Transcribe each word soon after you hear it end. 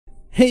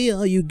Hey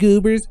all you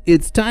goobers,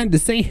 it's time to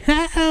say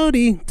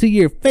howdy to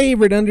your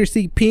favorite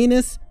undersea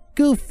penis,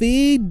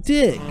 Goofy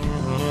Dick.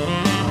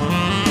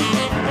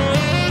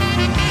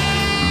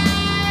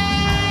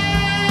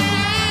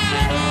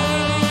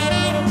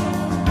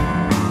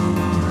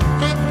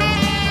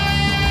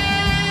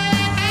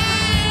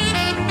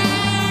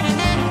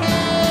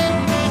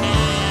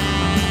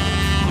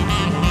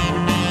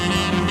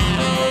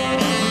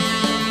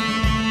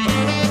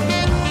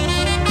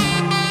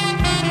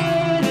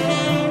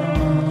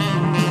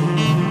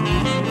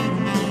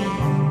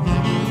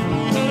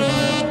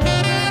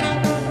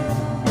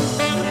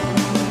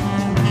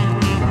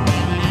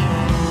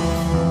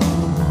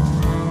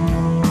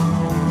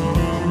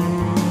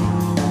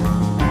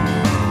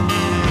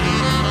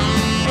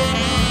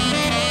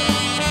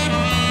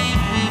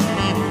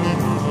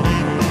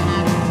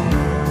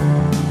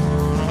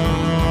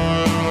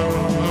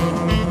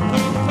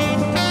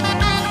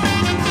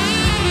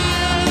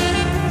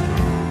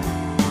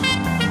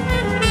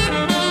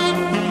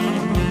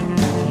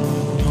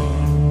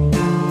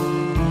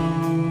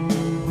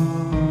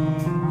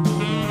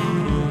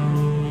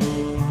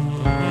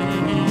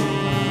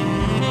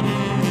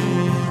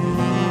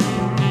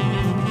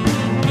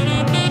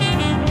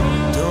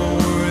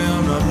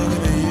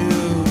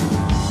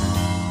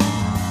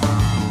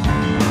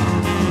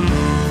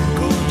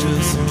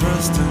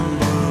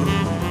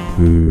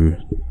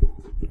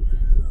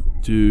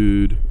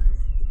 Dude,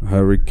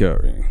 how we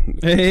going?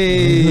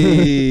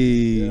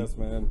 Hey. Yes,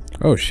 man.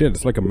 Oh shit,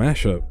 it's like a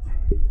mashup.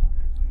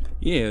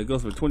 Yeah, it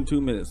goes for 22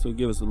 minutes, so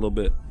give us a little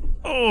bit.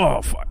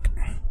 Oh fuck.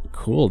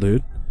 Cool,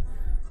 dude.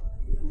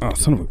 Oh,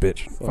 son of a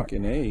bitch.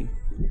 Fucking A.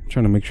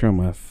 Trying to make sure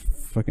my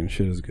fucking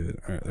shit is good.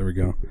 Alright, there we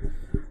go.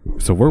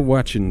 So we're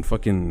watching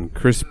fucking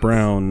Chris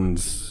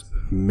Brown's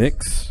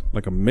mix.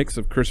 Like a mix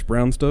of Chris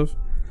Brown stuff.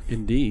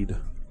 Indeed.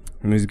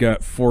 And he's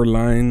got 4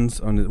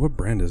 lines on it. What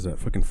brand is that?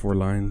 Fucking 4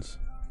 lines.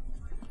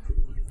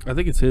 I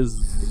think it's his.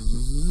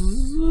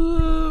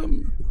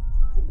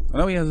 I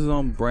know he has his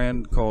own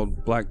brand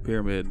called Black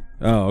Pyramid.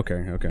 Oh,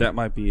 okay, okay. That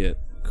might be it.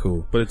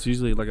 Cool. But it's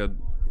usually like a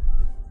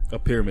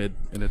pyramid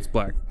and it's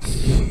black.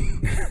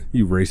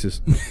 You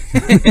racist.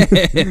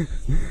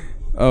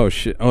 Oh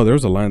shit. Oh, there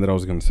was a line that I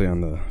was gonna say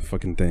on the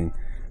fucking thing.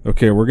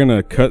 Okay, we're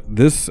gonna cut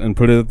this and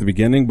put it at the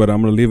beginning, but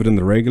I'm gonna leave it in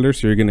the regular,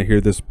 so you're gonna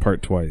hear this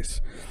part twice.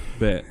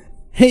 Bet.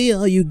 Hey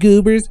all you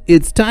goobers,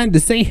 it's time to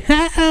say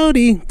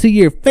howdy to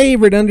your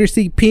favorite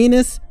undersea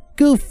penis,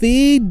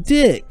 Goofy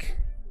Dick.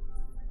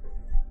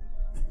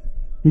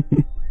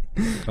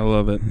 I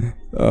love it.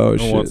 Oh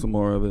I want some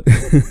more of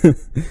it.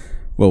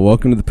 Well,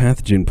 welcome to the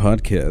Pathogen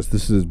Podcast.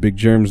 This is Big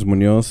Germs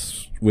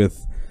Munoz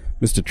with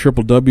Mr.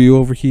 Triple W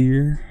over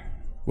here.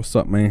 What's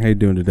up, man? How you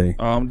doing today?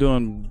 I'm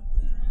doing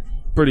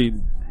pretty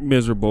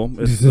miserable.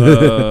 It's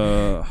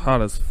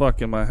hot as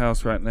fuck in my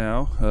house right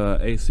now.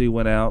 AC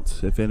went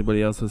out. If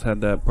anybody else has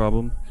had that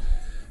problem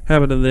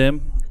happen to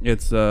them,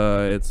 it's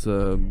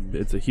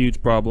a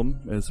huge problem,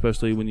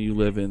 especially when you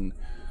live in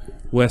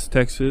West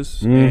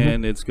Texas,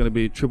 and it's going to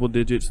be triple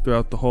digits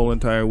throughout the whole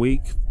entire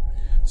week.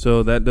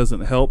 So that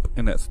doesn't help,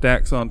 and that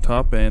stacks on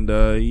top, and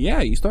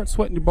yeah, you start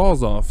sweating your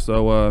balls off.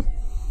 So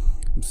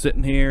I'm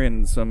sitting here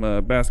in some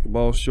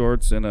basketball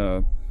shorts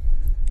and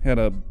had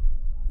a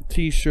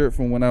t-shirt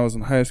from when I was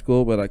in high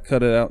school, but I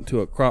cut it out into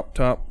a crop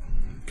top,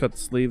 cut the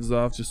sleeves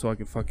off just so I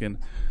can fucking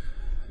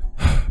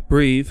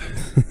breathe.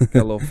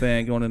 Got a little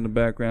fan going in the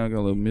background, got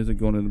a little music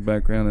going in the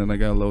background, and I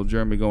got a little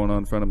Jeremy going on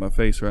in front of my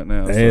face right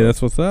now. Hey, so.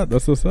 that's what's up.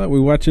 That's what's up.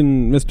 We're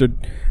watching Mr.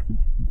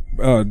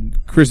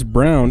 Chris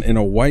Brown in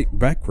a white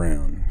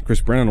background.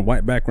 Chris Brown in a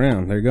white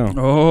background. There you go.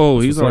 Oh,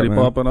 that's he's already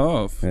popping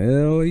off.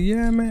 Hell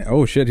yeah, man.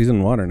 Oh shit, he's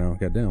in water now.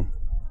 Goddamn.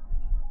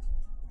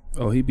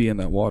 Oh, he be in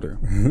that water.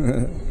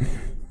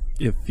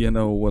 If you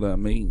know what I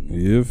mean.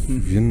 If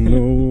you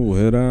know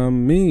what I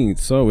mean.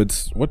 So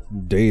it's,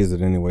 what day is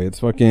it anyway? It's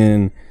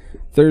fucking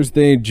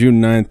Thursday,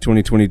 June 9th,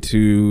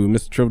 2022.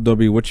 Mr. Triple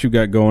W, what you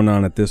got going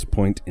on at this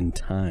point in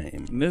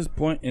time? At this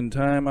point in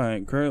time, I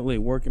am currently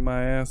working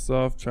my ass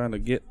off, trying to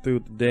get through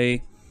the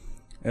day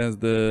as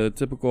the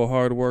typical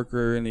hard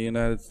worker in the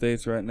United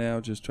States right now,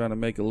 just trying to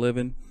make a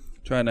living,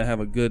 trying to have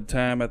a good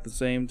time at the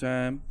same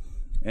time.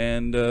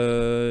 And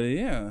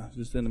yeah,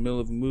 just in the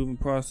middle of a moving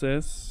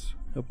process,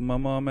 helping my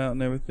mom out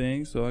and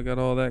everything. So I got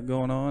all that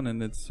going on,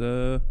 and it's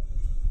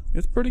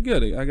pretty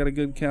good. I got a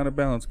good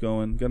counterbalance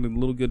going. Got a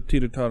little good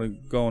teeter-totter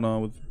going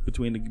on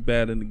between the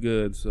bad and the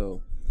good.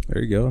 So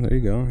there you go. There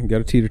you go. You got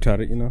to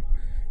teeter-totter, you know.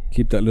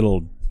 Keep that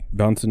little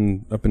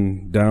bouncing up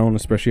and down,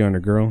 especially on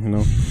your girl, you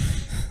know.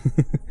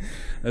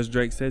 As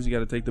Drake says, you got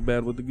to take the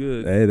bad with the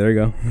good. Hey, there you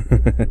go.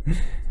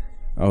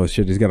 Oh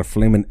shit, he's got a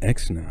flaming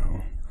X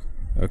now.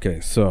 Okay,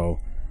 so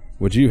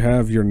would you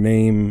have your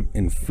name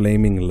in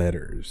flaming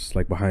letters,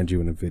 like behind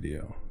you in a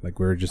video, like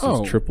where it just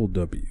says Triple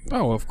W?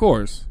 Oh, of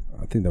course.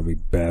 I think that'd be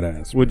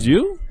badass. Would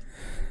you?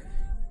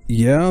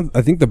 Yeah,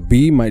 I think the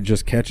B might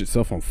just catch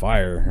itself on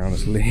fire,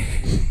 honestly,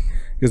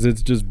 because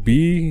it's just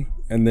B,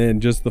 and then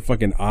just the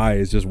fucking I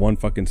is just one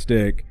fucking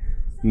stick,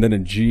 And then a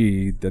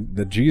G,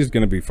 the G is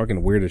going to be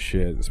fucking weird as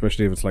shit,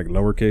 especially if it's like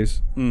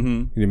lowercase.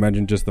 Mm-hmm. Can you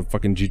imagine just the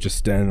fucking G just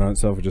standing on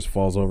itself? It just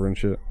falls over and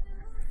shit.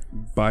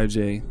 By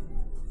J.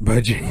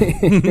 By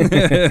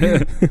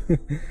J.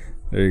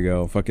 There you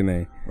go. Fucking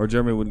A. Or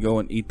Jeremy would go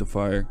and eat the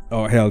fire.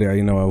 Oh, hell yeah.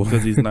 You know I will.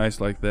 Because he's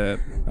nice like that.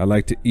 I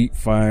like to eat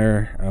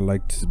fire. I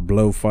like to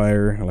blow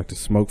fire. I like to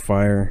smoke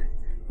fire.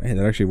 Hey,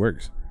 that actually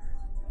works.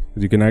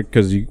 Because you can act,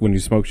 because when you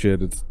smoke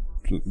shit, it's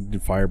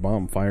fire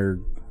bomb, fire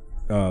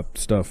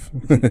stuff.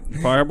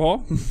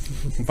 Fireball?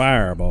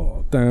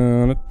 Fireball.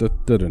 Dun, dun,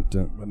 dun, dun,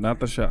 dun. But not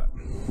the shot.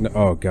 No,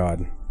 oh,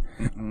 God.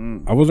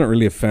 I wasn't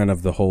really a fan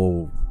of the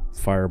whole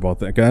fireball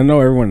thing. 'Cause I know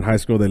everyone in high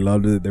school, they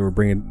loved it. They were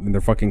bringing in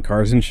their fucking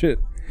cars and shit.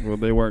 Well,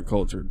 they weren't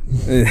cultured.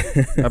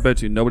 I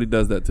bet you nobody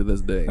does that to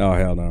this day. Oh,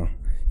 hell no.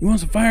 You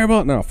want some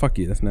fireball? No, fuck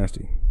you. That's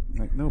nasty.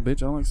 Like, no, bitch,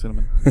 I don't like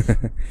cinnamon.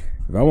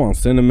 If I want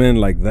cinnamon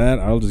like that,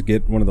 I'll just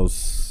get one of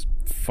those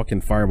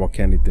fucking fireball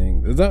candy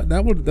things. Is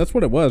that's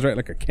what it was, right?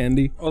 Like a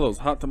candy. Oh, those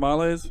hot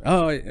tamales?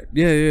 Oh,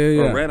 yeah.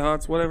 Or Red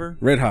Hots, whatever?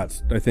 Red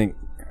Hots, I think.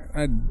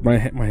 My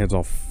head's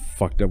all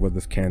fucked up with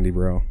this candy,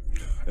 bro.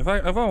 If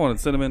I wanted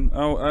cinnamon,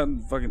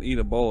 I'd fucking eat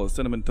a bowl of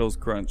Cinnamon Toast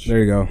Crunch. There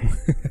you go.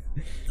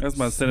 That's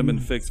my cinnamon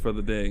fix for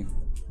the day.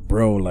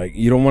 Bro, like,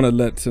 you don't want to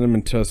let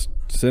Cinnamon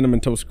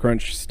Toast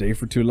Crunch stay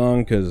for too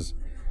long, because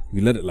if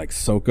you let it like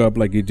soak up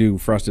like you do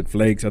Frosted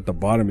Flakes at the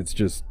bottom, it's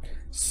just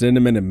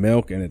cinnamon and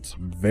milk, and it's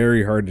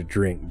very hard to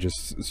drink,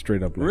 just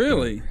straight up like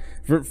really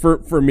that.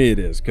 For me it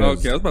is. Okay, I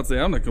was about to say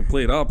I'm the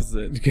complete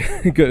opposite.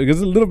 Because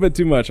it's a little bit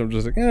too much. I'm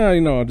just like,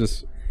 I'll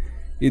just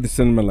eat the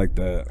cinnamon like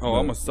that. Oh,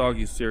 I'm a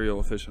soggy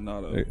cereal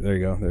aficionado. There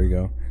you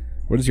go.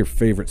 What is your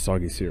favorite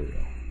soggy cereal?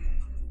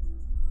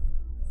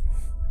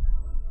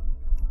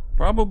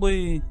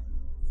 Probably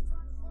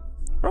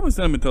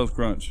Cinnamon Toast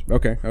Crunch.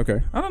 Okay.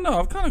 I don't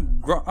know.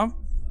 I've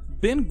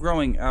been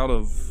growing out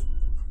of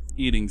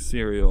eating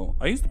cereal.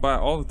 I used to buy it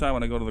all the time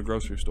when I go to the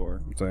grocery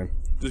store. Same.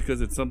 Just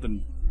because it's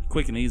something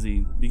quick and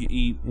easy you can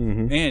eat,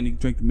 Mm-hmm. and you can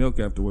drink the milk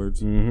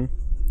afterwards. Mm-hmm.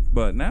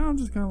 But now I'm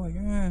just kind of like,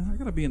 I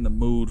gotta be in the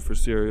mood for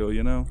cereal,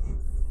 you know?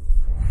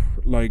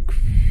 Like,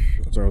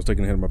 sorry, I was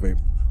taking a hit of my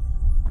vape.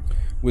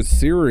 With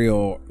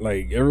cereal,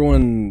 like,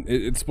 everyone,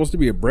 it's supposed to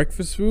be a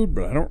breakfast food,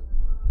 but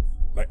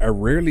I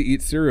rarely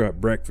eat cereal at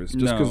breakfast,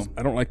 just because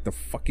I don't like the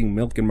fucking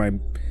milk in my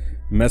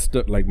messed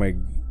up, like, my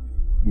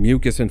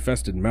mucus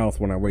infested mouth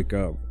when I wake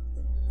up.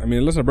 I mean,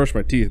 unless I brush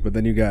my teeth, but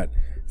then you got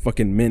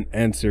fucking mint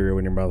and cereal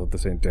in your mouth at the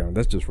same time.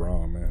 That's just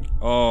wrong, man.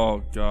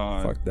 Oh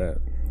God. Fuck that.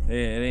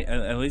 Hey,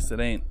 at least it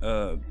ain't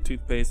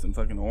toothpaste and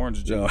fucking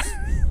orange juice.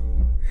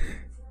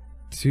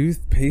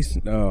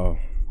 Toothpaste? Oh.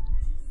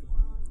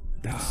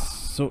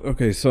 So,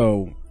 okay,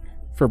 so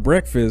for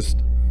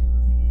breakfast,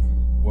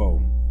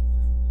 whoa.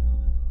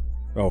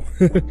 Oh.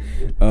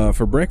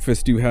 For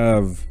breakfast, you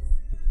have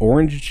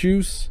orange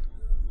juice.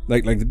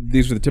 Like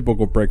these are the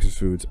typical breakfast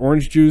foods.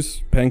 Orange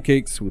juice,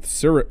 pancakes with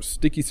syrup,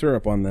 sticky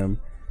syrup on them,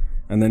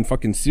 and then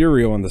fucking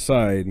cereal on the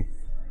side.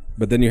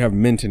 But then you have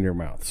mint in your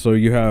mouth. So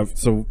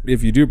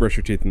if you do brush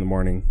your teeth in the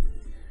morning,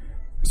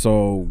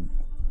 so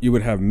you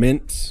would have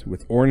mint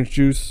with orange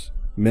juice,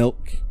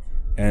 milk,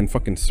 and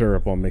fucking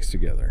syrup all mixed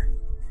together.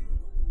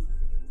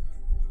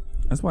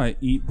 That's why I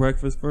eat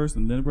breakfast first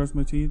and then brush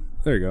my teeth.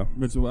 There you go.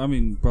 Which, I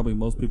mean, probably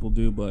most people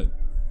do, but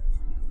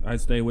I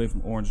stay away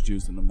from orange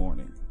juice in the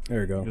morning.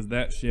 There you go. Because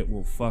that shit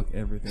will fuck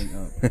everything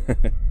up.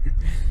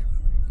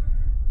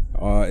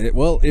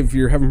 Well, if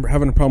you're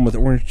having a problem with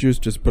orange juice,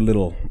 just put a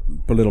little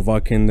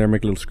vodka in there,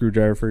 make a little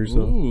screwdriver for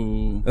yourself.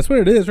 Ooh. That's what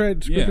it is,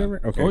 right? Screwdriver?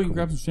 Yeah. Okay, or you cool. can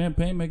grab some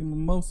champagne, make a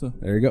mimosa.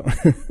 There you go.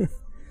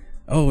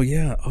 Oh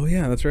yeah,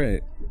 that's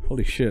right.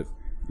 Holy shit.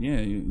 Yeah.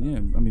 I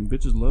mean,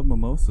 bitches love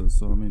mimosas,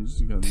 so I mean,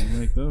 just gotta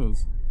make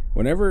those.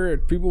 Whenever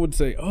people would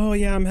say, "Oh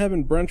yeah, I'm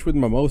having brunch with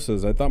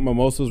mimosas," I thought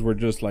mimosas were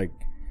just like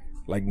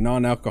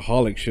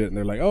non-alcoholic shit, and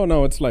they're like, "Oh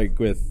no, it's like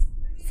with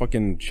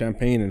fucking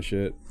champagne and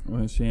shit."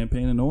 Well,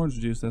 champagne and orange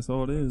juice, that's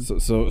all it is.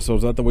 So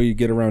is that the way you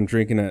get around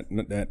drinking at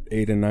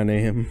 8 and 9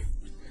 a.m.?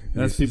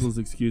 That's people's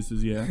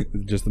excuses, yeah.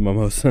 Just the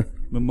mimosa.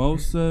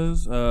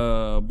 Mimosas,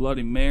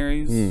 Bloody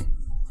Marys.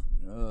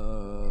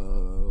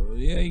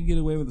 Yeah, you can get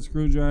away with a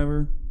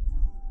screwdriver.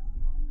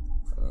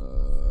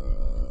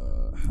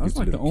 That's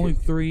like the only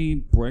 3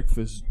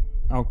 breakfast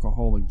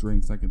alcoholic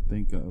drinks I can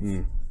think of.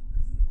 I'm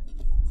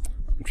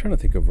trying to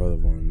think of other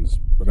ones.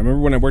 But I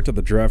remember when I worked at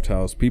the Draft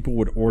House, people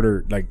would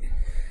order, like,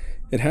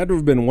 it had to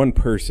have been one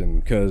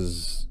person,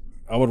 because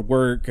I would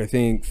work, I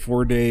think,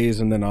 4 days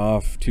and then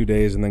off 2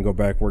 days and then go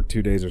back, work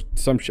 2 days or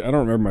some shit. I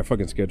don't remember my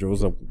fucking schedule. It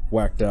was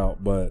whacked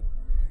out, but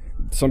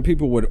some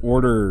people would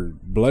order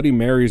Bloody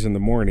Marys in the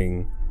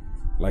morning,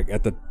 like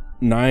at the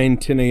 9,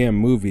 10 a.m.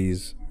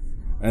 movies.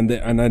 And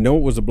I know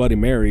it was a Bloody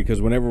Mary because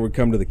whenever we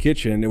come to the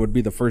kitchen, it would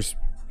be the first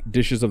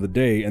dishes of the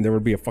day, and there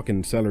would be a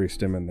fucking celery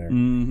stem in there.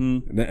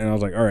 Mm-hmm. And I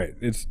was like, all right,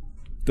 it's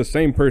the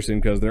same person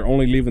because they're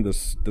only leaving the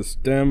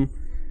stem,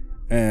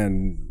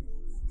 and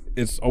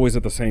it's always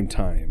at the same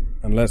time,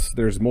 unless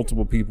there's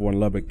multiple people in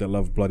Lubbock that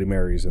love Bloody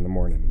Marys in the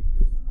morning.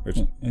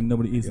 And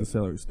nobody eats the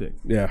celery stick.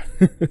 Yeah.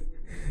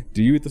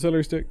 Do you eat the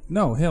celery stick?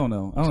 No, hell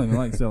no. I don't even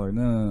like celery.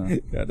 No.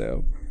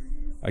 Goddamn.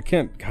 I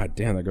can't. God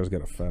damn, that girl's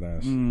got a fat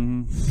ass.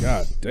 Mm-hmm.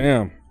 God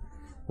damn.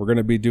 We're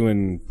gonna be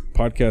doing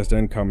podcast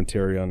and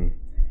commentary on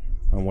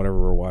whatever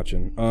we're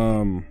watching.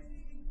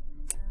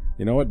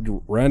 You know what?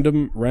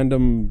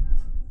 Random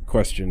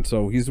question.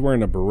 So he's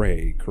wearing a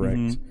beret, correct?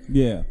 Mm-hmm.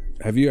 Yeah.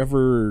 Have you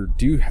ever?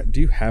 Do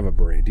you have a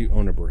beret? Do you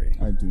own a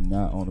beret? I do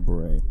not own a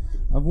beret.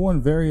 I've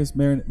worn various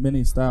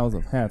many styles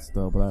of hats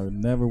though, but I've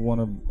never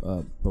worn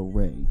a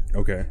beret.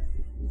 Okay.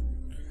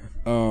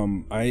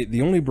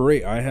 The only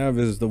beret I have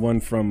is the one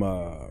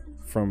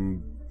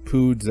from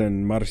Poods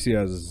and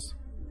Marcia's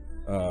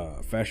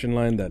fashion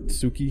line, that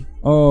Suki.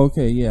 Oh,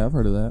 okay, yeah, I've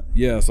heard of that.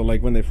 Yeah, so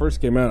like when they first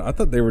came out, I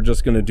thought they were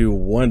just gonna do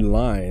one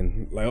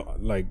line,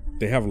 like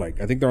they have like,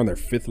 I think they're on their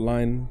 5th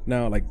line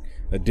now, like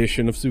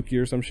edition of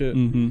Suki or some shit.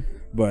 Mm-hmm.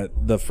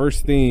 But the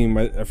first theme,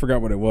 I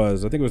forgot what it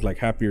was. I think it was like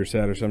Happy or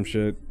Sad or some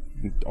shit.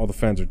 All the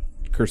fans are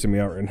cursing me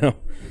out right now,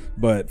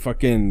 but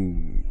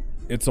fucking,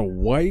 it's a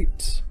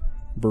white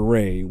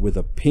beret with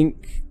a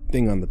pink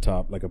thing on the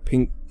top, like a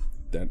pink,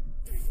 that,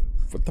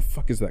 what the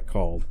fuck is that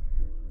called?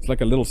 It's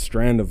like a little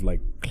strand of like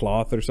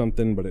cloth or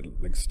something, but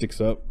it like sticks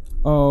up.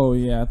 Oh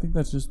yeah, I think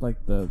that's just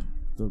like the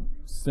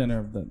center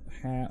of the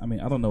hat. I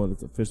mean, I don't know what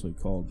it's officially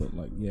called, but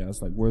like, yeah,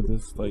 it's like where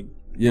this, like,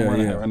 Yeah, I'm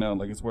wearing a yeah. hat right now,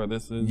 like it's where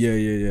this is.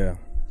 Yeah.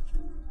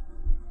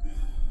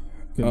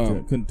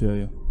 Couldn't tell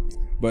you.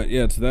 But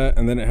yeah, it's that,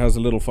 and then it has a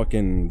little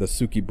fucking the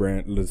Suki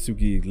brand, the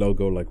Suki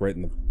logo, like right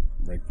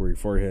where your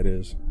forehead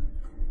is.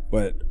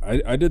 But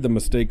I did the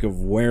mistake of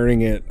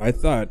wearing it. I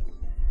thought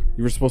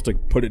you were supposed to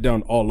put it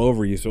down all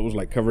over you, so it was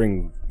like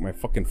covering my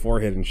fucking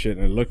forehead and shit,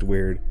 and it looked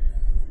weird.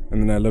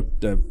 And then I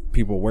looked at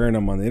people wearing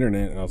them on the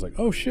internet, and I was like,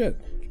 oh shit.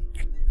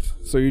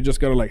 So you just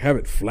gotta like have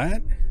it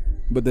flat,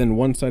 but then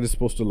one side is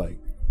supposed to like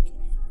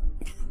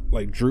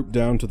droop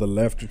down to the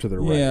left or to the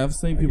right. Yeah, I've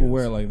seen people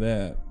wear it like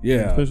that.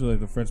 Yeah. Especially like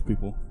the French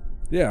people.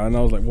 Yeah, and I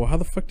was like, well, how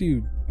the fuck do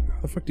you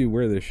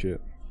wear this shit?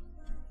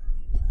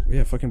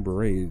 Yeah, fucking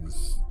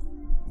berets.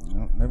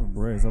 No, never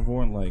berets. I've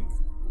worn like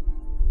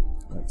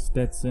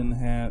Stetson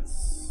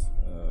hats,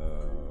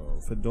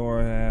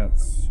 fedora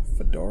hats.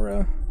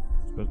 Fedora?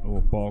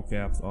 Well, ball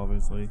caps,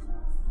 obviously.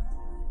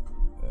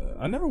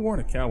 I never worn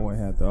a cowboy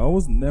hat though. I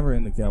was never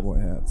into cowboy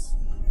hats.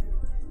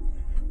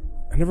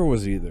 I never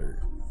was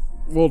either.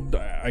 Well,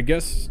 I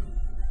guess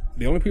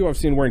the only people I've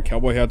seen wearing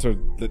cowboy hats are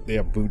that they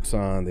have boots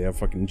on, they have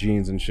fucking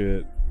jeans and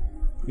shit.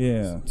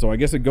 Yeah. So I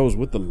guess it goes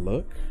with the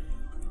look.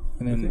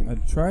 And then I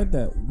tried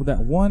that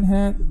one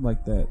hat,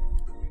 like that.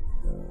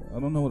 I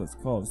don't know what it's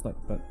called. It's like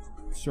that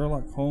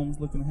Sherlock Holmes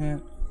looking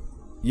hat.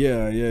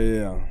 Yeah.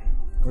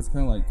 Where it's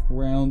kind of like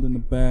round in the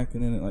back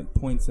and then it like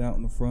points out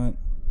in the front.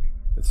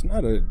 It's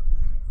not a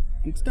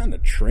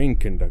train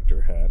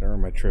conductor hat, or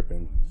am I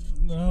tripping?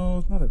 No,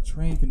 it's not a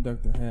train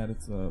conductor hat.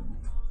 It's a...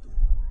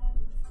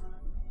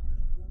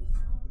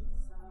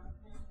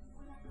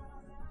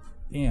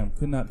 Damn,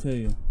 could not tell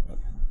you.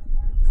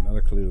 Not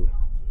a clue.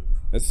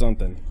 It's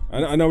something.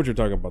 I know what you're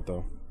talking about,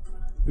 though.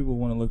 People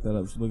want to look that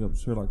up. Should look up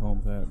Sherlock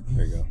Holmes hat.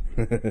 There you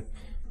go.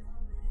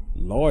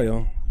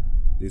 Loyal.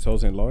 These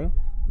hoes ain't loyal?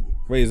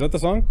 Wait, is that the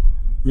song?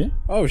 Yeah.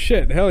 Oh,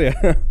 shit. Hell yeah.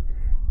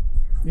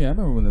 Yeah, I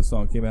remember when this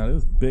song came out. It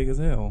was big as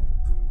hell.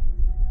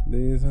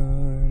 These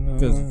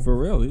Because for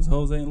real, these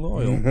hoes ain't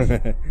loyal.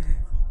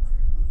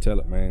 Tell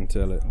it, man.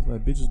 Tell it. That's why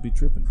bitches be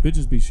tripping.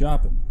 Bitches be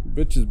shopping.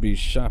 Bitches be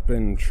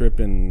shopping,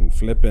 tripping,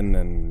 flipping,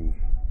 and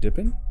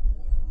dipping.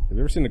 Have you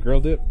ever seen a girl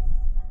dip?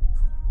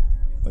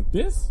 Like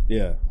this?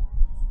 Yeah.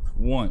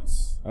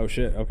 Once. Oh,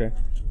 shit. Okay.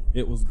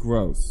 It was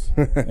gross.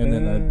 And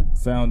then I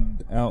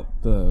found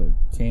out the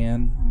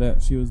can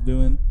that she was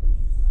doing.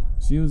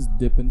 She was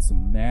dipping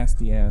some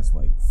nasty ass,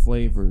 like,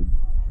 flavored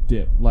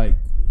dip. Like,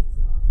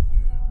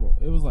 well,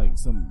 it was like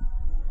some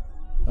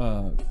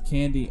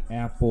candy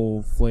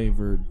apple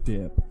flavored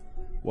dip.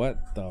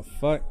 What the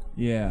fuck?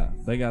 Yeah,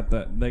 they got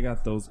that. They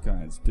got those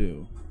kinds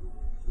too.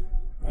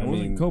 It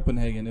wasn't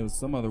Copenhagen. It was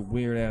some other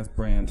weird ass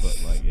brand,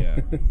 but like, yeah,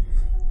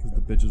 because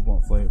the bitches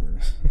want flavor.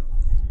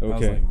 Okay. I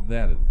was like,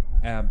 that is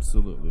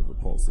absolutely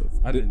repulsive.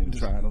 I didn't even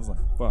try it. I was like,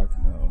 fuck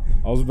no.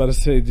 I was about to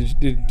say,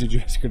 did you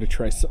ask her to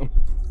try some?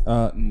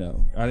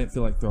 No, I didn't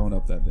feel like throwing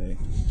up that day.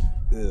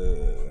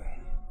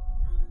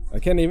 I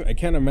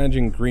can't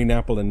imagine green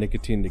apple and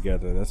nicotine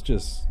together. That's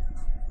just.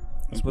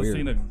 And plus,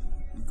 seeing a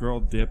girl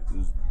dip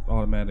is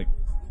automatic.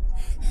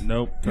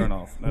 Nope, turn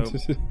off. Nope.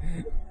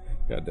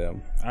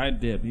 Goddamn. I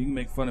dip. You can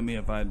make fun of me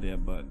if I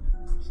dip, but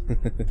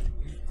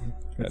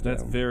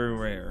that's very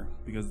rare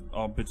because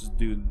all bitches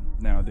do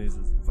nowadays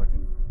is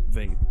fucking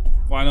vape.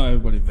 Well, I know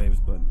everybody vapes,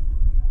 but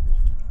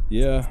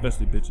yeah,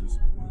 especially bitches.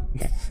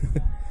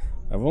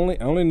 I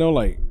only know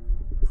like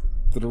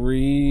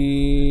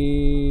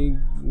 3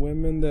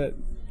 women that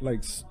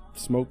like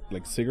smoke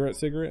like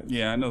cigarettes.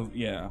 Yeah, I know.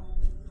 Yeah.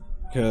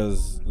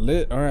 Because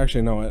Liz, or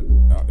actually no,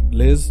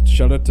 Liz.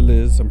 Shout out to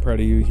Liz. I'm proud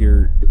of you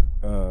here.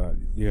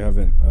 You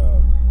haven't.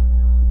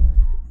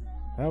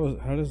 How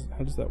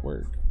does that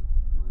work?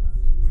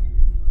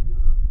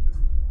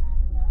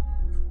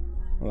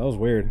 Well, that was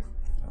weird.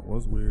 That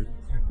was weird.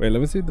 Wait, let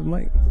me see the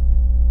mic.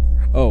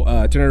 Oh,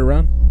 turn it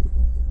around.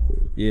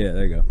 Yeah,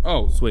 there you go.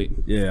 Oh, sweet.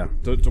 Yeah,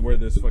 to where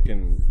this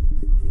fucking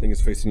thing is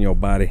facing your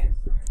body.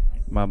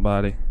 My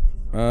body.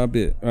 A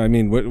bit. I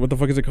mean, what the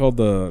fuck is it called?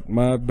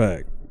 My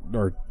back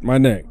or my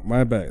neck,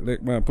 my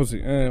back, my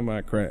pussy, and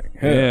my crack.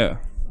 Hell. Yeah.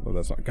 Oh,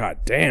 that's not. God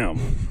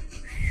damn.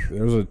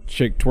 There was a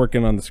chick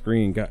twerking on the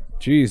screen. God,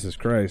 Jesus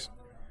Christ.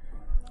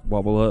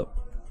 Wobble up.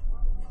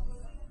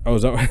 Oh,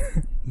 is that?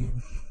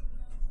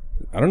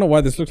 I don't know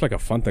why this looks like a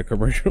Fanta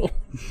commercial.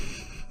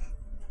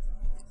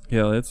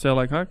 Yeah, it sell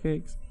like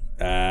hotcakes.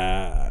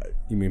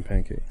 You mean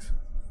pancakes?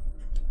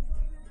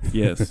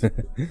 Yes.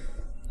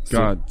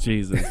 God,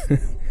 Jesus.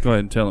 Go ahead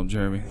and tell him,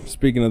 Jeremy.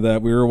 Speaking of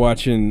that, we were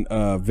watching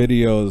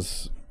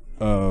videos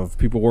of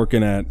people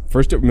working at,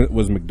 first it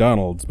was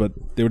McDonald's, but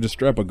they would just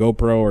strap a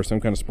GoPro or some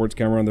kind of sports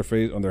camera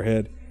on their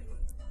head.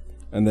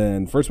 And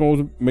then first one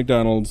was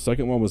McDonald's,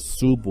 second one was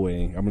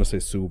Subway. I'm gonna say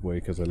Subway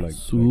because I like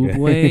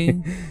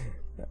Subway.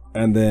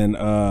 And then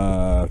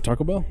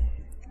Taco Bell.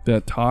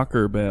 The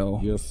Taco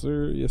Bell. Yes,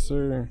 sir. Yes,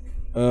 sir.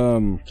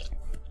 So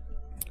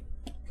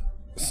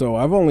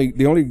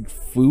the only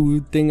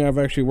food thing I've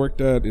actually worked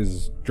at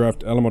is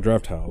Alamo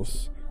Draft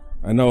House.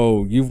 I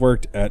know you've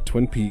worked at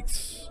Twin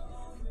Peaks.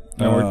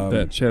 I worked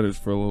at Cheddar's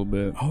for a little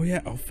bit. Oh yeah.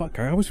 Oh fuck.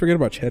 I always forget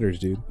about Cheddar's,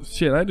 dude.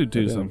 Shit, I do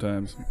too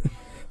sometimes.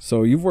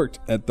 So you've worked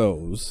at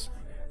those.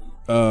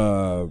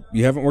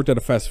 You haven't worked at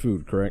a fast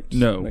food, correct?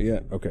 No. Not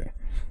yet. Okay.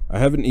 I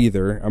haven't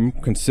either. I'm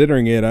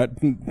considering it.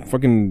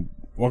 Fucking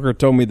Walker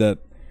told me that.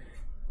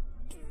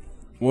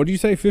 What do you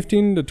say?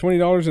 $15 to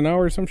 $20 an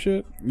hour or some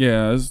shit?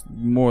 Yeah, it's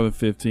more than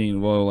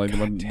 15. Well, like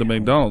the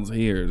McDonald's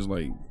here is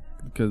like,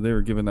 because they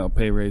were giving out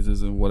pay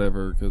raises and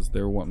whatever because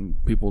they were wanting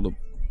people to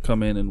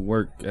come in and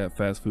work at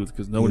fast foods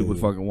because nobody would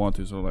fucking want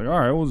to. So like, all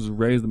right, we'll just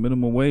raise the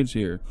minimum wage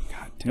here.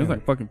 God damn. It's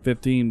like fucking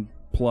 15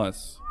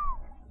 plus,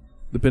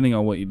 depending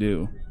on what you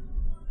do.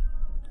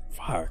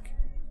 Fuck.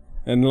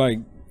 And like,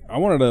 I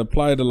wanted to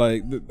apply to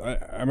like,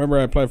 I remember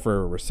I applied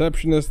for a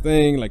receptionist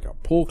thing, like a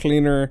pool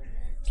cleaner.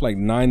 It's like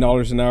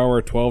 $9 an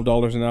hour,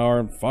 $12 an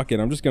hour. Fuck it,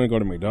 I'm just gonna go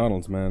to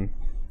McDonald's, man.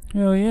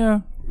 Hell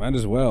yeah. Might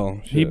as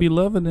well. Shit. He'd be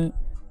loving it.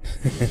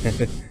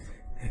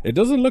 It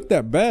doesn't look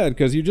that bad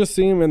because you just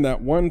see him in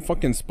that one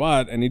fucking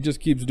spot and he just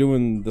keeps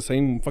doing the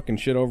same fucking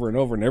shit over and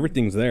over and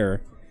everything's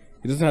there.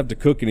 He doesn't have to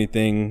cook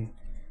anything.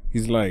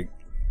 He's like,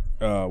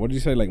 what did you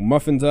say? Like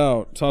muffins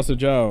out,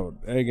 sausage out,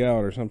 egg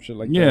out or some shit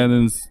like that. Yeah, and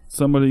then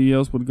somebody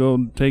else would go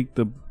and take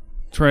the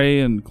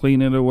tray and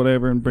clean it or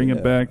whatever and bring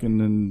it back,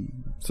 and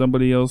then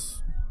somebody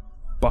else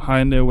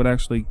behind there would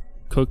actually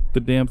cook the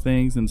damn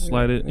things and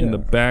slide it in the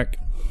back,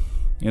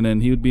 and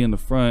then he would be in the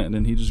front, and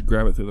then he'd just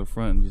grab it through the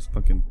front and just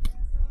fucking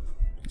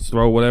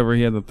throw whatever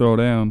he had to throw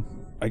down.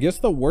 I guess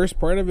the worst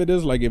part of it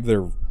is like if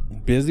they're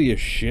busy as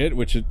shit,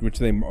 which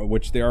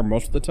they are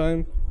most of the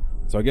time.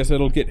 So I guess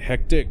it'll get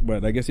hectic,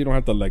 but I guess you don't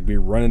have to like be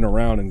running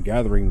around and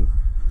gathering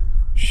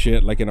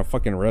shit like in a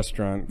fucking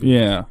restaurant.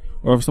 Yeah.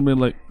 Or if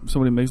somebody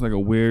makes like a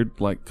weird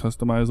like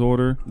customized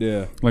order.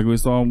 Yeah. Like we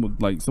saw him with,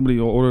 like somebody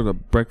ordered a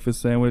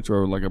breakfast sandwich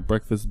or like a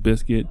breakfast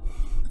biscuit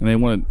and they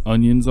wanted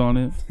onions on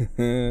it.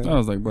 I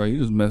was like, bro, you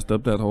just messed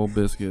up that whole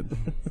biscuit.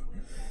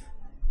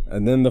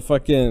 And then the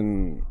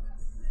fucking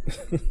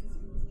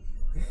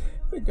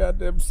the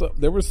goddamn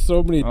there were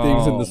so many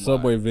things in the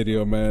Subway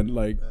video, man.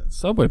 Like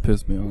Subway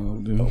pissed me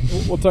off, dude.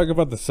 We'll talk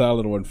about the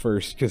salad one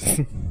first,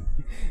 cause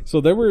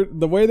so the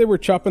way they were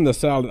chopping the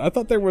salad, I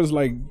thought there was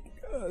like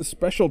a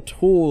special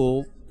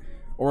tool,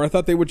 or I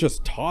thought they would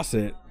just toss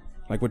it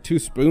like with 2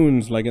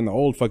 spoons, like in the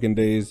old fucking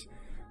days.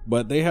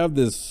 But they have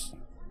this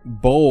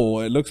bowl.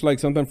 It looks like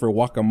something for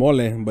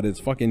guacamole, but it's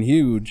fucking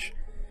huge.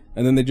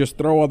 And then they just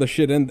throw all the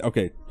shit in.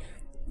 Okay.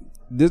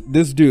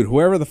 This dude,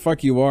 whoever the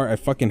fuck you are, I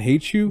fucking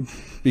hate you,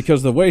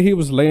 because the way he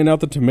was laying out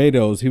the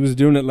tomatoes, he was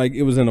doing it like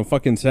it was in a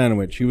fucking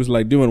sandwich. He was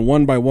like doing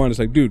one by one. It's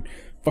like, dude,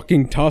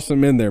 fucking toss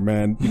them in there,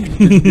 man.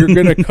 You're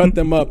gonna cut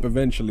them up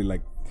eventually.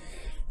 Like,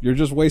 you're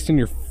just wasting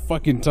your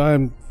fucking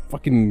time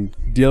fucking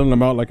dealing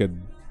them out like a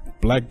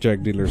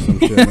blackjack dealer or some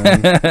shit,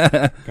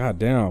 man. God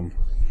damn.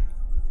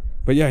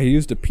 But yeah, he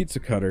used a pizza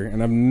cutter,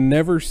 and I've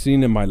never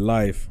seen in my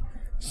life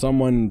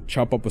someone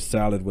chop up a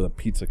salad with a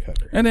pizza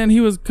cutter. And then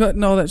he was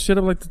cutting all that shit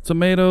up, like the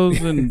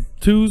tomatoes and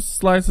 2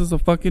 slices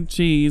of fucking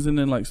cheese and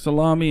then like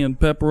salami and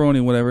pepperoni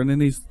and whatever. And then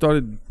he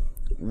started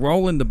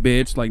rolling the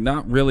bitch, like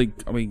not really,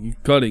 I mean,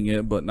 cutting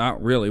it, but not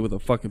really, with a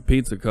fucking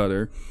pizza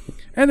cutter.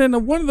 And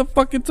then one of the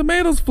fucking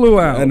tomatoes flew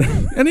out.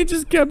 And he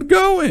just kept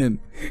going.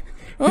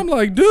 I'm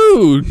like,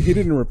 dude. He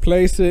didn't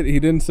replace it. He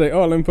didn't say,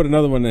 oh, let me put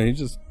another one in. He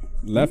just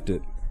left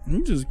it.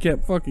 He just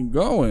kept fucking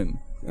going.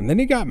 And then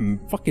he got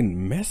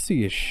fucking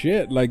messy as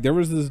shit. Like, there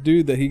was this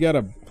dude that he got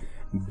a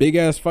big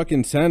ass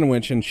fucking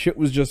sandwich and shit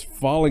was just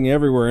falling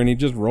everywhere, and he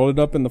just rolled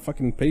it up in the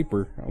fucking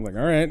paper. I was like,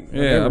 all right.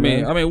 Yeah,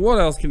 whatever, I mean, what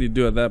else can you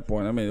do at that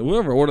point? I mean,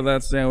 whoever ordered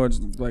that sandwich,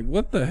 like,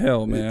 what the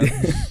hell, man?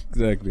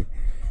 Exactly.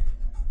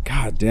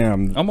 God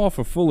damn. I'm all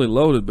for fully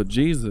loaded, but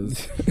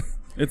Jesus,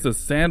 it's a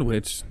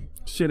sandwich.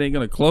 Shit ain't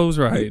gonna close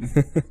right.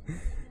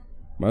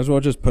 Might as well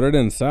just put it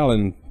in salad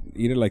and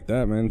eat it like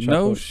that, man.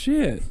 No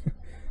shit.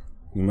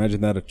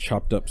 Imagine that, a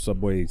chopped up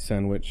Subway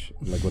sandwich,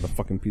 like with a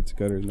fucking pizza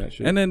cutter and that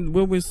shit. And then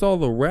when we saw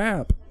the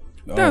wrap,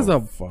 that's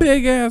a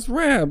big ass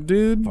wrap,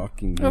 dude. That's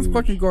huge.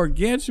 fucking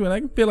gargantuan. I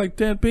can fit like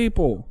 10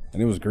 people.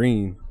 And it was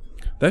green.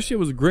 That shit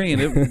was green.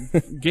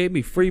 It gave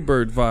me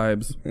Freebird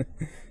vibes.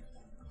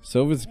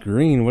 So if it's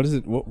green, what is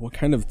it? What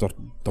kind of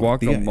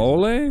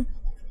guacamole?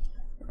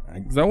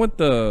 Because I went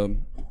to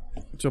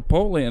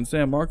Chipotle in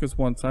San Marcos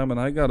one time, and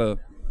I got a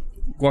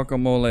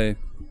guacamole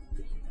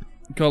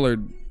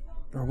colored.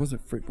 Or was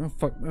it free? Oh,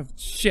 fuck. Oh,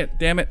 shit,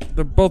 damn it.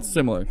 They're both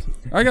similar.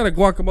 I got a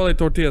guacamole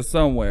tortilla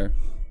somewhere.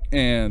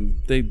 And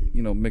they,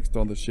 mixed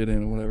all the shit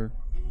in or whatever.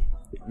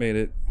 Made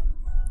it.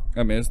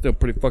 I mean, it's still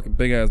pretty fucking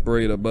big ass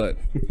burrito, but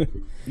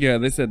yeah,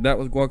 they said that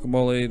was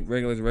guacamole.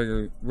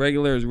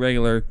 Regular is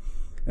regular.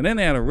 And then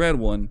they had a red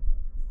one.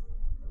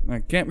 I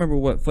can't remember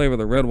what flavor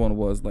the red one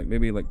was. Like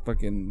maybe like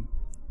fucking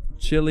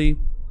chili.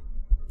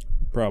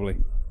 Probably.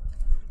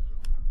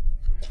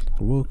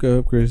 Woke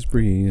up Chris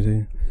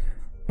Breezy.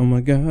 Oh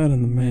my God,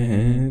 I'm the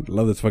man.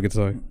 Love this fucking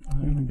song.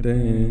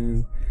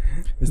 Damn.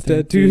 It's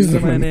tattoos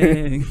on my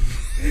neck.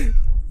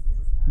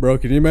 Bro,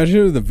 can you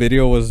imagine if the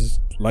video was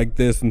like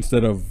this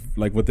instead of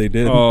like what they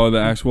did? Oh, the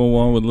actual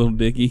one with Little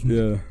Dicky?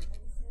 Yeah.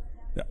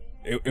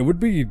 It would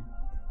be...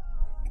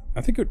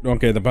 I think...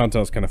 Okay, the bounce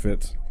house kind of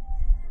fits.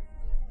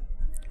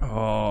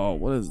 Oh,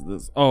 what is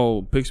this?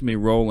 Oh, Picture Me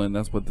Rolling.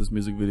 That's what this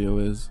music video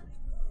is.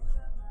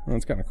 Oh,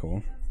 that's kind of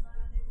cool.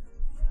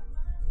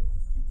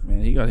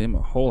 Man, he got him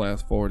a whole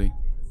ass 40.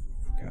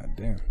 God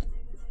damn.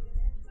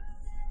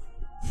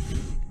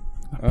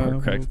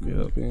 That cracks me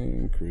up.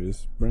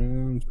 Chris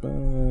Brown's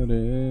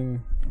body.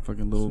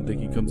 Fucking Little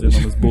Dicky comes in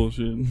on this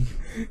bullshit.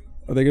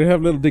 Are they gonna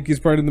have Little Dicky's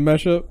part in the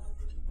mashup?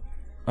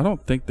 I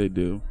don't think they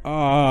do.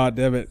 Ah,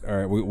 damn it! All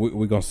right,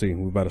 we gonna see.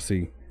 We about to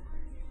see.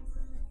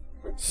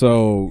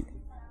 So,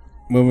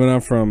 moving on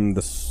from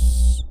the.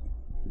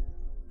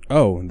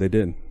 Oh, they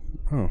did.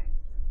 Oh.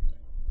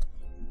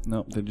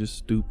 Nope, they just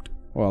stooped.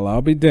 Well,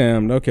 I'll be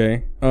damned.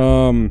 Okay.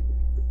 We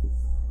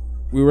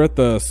were at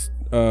the.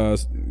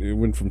 It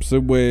went from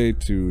Subway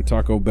to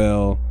Taco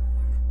Bell.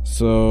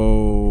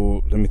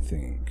 So let me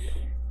think.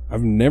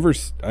 I've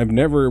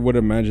never would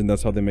imagine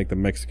that's how they make the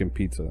Mexican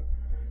pizza.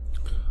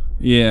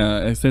 Yeah,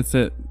 and since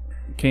it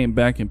came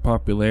back in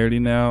popularity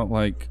now,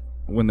 like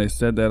when they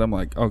said that, I'm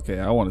like, okay,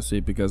 I want to see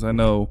it because I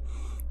know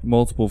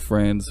multiple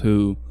friends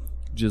who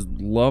just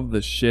love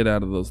the shit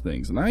out of those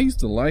things. And I used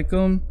to like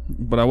them,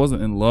 but I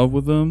wasn't in love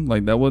with them.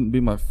 Like that wouldn't be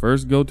my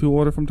first go-to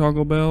order from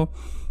Taco Bell.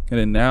 And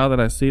then now that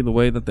I see the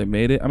way that they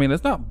made it, I mean,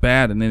 it's not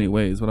bad in any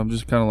ways, but I'm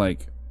just kind of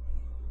like,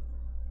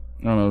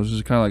 I don't know, it's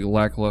just kind of like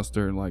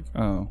lackluster. Like,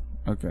 oh,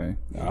 okay.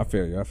 I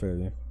feel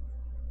you.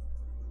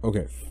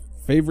 Okay.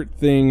 Favorite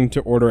thing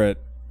to order at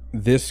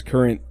this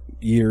current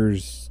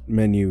year's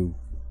menu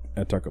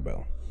at Taco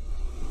Bell?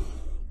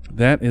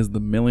 That is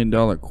the $1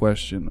 million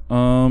question.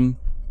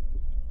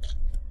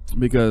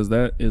 Because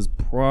that is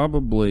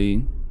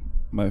probably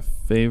my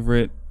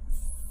favorite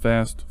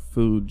fast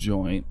food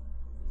joint.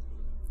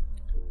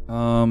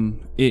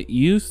 It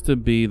used to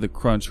be the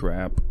Crunch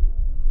Wrap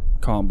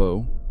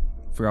combo.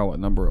 Forgot what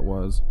number it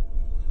was.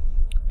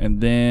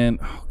 And then,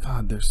 oh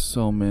God, there's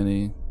so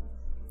many.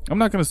 I'm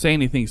not gonna say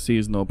anything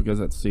seasonal because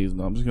that's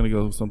seasonal. I'm just gonna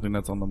go with something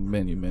that's on the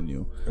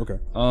menu. Okay.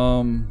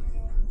 Well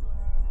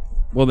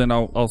then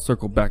I'll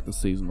circle back to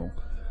seasonal.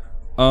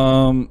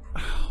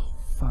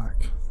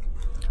 Fuck.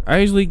 I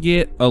usually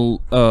get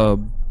a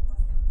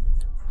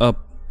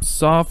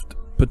soft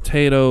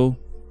taco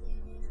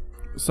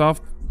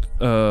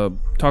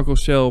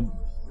shell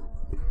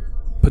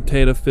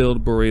potato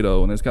filled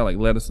burrito, and it's got like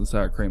lettuce and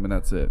sour cream, and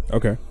that's it.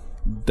 Okay.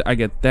 I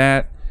get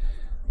that.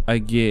 I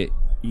get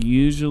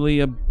usually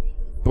a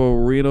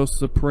burrito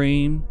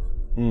supreme.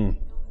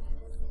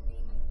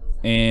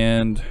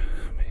 And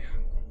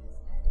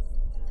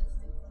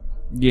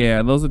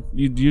yeah, those are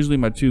usually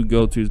my two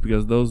go-tos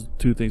because those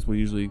two things will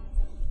usually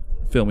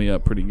fill me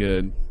up pretty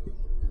good.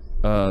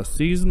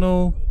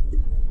 Seasonal.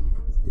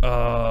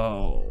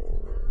 Oh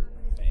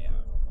man,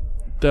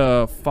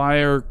 the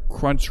Fire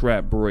Crunch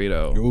Wrap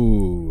burrito.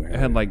 Ooh, it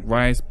had like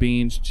rice,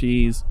 beans,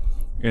 cheese,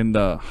 and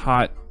the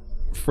hot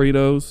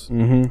Fritos.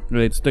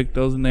 They'd stick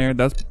those in there.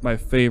 That's my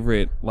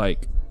favorite,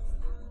 like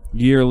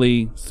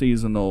yearly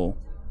seasonal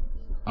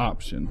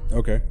option.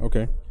 Okay.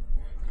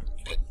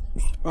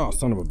 Oh,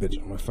 son of a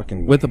bitch! My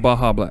fucking with the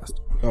Baja Blast.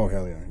 Oh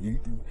hell yeah!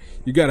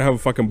 You gotta have a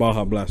fucking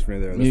Baja Blast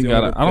right there. That's you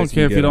gotta. I don't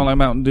care if you don't like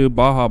Mountain Dew.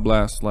 Baja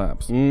Blast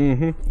slaps. I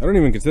don't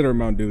even consider it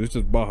Mountain Dew. It's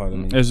just Baja to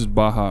me. It's just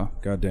Baja.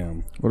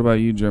 Goddamn. What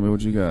about you, Jeremy?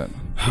 What you got?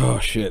 Oh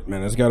shit,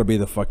 man! It's gotta be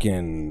the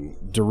fucking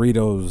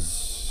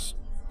Doritos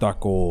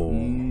Taco.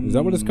 Is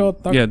that what it's called?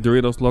 Yeah,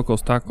 Doritos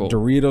Locos Taco.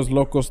 Doritos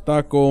Locos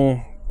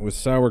Taco with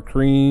sour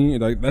cream.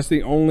 Like that's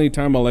the only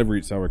time I'll ever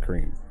eat sour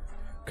cream,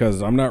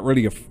 because I'm not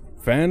really a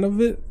fan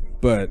of it.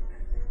 But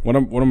one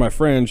of my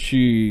friends,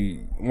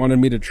 she wanted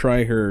me to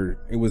try her.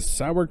 It was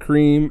sour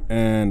cream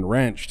and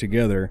ranch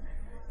together,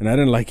 And I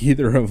didn't like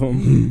either of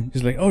them.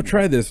 She's like, oh,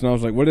 try this. And I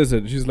was like, what is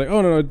it? She's like,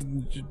 oh, no,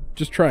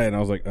 just try it. And I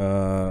was like,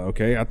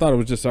 okay. I thought it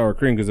was just sour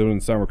cream because it was in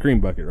the sour cream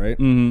bucket, right?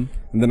 Mm-hmm.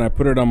 And then I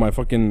put it on my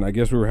fucking, I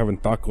guess we were having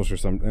tacos or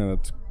something. Yeah,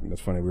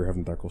 that's funny. We were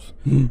having tacos.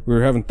 We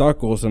were having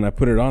tacos, and I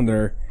put it on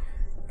there,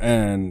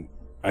 and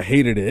I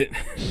hated it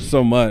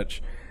so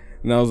much.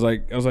 And I was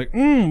like,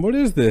 what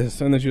is this?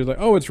 And then she was like,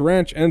 oh, it's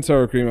ranch and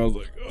sour cream. I was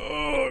like,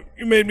 oh,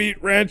 you made me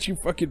eat ranch, you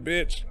fucking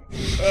bitch.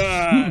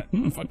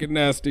 Fucking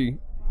nasty.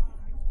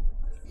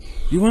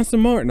 You want some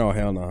more? No,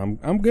 hell no.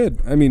 I'm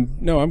good. I mean,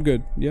 no, I'm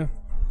good. Yeah.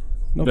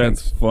 No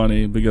That's thanks.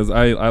 funny because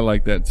I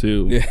like that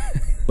too. Yeah.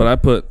 But I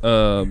put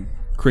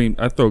cream.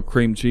 I throw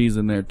cream cheese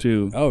in there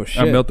too. Oh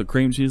shit. I melt the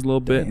cream cheese a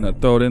little bit and I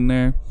throw it in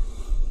there.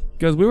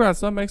 Because we were at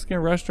some Mexican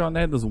restaurant,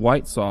 they had this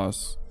white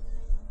sauce,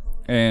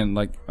 and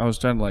like I was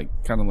trying to like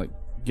kind of like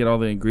get all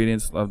the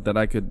ingredients that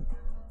I could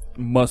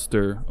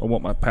muster or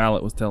what my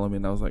palate was telling me,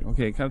 and I was like,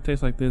 okay, it kind of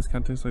tastes like this,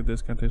 kind of tastes like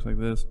this, kind of tastes like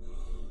this,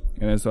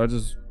 and then, so I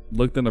just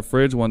looked in the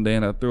fridge one day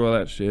and I threw all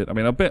that shit. I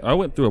mean, I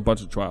went through a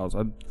bunch of trials.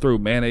 I threw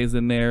mayonnaise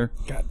in there.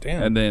 God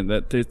damn. And then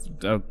that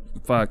tasted,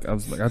 fuck. I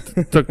was like,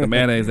 I took the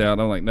mayonnaise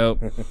out. I'm like,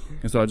 nope.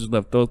 And so I just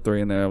left those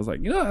three in there. I was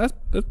like, that's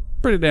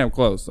pretty damn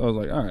close. I was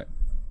like, all right.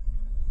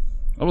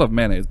 I love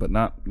mayonnaise, but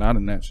not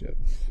in that shit.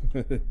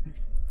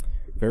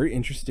 Very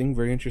interesting.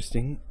 Very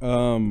interesting.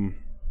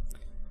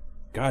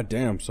 God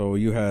damn. So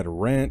you had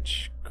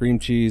ranch, cream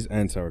cheese,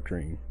 and sour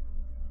cream.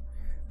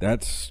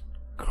 That's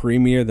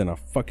creamier than a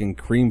fucking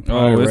cream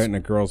pie right in a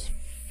girl's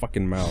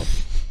fucking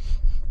mouth.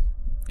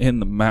 In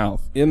the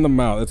mouth. In the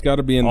mouth. It's got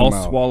to be in the mouth.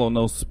 I'll swallow,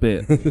 no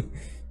spit.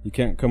 You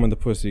can't come in the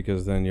pussy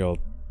because then you'll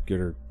get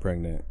her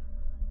pregnant.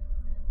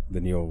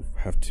 Then you'll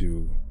have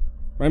to.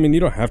 I mean, you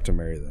don't have to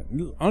marry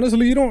them.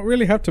 Honestly, you don't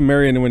really have to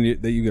marry anyone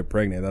that you get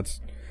pregnant.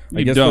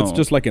 I guess that's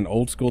just like an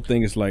old school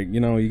thing. It's like,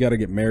 you got to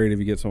get married if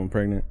you get someone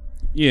pregnant.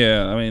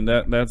 Yeah, I mean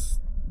that's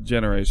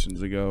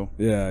generations ago.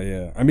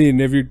 Yeah. I mean,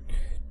 if you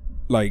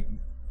like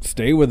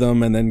stay with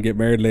them and then get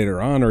married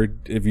later on, or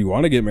if you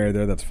want to get married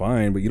there, that's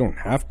fine. But you don't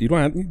have to.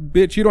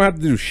 Bitch, you don't have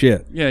to do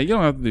shit. Yeah, you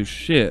don't have to do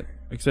shit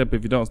except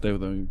if you don't stay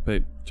with them, you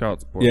pay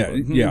child support. Yeah,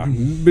 yeah.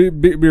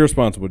 Be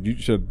responsible. You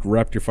should have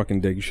wrapped your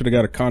fucking dick. You should have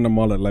got a condom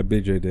wallet like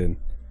BJ did.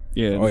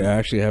 Yeah. Oh yeah, I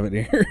actually have it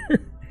here.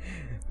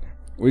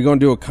 We're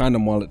gonna do a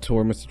condom wallet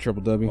tour, Mr.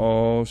 Triple W.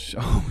 Oh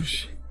shit.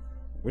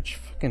 Which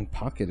fucking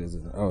pocket is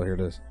it? Oh, here it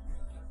is.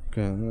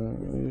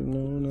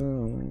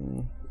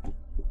 No.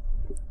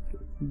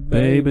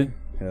 Baby.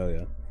 Hell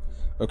yeah.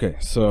 Okay,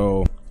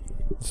 so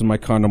this is my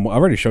condom. I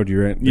already showed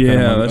you, right?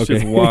 Yeah, that's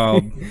just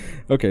wild.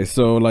 Okay,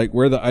 so like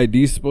where the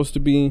ID is supposed to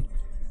be.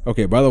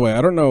 Okay, by the way,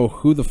 I don't know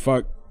who the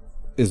fuck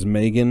is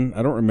Megan.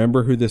 I don't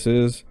remember who this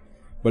is,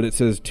 but it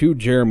says to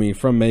Jeremy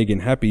from Megan,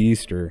 Happy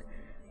Easter.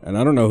 And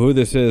I don't know who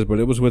this is, but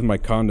it was with my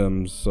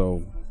condoms,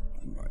 so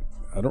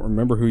I don't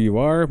remember who you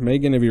are.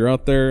 Megan, if you're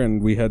out there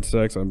and we had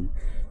sex, I'm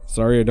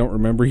sorry I don't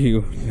remember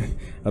you.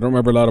 I don't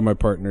remember a lot of my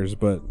partners,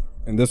 but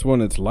in this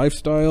one, it's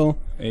lifestyle.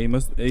 Hey, he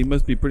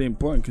must be pretty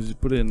important because you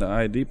put it in the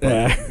ID part.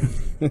 Yeah.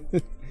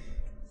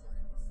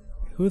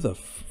 Who the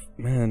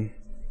man?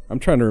 I'm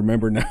trying to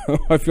remember now.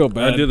 I feel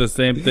bad. I do the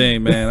same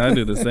thing, man. I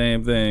do the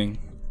same thing.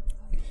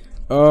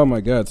 Oh my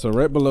god! So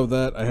right below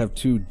that, I have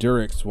two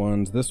Durex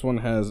ones. This one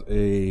has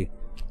a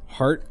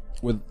heart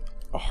with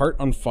a heart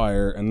on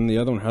fire, and then the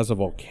other one has a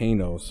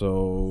volcano.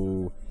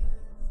 So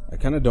I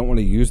kind of don't want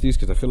to use these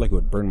because I feel like it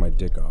would burn my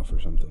dick off or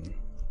something.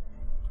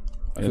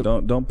 Yeah,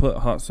 don't put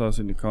hot sauce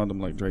in your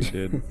condom like Drake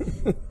did.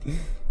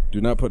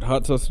 Do not put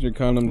hot sauce in your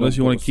condom unless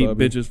you want to keep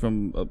bitches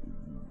from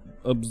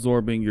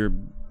absorbing your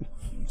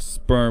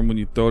sperm when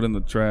you throw it in the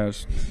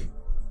trash.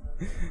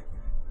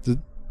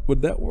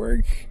 Would that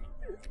work?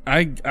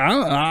 I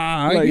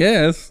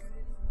guess.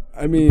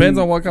 I mean, depends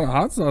on what kind of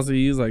hot sauce you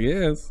use, I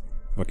guess.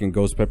 Fucking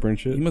ghost pepper and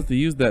shit. You must have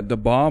used that Da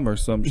Bomb or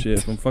some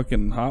shit from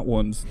fucking Hot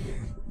Ones.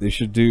 They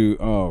should do.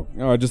 Oh,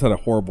 I just had a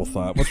horrible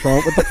thought. What's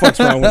wrong? What the fuck's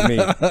wrong with me?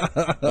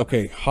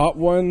 Okay, Hot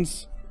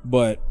Ones,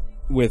 but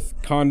with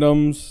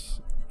condoms,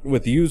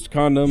 with used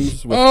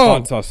condoms with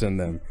hot sauce in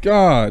them.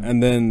 God.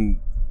 And then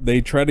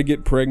they try to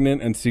get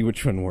pregnant and see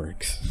which one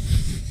works.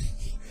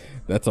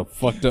 That's a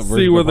fucked up version.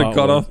 See where of the Hot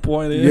cutoff Ones.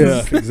 point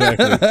is. Yeah,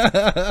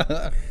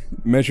 exactly.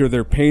 Measure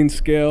their pain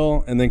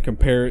scale and then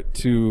compare it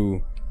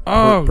to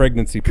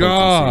pregnancy.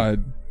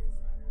 God.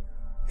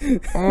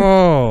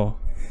 Oh.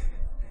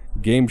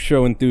 Game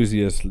show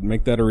enthusiasts,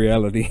 make that a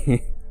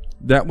reality.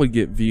 That would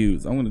get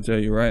views. I'm going to tell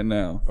you right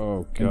now.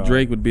 Oh God. And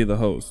Drake would be the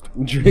host.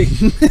 Drake.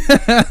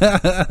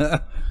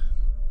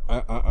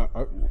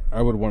 I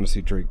would want to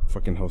see Drake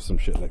fucking host some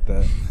shit like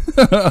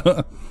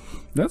that.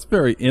 That's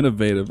very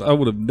innovative. I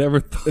would have never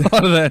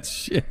thought of that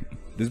shit.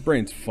 This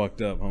brain's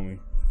fucked up, homie.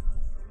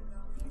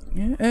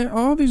 Yeah, and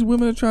all these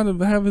women are trying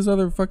to have his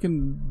other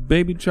fucking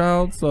baby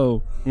child,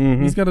 so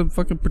he's got to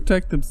fucking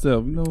protect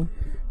himself, you know.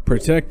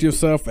 Protect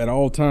yourself at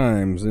all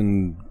times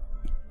in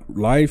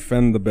life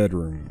and the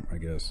bedroom, I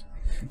guess.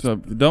 So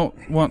if you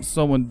don't want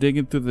someone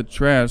digging through the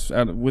trash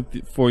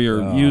for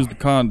your used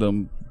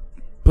condom,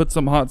 put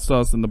some hot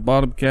sauce in the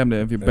bottom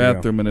cabinet of your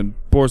bathroom and then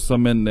pour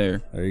some in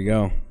there. There you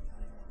go.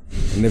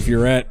 And if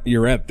you're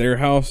at their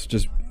house,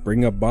 just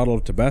bring a bottle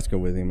of Tabasco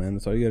with you, man.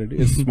 That's all you gotta do.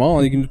 It's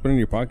small. You can just put it in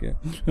your pocket.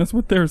 That's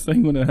what they were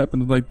saying when it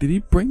happened. Like, did he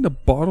bring the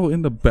bottle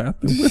in the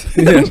bathroom with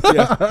him?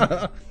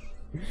 Yeah.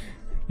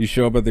 You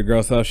show up at the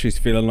girl's house. She's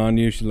feeling on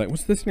you. She's like,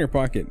 "What's this in your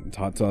pocket?" It's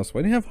hot sauce.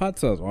 Why do you have hot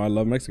sauce? Oh, I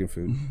love Mexican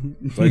food.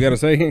 That's all you gotta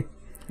say.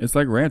 It's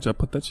like ranch. I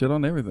put that shit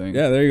on everything.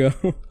 Yeah, there you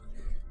go.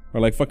 Or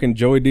like fucking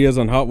Joey Diaz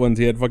on Hot Ones.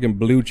 He had fucking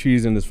blue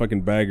cheese in his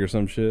fucking bag or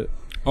some shit.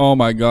 Oh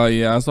my god,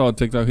 yeah. I saw a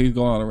TikTok. He's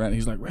going on a rant.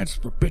 He's like, ranch is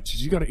for bitches.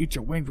 You gotta eat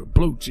your wings with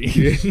blue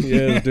cheese.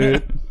 Yeah,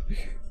 dude.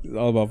 It's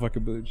all about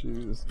fucking blue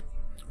cheese.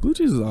 Blue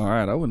cheese is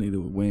alright. I wouldn't eat it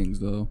with wings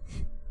though.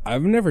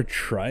 I've never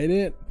tried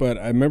it, but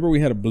I remember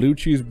we had a blue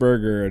cheese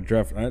burger at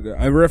Dreff.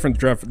 I reference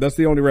Dreff. That's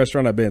the only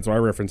restaurant I've been, so I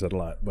reference it a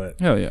lot. But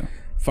hell yeah.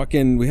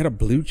 Fucking, we had a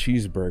blue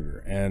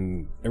cheeseburger,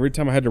 and every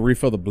time I had to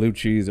refill the blue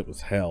cheese, it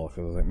was hell. Because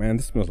I was like, man,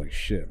 this smells like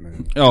shit,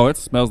 man. Oh, it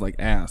smells like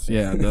ass.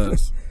 Yeah, it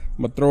does.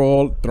 I'm gonna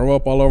throw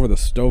up all over the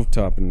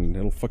stovetop, and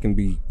it'll fucking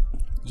be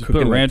just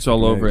put ranch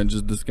all over it and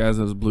just disguise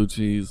it as blue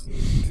cheese.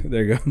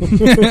 There you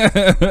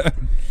go.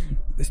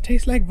 This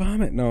tastes like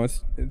vomit. No,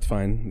 it's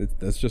fine.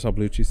 That's just how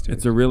blue cheese tastes.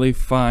 It's a really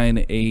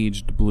fine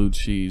aged blue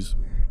cheese.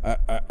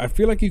 I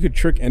feel like you could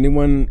trick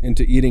anyone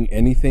into eating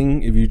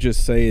anything if you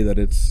just say that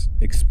it's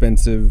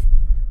expensive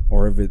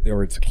or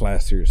it's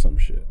classy or some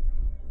shit.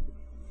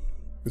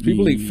 Because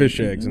people eat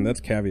fish eggs, and that's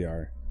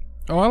caviar.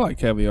 Oh, I like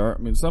caviar. I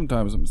mean,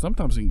 sometimes it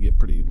can get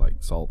pretty like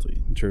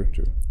salty. True.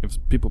 If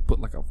people put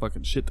like a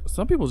fucking shit,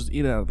 some people just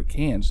eat it out of the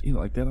can, just eat it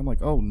like that. I'm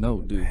like, oh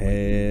no, dude.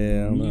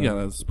 Hell no. You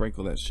gotta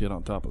sprinkle that shit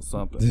on top of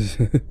something.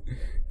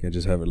 Can't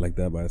just have it like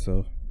that by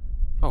itself.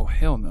 Oh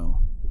hell no.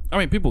 I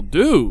mean, people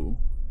do.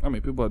 I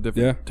mean, people have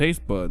different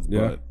taste buds,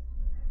 but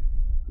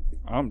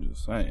I'm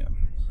just saying,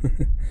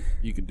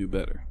 you could do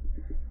better.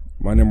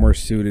 Mine are more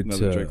suited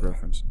Another to Drake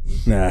reference.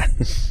 Nah.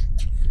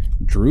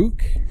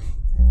 Druk?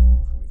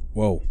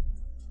 Whoa.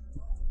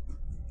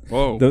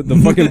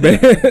 The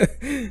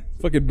fucking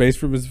fucking bass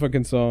from his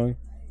fucking song.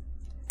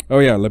 Oh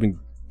yeah,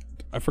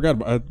 I forgot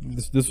about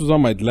this was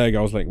on my leg.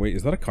 I was like, wait,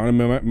 is that a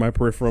condom in my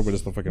peripheral? But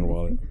it's the fucking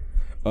wallet.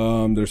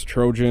 There's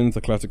Trojans,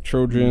 the classic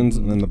Trojans,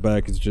 and then the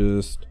back is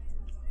just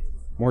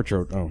more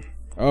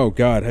Oh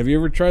god, have you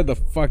ever tried the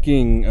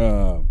fucking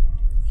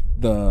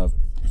the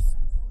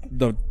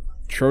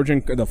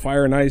Trojan, the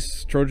Fire and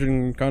Ice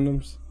Trojan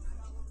condoms?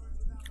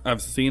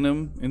 I've seen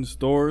them in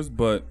stores,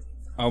 but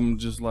I'm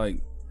just like,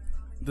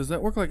 does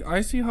that work like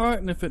icy hot?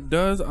 And if it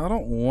does, I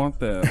don't want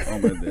that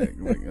on my dick.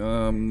 Like,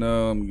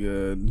 no, I'm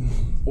good.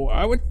 Well,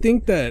 I would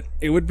think that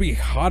it would be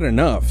hot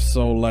enough.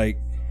 So, like,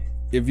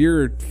 if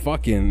you're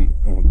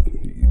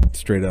fucking,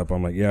 straight up,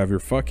 I'm like, yeah, if you're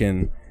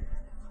fucking,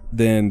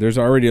 then there's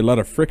already a lot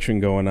of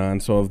friction going on.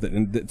 So,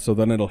 so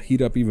then it'll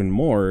heat up even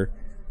more.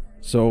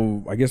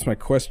 So, I guess my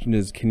question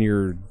is, can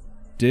your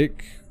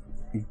dick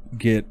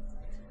get,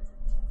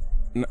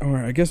 or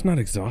I guess not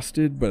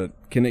exhausted, but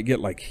can it get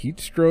like heat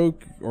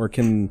stroke, or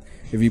can,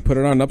 if you put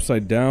it on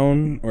upside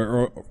down,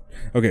 or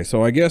okay,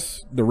 so I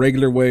guess the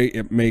regular way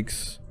it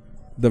makes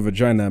the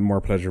vagina more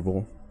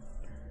pleasurable.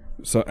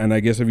 So, and I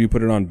guess if you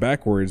put it on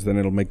backwards, then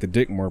it'll make the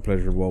dick more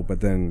pleasurable,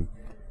 but then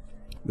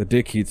the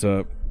dick heats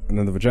up and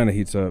then the vagina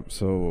heats up.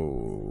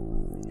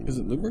 So is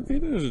it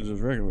lubricated or is it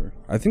just regular?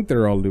 I think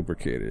they're all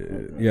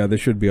lubricated. Okay. Yeah, they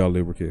should be all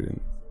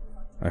lubricated.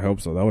 I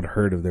hope so. That would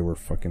hurt if they were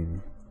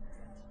fucking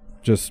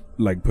just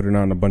like putting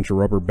on a bunch of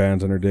rubber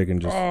bands on her dick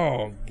and just.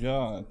 Oh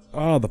god.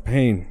 Oh, the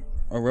pain.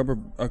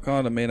 A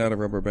condom made out of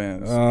rubber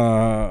bands.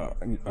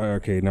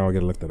 Okay, now I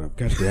gotta look that up.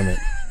 God damn it.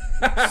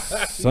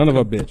 Son of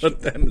a bitch.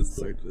 Put that in the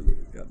search.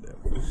 God damn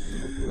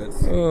it.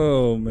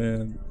 Oh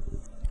man.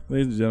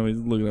 Ladies and gentlemen,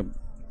 he's looking up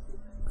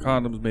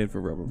condoms made for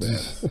rubber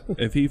bands.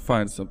 If he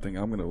finds something,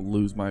 I'm gonna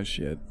lose my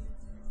shit.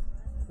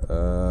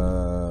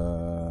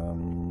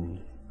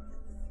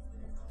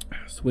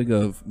 Swig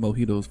of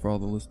mojitos for all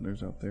the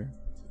listeners out there.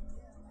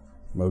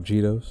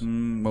 Mojitos?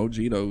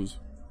 Mojitos.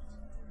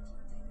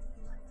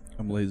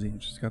 I'm lazy.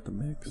 She's got the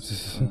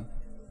mix.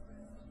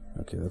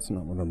 Okay, that's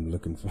not what I'm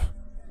looking for.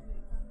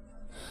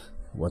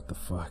 What the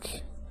fuck?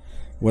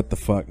 What the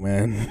fuck,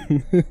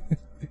 man?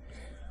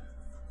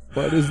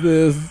 What is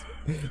this?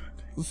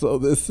 So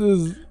this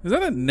is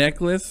that a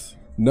necklace?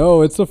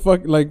 No, it's a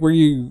fuck, like where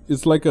you,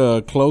 it's like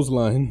a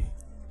clothesline.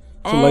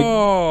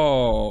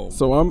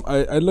 So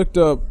I looked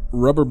up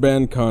rubber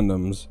band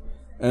condoms,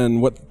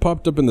 and what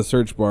popped up in the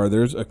search bar,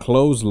 there's a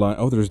clothesline.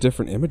 Oh, there's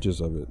different images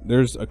of it.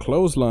 There's a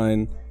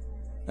clothesline,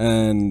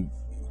 and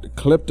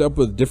clipped up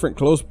with different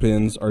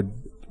clothespins are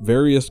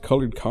various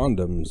colored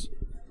condoms.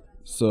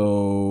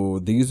 So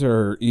these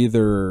are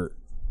either,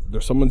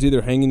 someone's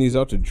either hanging these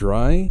out to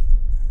dry,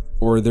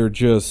 or they're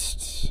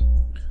just.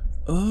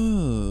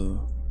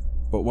 Oh.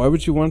 But why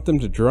would you want them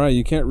to dry?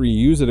 You can't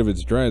reuse it if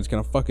it's dry. It's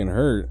gonna fucking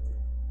hurt.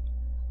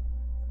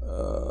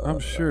 I'm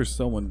sure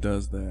someone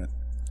does that.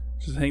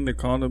 Just hang their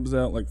condoms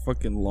out like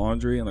fucking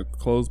laundry on a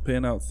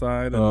clothespin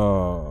outside. And,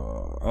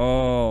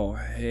 oh,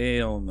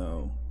 hell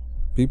no.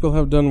 People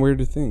have done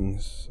weirder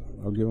things.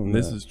 I'll give them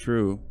this that. Is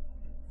true.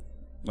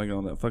 Like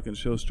on that fucking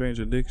show, Strange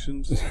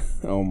Addictions.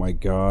 Oh my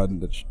god,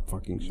 that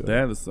fucking show.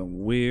 That is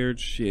some weird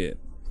shit.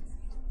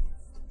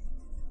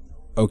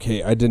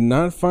 Okay, I did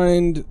not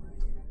find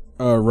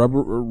a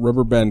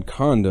rubber band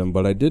condom,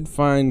 but I did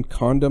find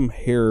condom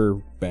hair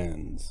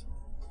bands.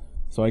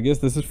 So I guess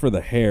this is for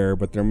the hair,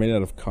 but they're made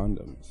out of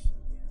condoms.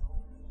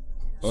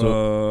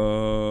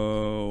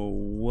 So,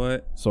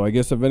 what? So I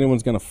guess if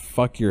anyone's gonna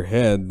fuck your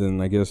head,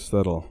 then I guess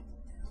that'll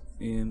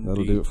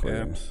do it for you.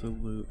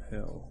 Absolute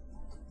hell.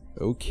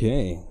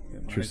 Okay.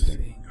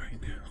 Interesting. Right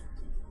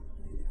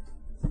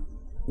now.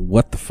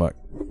 What the fuck?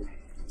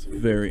 It's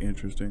very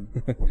interesting.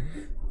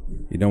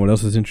 You know what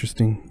else is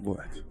interesting?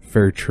 What?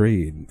 Fair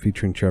Trade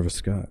featuring Travis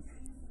Scott.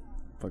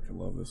 Fucking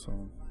love this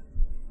song.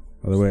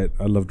 By the way,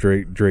 I love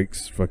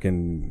Drake's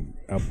fucking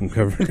album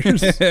covers.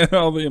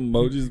 All the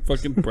emojis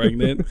fucking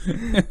pregnant.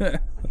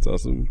 That's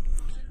awesome.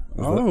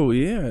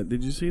 Yeah.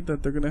 Did you see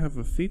that they're going to have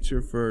a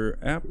feature for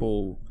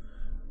Apple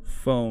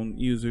phone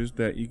users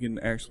that you can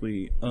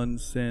actually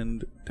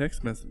unsend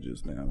text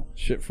messages now?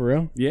 Shit, for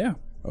real? Yeah.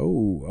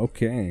 Oh,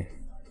 okay.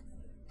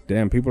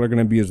 Damn, people are going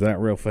to abuse that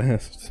real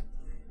fast.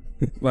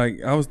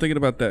 Like, I was thinking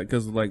about that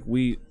because, like,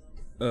 we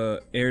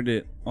aired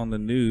it on the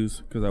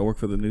news because I work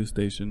for the news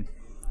station.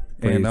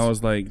 And I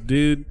was like,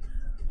 dude,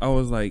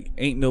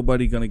 ain't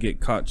nobody going to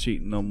get caught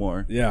cheating no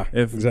more. Yeah,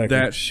 if exactly.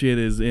 That shit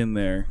is in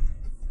there.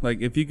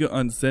 Like, if you could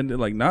unsend it,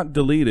 like, not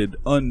deleted,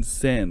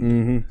 unsend.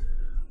 Mm-hmm.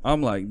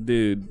 I'm like,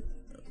 dude,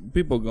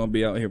 people going to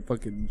be out here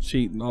fucking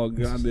cheating all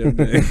goddamn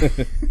day.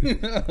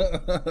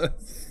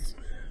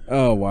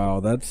 Oh,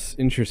 wow, that's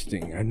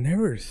interesting. I've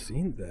never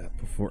seen that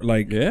before.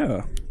 Like,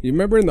 yeah. You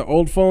remember in the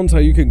old phones how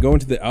you could go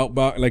into the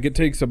outbox? Like, it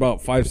takes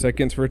about 5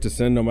 seconds for it to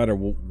send no matter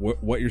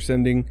what you're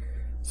sending.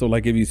 So,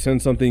 like, if you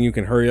send something, you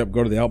can hurry up,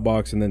 go to the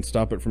outbox, and then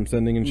stop it from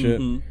sending and shit.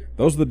 Mm-hmm.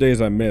 Those are the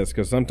days I miss,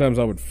 because sometimes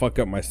I would fuck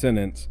up my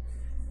sentence,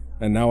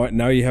 and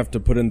now you have to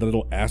put in the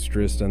little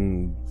asterisk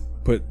and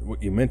put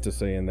what you meant to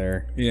say in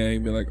there. Yeah,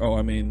 you'd be like, oh,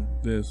 I mean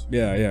this.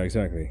 Yeah,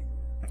 exactly.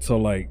 So,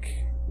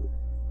 like,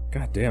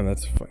 goddamn,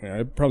 that's fucking...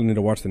 I probably need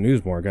to watch the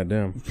news more,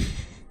 goddamn.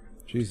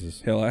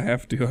 Jesus. Hell, I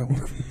have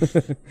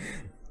to.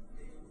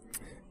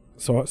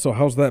 So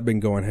how's that been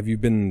going? Have you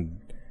been...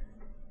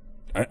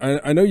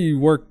 I know you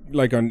work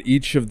like on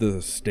each of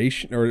the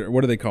station, or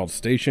what are they called?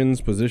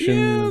 Stations, positions?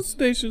 Yeah,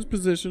 stations,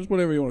 positions,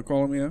 whatever you want to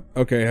call them, yeah.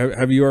 Okay,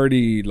 have you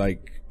already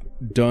like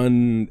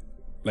done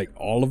like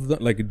all of them?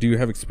 Like, do you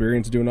have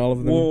experience doing all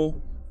of them?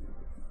 Well,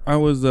 I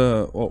was,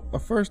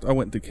 at first I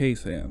went to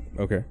KSAN.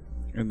 Okay.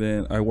 And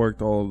then I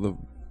worked all the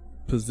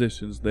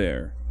positions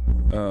there.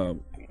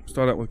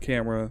 Start out with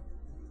camera,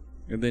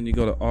 and then you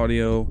go to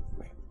audio,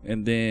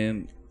 and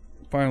then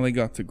finally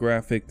got to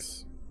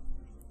graphics.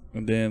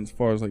 And then as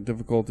far as like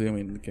difficulty, I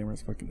mean, the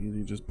camera's fucking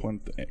easy. You just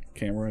point the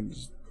camera and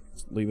just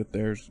leave it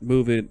there. Just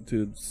move it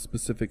to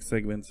specific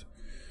segments.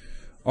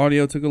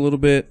 Audio took a little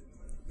bit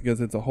because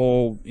it's a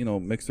whole,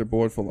 mixer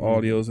board full of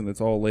audios, and it's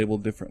all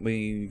labeled differently.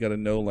 You got to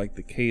know like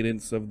the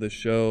cadence of the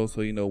show, so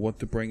you know what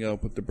to bring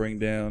up, what to bring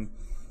down.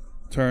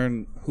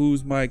 Turn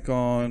whose mic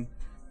on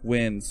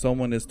when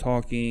someone is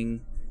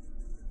talking,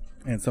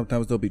 and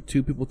sometimes there'll be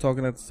two people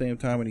talking at the same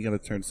time, and you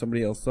got to turn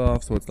somebody else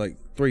off. So it's like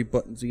 3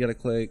 buttons you got to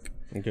click.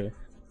 Okay.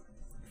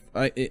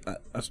 I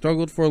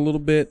struggled for a little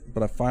bit,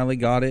 but I finally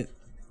got it.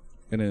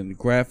 And then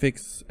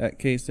graphics at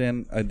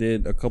KSN, I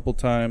did a couple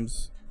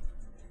times.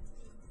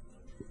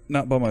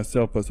 Not by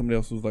myself, but somebody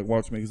else was like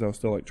watching me because I was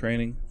still like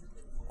training.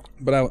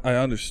 But I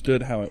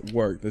understood how it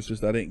worked. It's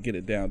just I didn't get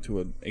it down to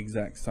an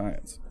exact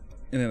science.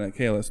 And then at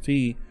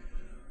KLST,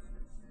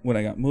 when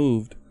I got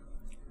moved,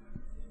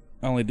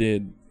 I only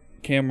did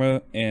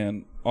camera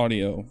and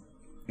audio.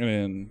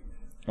 And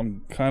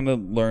I'm kind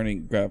of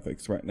learning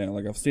graphics right now.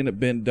 Like, I've seen it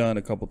been done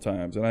a couple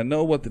times, and I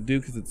know what to do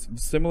because it's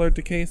similar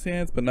to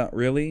KSAN's, but not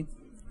really.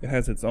 It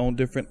has its own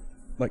different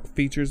like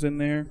features in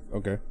there.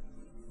 Okay.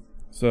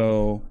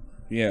 So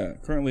yeah,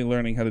 currently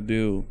learning how to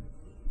do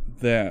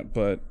that.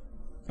 But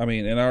I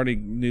mean, and I already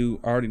know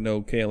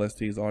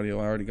KLST's audio.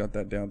 I already got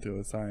that down to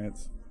a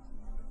science.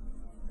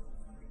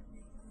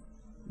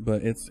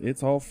 But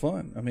it's all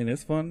fun. I mean,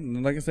 it's fun.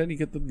 And like I said, you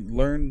get to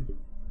learn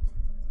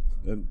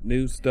the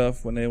new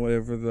stuff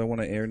whenever they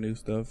want to air new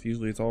stuff.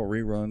 Usually it's all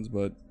reruns,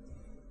 but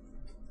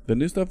the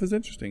new stuff is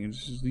interesting.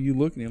 It's just you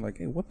look and you're like,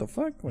 hey, what the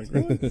fuck? Like,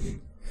 really?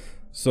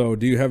 So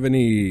do you have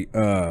any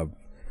I'm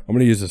going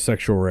to use a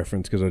sexual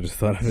reference because I just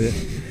thought of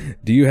it.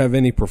 Do you have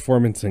any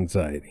performance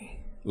anxiety,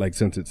 like,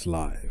 since it's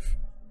live?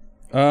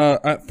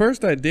 At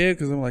first I did,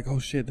 because I'm like, oh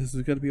shit, this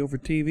is going to be over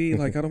TV.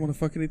 Like, I don't want to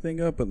fuck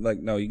anything up. But like,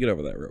 no, you get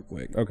over that real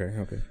quick. Okay.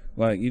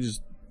 Like, you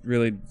just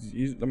really,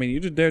 you're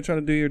just there trying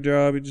to do your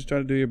job. You're just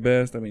trying to do your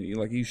best. I mean,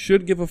 you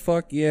should give a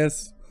fuck,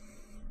 yes.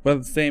 But at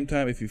the same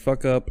time, if you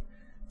fuck up,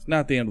 it's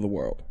not the end of the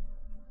world.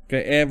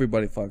 Okay,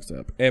 everybody fucks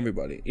up.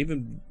 Everybody.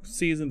 Even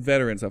seasoned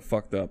veterans have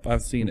fucked up.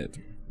 I've seen it.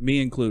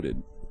 Me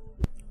included.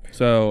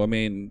 So, I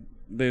mean,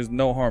 there's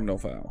no harm, no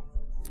foul.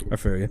 I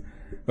feel you.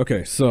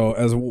 Okay, so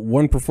as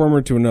one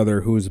performer to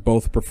another who's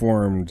both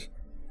performed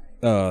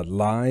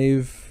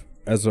live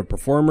as a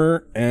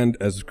performer and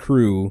as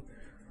crew,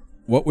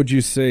 what would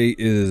you say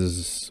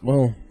is,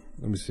 well,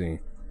 let me see.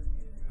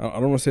 I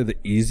don't want to say the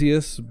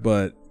easiest,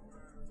 but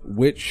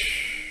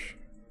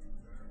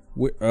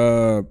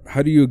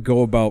how do you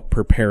go about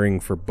preparing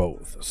for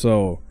both?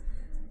 So,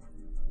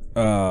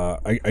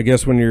 I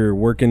guess when you're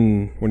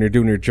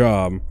doing your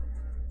job,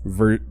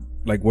 how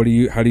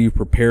do you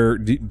prepare?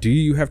 Do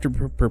you have to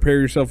prepare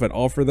yourself at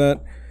all for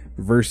that?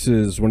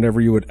 Versus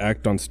whenever you would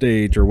act on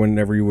stage or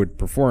whenever you would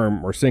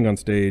perform or sing on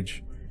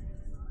stage,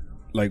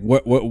 like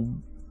what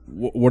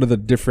are the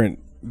different?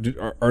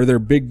 Are there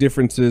big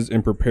differences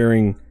in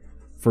preparing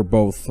for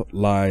both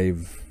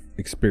live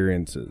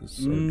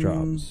experiences or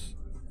jobs?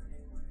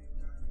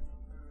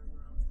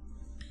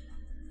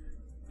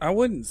 I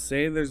wouldn't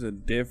say there's a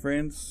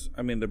difference.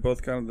 I mean, they're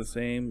both kind of the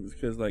same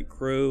because, like,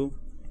 crew,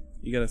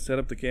 you got to set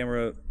up the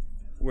camera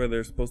where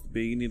they're supposed to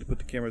be. You need to put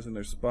the cameras in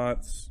their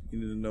spots. You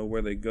need to know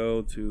where they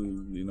go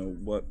to,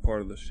 what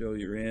part of the show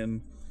you're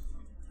in.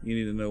 You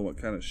need to know what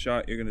kind of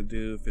shot you're going to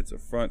do, if it's a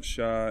front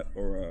shot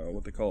or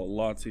what they call a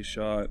Lotsie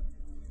shot.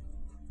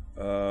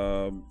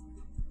 Well,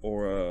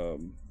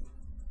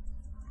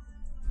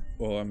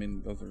 I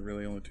mean, those are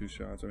really only two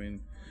shots. I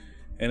mean,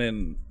 and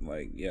then,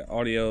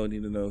 audio, you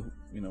need to know,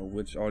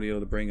 which audio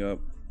to bring up,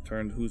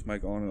 turn whose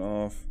mic on and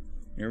off.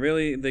 And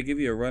really, they give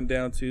you a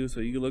rundown, too,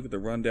 so you can look at the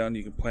rundown,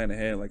 you can plan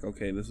ahead, like,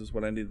 okay, this is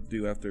what I need to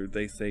do after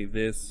they say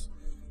this.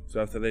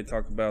 So after they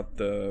talk about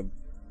this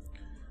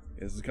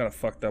is kind of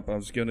fucked up, but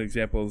I'm just giving an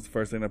example. It's the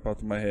first thing that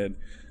popped in my head.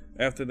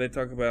 After they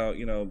talk about,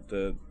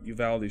 the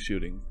Uvalde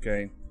shooting,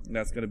 okay, and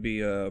that's going to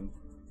be a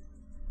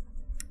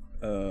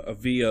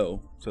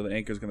VO, so the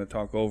anchor's going to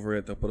talk over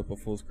it. They'll put up a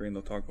full screen,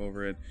 they'll talk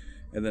over it.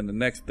 And then the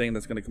next thing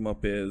that's going to come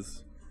up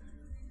is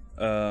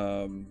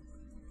a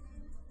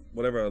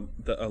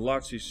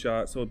Lotsie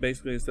shot. So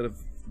basically, instead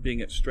of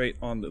being it straight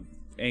on the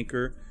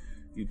anchor,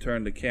 you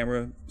turn the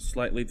camera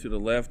slightly to the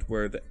left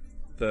where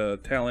the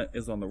talent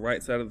is on the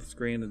right side of the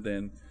screen, and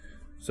then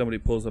somebody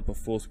pulls up a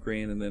full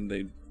screen, and then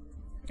they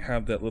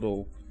have that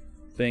little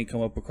thing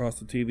come up across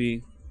the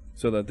TV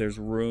so that there's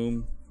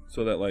room,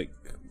 so that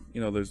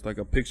there's like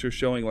a picture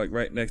showing like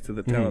right next to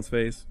the talent's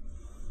face.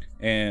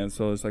 And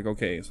so it's like,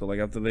 okay, so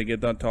like after they get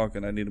done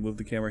talking, I need to move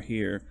the camera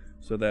here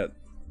so that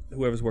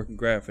whoever's working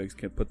graphics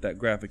can put that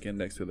graphic in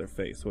next to their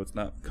face, so it's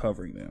not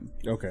covering them.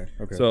 Okay.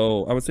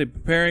 So I would say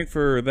preparing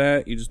for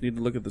that, you just need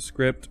to look at the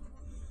script.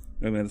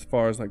 And then as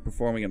far as like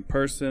performing in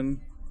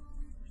person,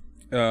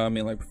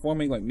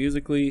 performing like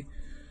musically,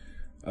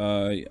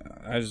 I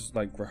just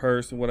like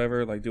rehearse and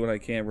whatever, like do what I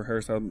can,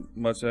 rehearse how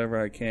much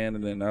ever I can,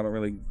 and then I don't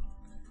really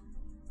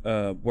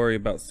worry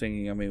about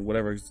singing. I mean,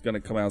 whatever's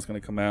gonna come out is gonna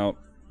come out.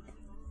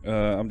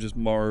 I'm just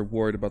more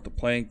worried about the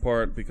playing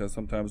part because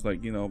sometimes,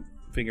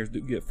 fingers do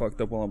get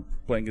fucked up while I'm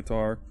playing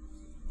guitar.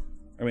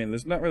 I mean,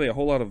 there's not really a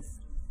whole lot of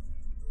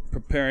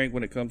preparing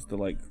when it comes to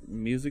like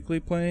musically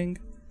playing,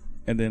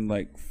 and then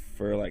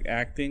for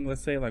acting,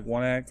 let's say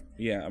one act.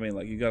 Yeah, I mean,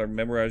 you gotta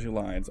memorize your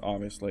lines,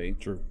 obviously.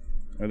 True.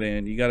 And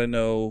then you gotta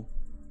know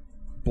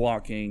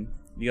blocking.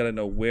 You gotta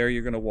know where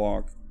you're gonna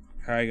walk,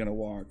 how you're gonna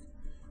walk,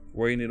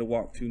 where you need to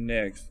walk to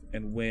next,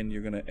 and when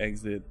you're gonna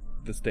exit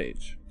the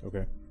stage.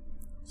 Okay.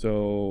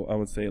 So I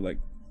would say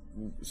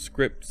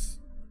scripts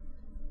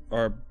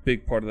are a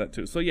big part of that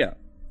too. So yeah,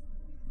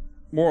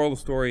 moral of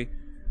the story,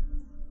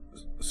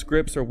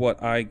 scripts are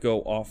what I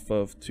go off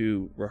of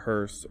to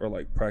rehearse or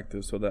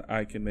practice so that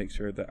I can make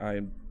sure that I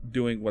am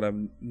doing what I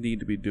need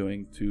to be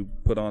doing to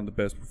put on the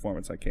best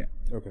performance I can.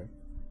 Okay.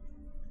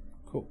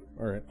 Cool.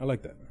 All right. I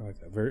like that.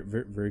 Very,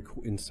 very, very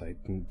cool insight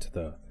into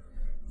the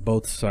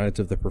both sides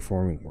of the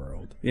performing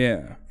world.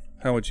 Yeah.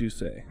 How would you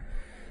say?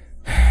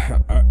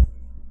 I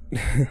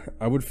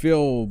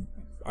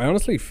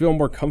honestly feel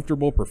more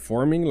comfortable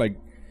performing,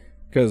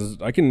 because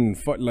I can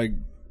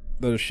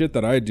the shit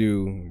that I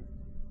do.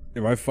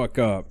 If I fuck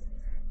up,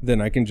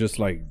 then I can just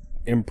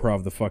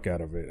improv the fuck out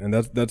of it, and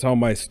that's how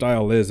my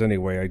style is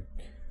anyway.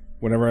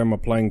 Whenever I'm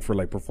applying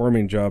for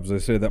performing jobs, I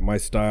say that my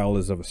style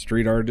is of a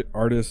street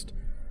artist.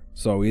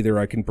 So either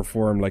I can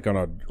perform on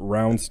a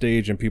round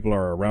stage and people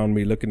are around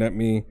me looking at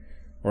me,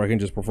 or I can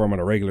just perform on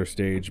a regular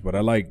stage. But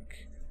I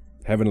like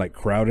having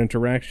crowd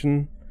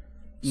interaction.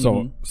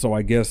 So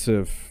I guess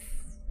it's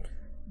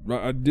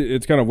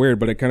kind of weird,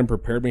 but it kind of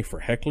prepared me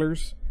for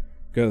hecklers,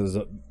 because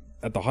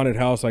at the haunted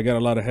house I got a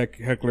lot of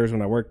hecklers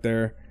when I worked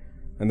there,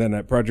 and then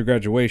at Project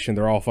Graduation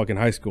they're all fucking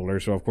high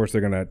schoolers, so of course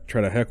they're gonna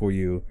try to heckle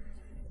you.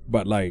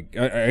 But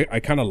I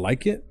kind of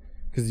like it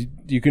because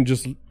you can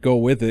just go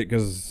with it.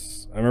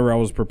 Because I remember I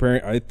was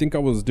preparing. I think I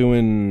was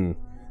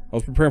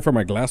preparing for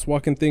my glass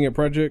walking thing at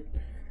Project,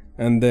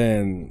 and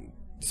then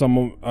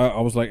I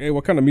was like, "Hey,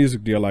 what kind of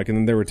music do you like?" And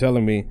then they were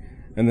telling me.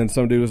 And then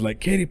some dude was like,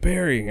 Katy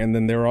Perry. And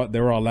then they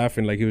were all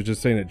laughing he was just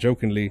saying it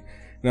jokingly.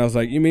 And I was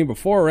like, you mean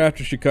before or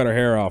after she cut her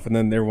hair off? And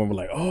then everyone was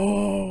like,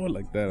 oh,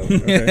 like that. I was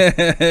like,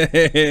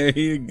 okay. There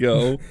you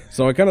go.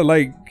 So I kind of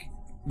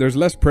there's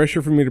less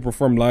pressure for me to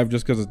perform live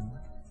just because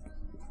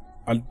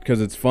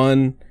it's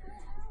fun.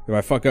 If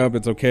I fuck up,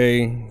 it's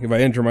okay. If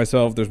I injure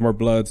myself, there's more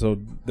blood, so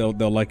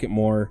they'll like it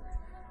more.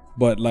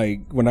 But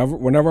like whenever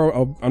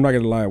I'm not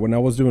gonna lie, when I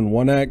was doing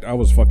one act, I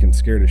was fucking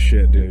scared as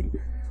shit, dude.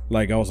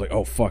 Like I was like,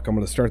 oh fuck, I'm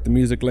gonna start the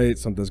music late.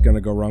 Something's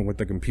gonna go wrong with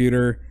the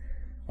computer.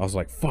 I was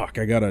like, fuck,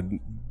 I gotta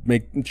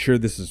make sure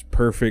this is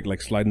perfect. Like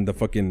sliding the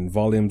fucking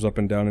volumes up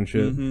and down and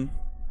shit.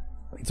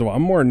 So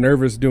I'm more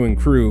nervous doing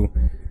crew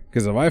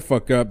because if I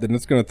fuck up, then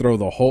it's gonna throw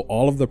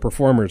all of the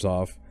performers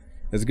off.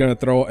 It's gonna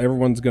throw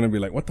everyone's gonna be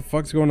like, what the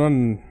fuck's going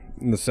on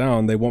in the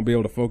sound? They won't be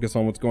able to focus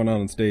on what's going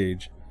on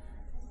stage.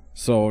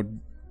 So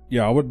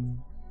yeah,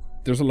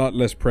 there's a lot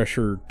less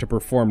pressure to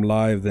perform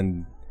live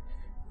than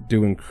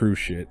doing crew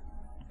shit.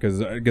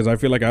 Because I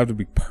feel like I have to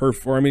be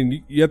perfect. I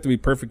mean, you have to be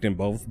perfect in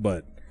both,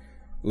 but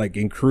like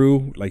in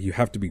crew, like you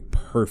have to be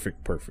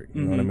perfect.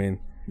 You know what I mean?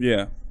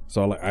 Yeah.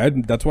 So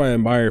like that's why I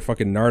admire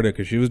fucking Narda,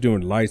 because she was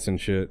doing lights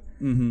and shit.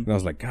 And I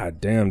was like,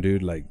 God damn,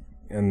 dude. Like,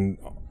 and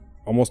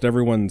almost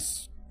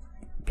everyone's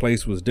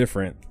place was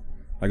different.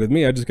 Like with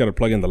me, I just got to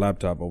plug in the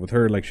laptop, but with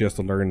her, like she has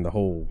to learn the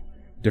whole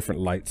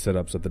different light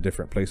setups at the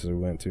different places we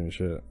went to and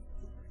shit.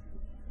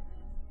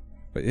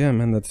 But yeah,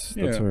 man, that's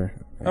where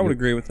I would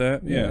agree with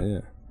that. Yeah.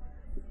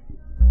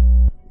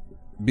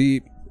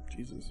 Beep.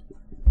 Jesus.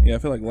 Yeah, I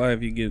feel like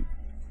live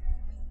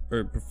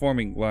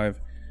performing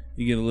live,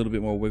 you get a little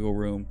bit more wiggle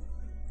room.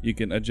 You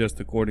can adjust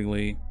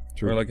accordingly.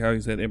 True. Or like how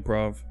you said,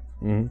 improv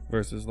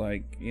versus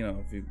like, you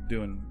know, if you're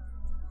doing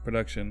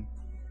production,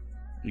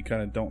 you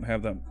kind of don't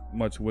have that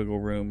much wiggle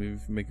room.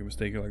 If you make a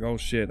mistake, you're like, oh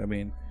shit. I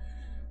mean,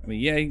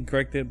 yeah, you can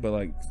correct it, but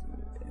like,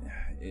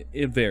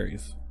 it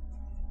varies.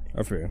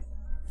 I feel you.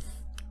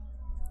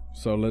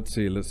 So let's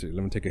see. Let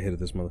me take a hit of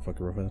this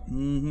motherfucker real fast.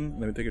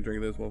 Let me take a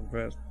drink of this while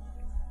we're fast.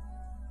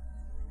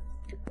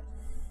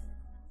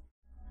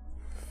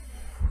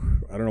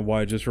 I don't know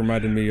why it just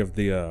reminded me of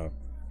the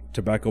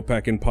Tobacco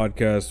Packing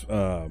podcast.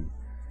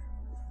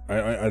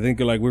 I think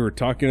like we were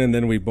talking and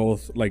then we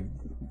both like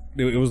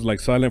it was like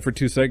silent for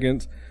 2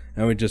 seconds.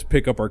 And we just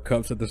pick up our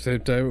cups at the same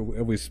time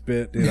and we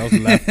spit. Dude, I was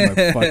laughing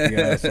my fucking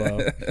ass off.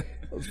 It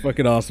was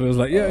fucking awesome. It was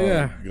like,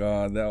 yeah.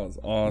 God, that was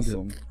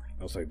awesome.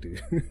 I was like,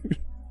 dude.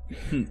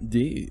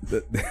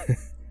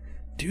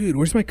 Dude,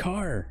 where's my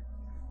car?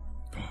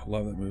 Oh, I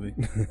love that movie.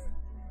 I've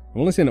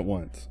only seen it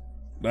once.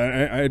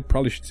 I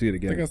probably should see it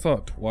again. I think I saw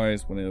it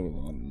twice when it was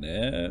on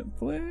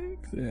Netflix.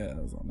 Yeah,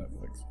 it was on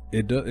Netflix.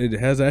 It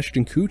has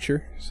Ashton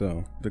Kutcher,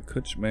 so. The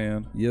Kutch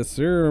Man. Yes,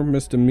 sir.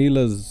 Mrs.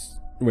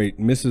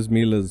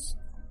 Mila's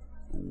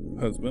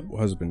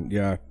husband,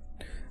 yeah.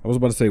 I was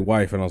about to say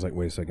wife, and I was like,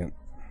 wait a second.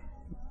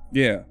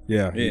 Yeah,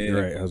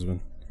 you're right, husband.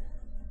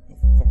 What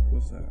the fuck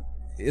was that?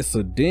 It's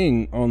a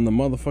ding on the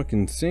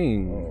motherfucking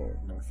scene. Oh,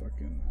 no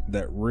fucking.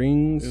 That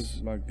rings.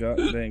 It's my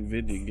goddamn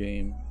video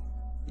game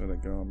that I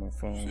got on my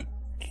phone.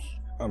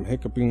 I'm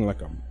hiccuping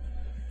like a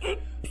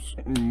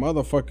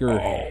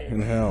motherfucker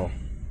in hell.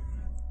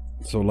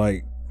 So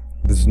like,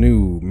 this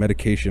new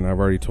medication, I've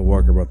already told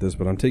Walker about this,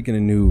 but I'm taking a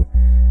new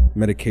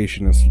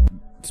medication. It's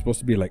supposed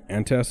to be like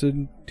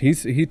antacid.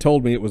 He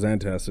told me it was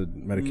antacid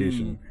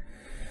medication,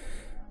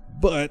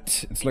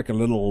 but it's like a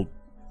little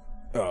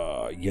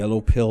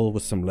yellow pill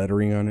with some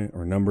lettering on it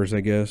or numbers,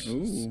 I guess.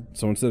 Ooh.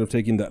 So instead of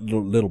taking that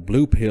little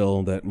blue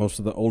pill that most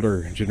of the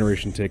older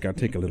generation take, I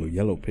take a little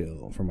yellow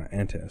pill for my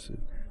antacid.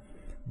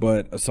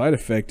 But a side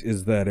effect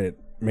is that it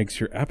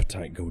makes your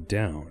appetite go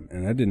down,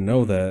 and I didn't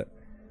know that.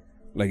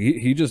 Like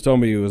he just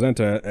told me it was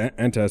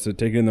antacid,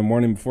 take it in the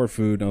morning before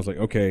food, and I was like,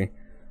 okay.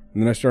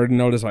 And then I started to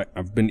notice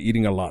I've been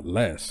eating a lot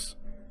less.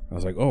 I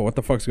was like, oh, what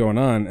the fuck's going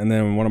on? And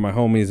then one of my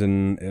homies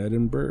in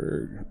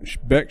Edinburgh,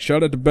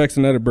 shout out to Bex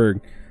in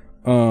Edinburgh,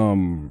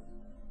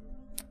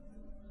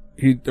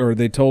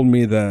 they told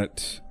me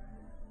that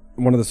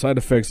one of the side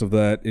effects of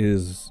that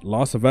is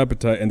loss of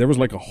appetite, and there was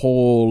like a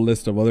whole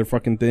list of other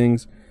fucking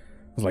things.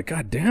 I was like,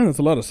 God damn, that's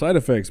a lot of side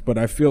effects, but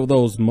I feel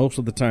those most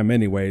of the time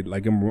anyway,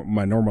 like in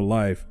my normal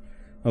life.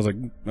 I was like,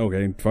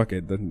 okay, fuck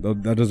it,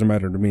 that doesn't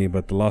matter to me.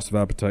 But the loss of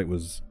appetite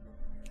was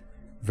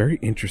very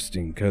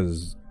interesting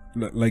because,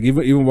 like,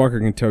 even Walker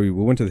can tell you,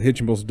 we went to the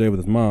Hitchin' Post today with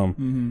his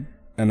mom,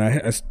 and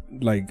I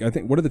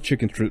think, what are the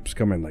chicken strips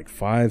come in, like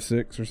 5,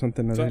 6 or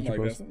something? Something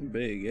like that, something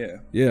big, yeah.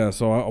 Yeah,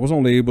 so I was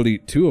only able to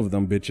eat 2 of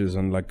them bitches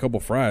and like a couple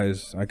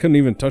fries. I couldn't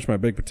even touch my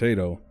baked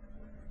potato,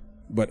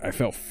 but I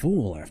felt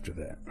full after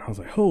that. I was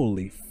like,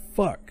 holy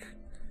fuck.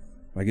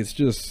 Like, it's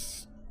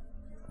just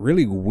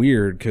really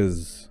weird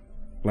because,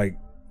 like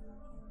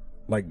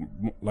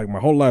my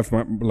whole life,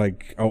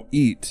 I'll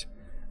eat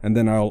and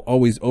then I'll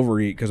always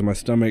overeat because my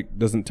stomach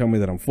doesn't tell me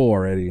that I'm full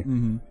already.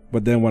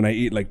 But then when I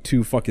eat like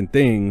 2 fucking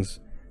things,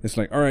 it's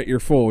like, all right, you're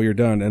full, you're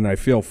done, and I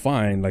feel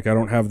fine. Like, I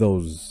don't have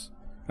those.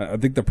 I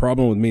think the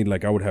problem with me,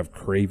 like, I would have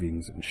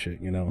cravings and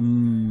shit, you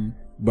know.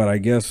 But I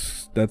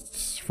guess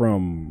that's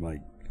from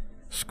like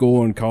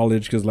school and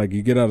college, because like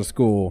you get out of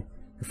school,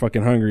 you're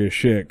fucking hungry as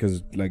shit,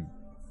 because like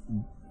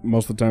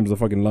most of the times the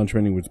fucking lunch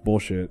menu was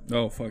bullshit.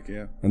 Oh, fuck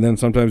yeah. And then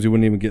sometimes you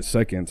wouldn't even get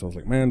seconds. So I was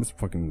like, man, this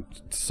fucking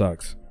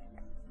sucks.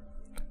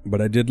 But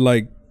I did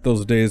like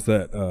those days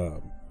that,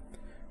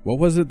 what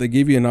was it? They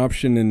gave you an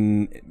option,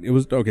 and it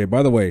was, okay,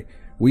 by the way,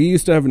 We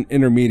used to have an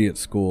intermediate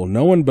school.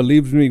 No one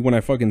believes me when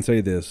I fucking say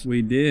this.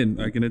 We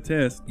did. I can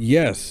attest.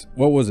 Yes.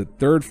 What was it?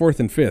 3rd, 4th,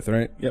 and 5th,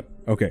 right? Yep.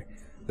 Okay.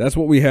 That's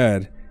what we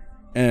had.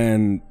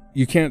 And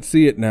you can't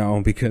see it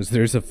now because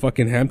there's a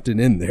fucking Hampton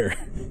Inn there.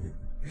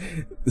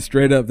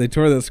 Straight up, they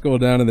tore that school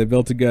down and they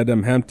built a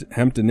goddamn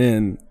Hampton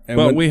Inn. And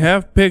but we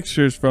have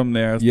pictures from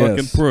there as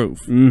fucking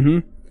proof.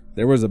 Mm-hmm.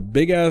 There was a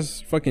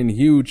big-ass fucking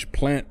huge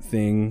plant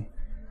thing.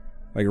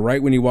 Like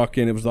right when you walk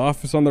in, it was the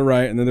office on the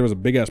right, and then there was a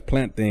big-ass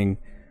plant thing.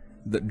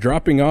 That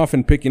dropping off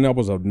and picking up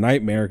was a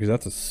nightmare because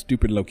that's a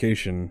stupid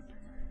location.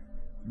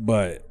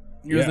 But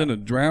he was in a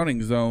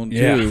drowning zone, too.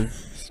 Yeah,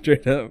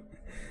 straight up.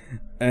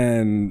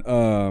 And,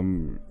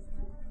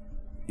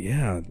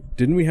 yeah,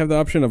 didn't we have the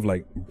option of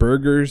like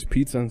burgers,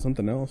 pizza, and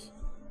something else?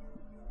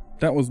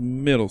 That was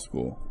middle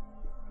school.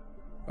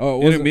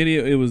 Oh,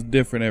 intermediate, it was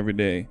different every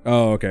day.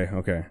 Oh,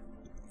 okay.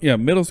 Yeah,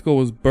 middle school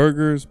was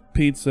burgers,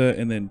 pizza,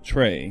 and then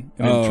tray.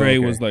 And then tray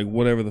was like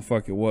whatever the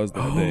fuck it was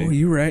that day. Oh,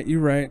 you're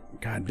right.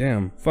 God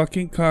damn.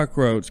 Fucking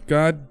cockroach.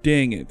 God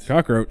dang it.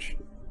 Cockroach.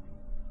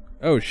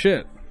 Oh,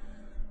 shit.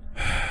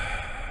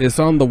 It's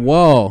on the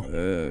wall.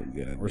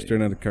 We're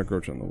staring at a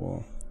cockroach on the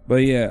wall. But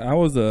yeah, I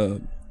was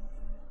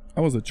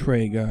a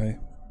tray guy.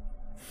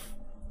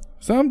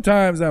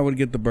 Sometimes I would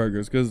get the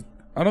burgers because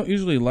I don't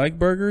usually like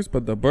burgers,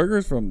 but the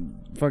burgers from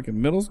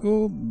fucking middle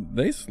school,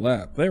 they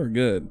slap. They were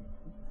good.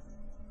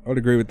 I would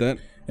agree with that.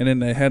 And then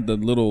they had the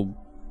little,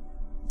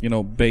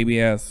 baby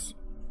ass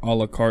a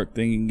la carte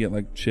thing. You can get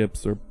like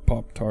chips or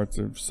Pop-Tarts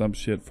or some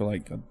shit for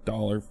like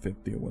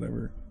 $1.50 or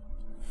whatever.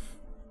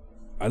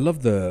 I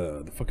love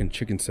the fucking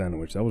chicken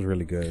sandwich. That was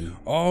really good.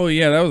 Oh,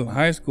 yeah. That was in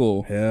high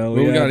school. Hell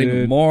yeah, we got dude.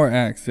 even more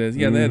access.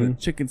 Yeah, they had a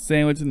chicken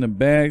sandwich in the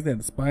bags. They had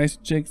a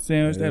spiced chicken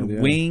sandwich. They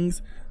had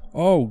wings.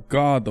 Oh,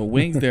 God. The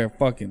wings there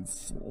fucking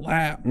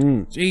slapped.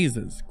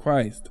 Jesus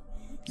Christ.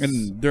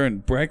 And during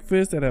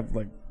breakfast, they'd have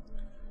like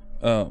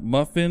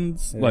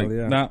muffins.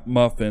 Not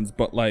muffins,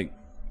 but like...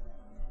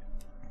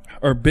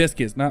 Or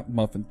biscuits. Not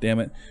muffins,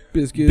 damn it.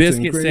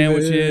 Biscuit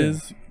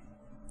sandwiches.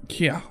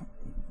 Yeah.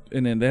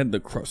 And then they had the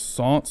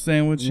croissant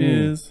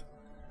sandwiches.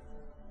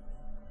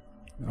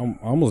 I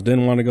almost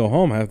didn't want to go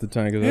home half the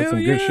time because that's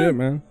some good shit,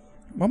 man.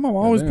 My mom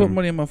always put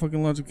money in my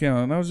fucking lunch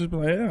account, and I was just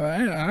like,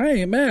 I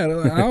ain't mad.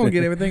 I'll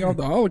get everything off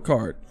the a la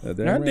carte. I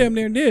damn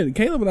near did.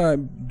 Caleb and I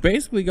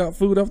basically got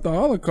food off the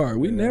a la carte.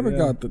 We never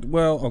got the...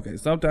 Well, okay,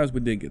 sometimes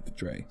we did get the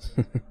tray.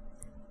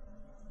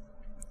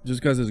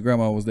 Just because his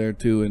grandma was there,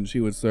 too, and she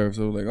would serve,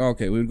 so we're like,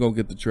 okay, we would go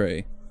get the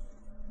tray.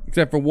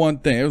 Except for one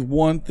thing. There was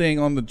one thing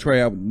on the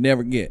tray I would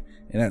never get.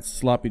 And that's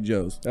Sloppy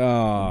Joe's.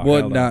 Oh,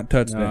 would not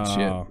touch that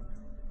shit.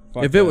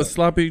 If it was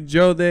Sloppy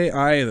Joe Day,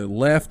 I either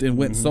left and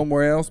went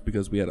somewhere else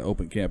because we had an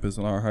open campus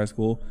in our high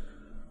school,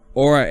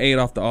 or I ate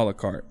off the a la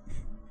carte.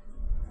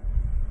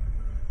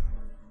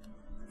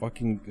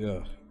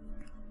 Fucking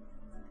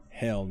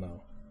hell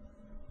no.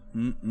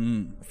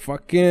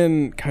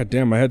 Fucking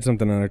goddamn! I had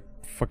something and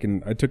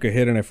I took a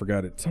hit and I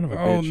forgot it. Son of a bitch.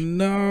 Oh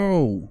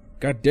no!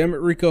 God damn it,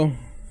 Rico.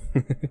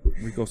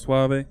 Rico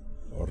Suave.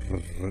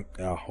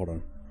 Hold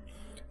on.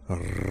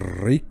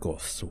 Rico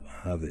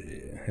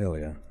Suave. Hell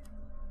yeah.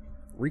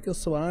 Rico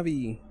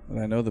Suave.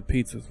 And I know the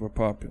pizzas were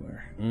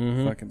popular.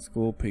 Fucking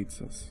school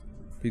pizzas.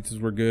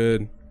 Pizzas were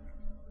good.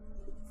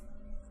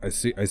 I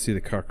see the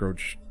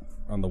cockroach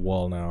on the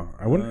wall now.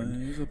 I wonder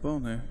he's up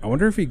on there. I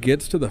wonder if he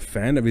gets to the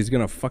fan, if he's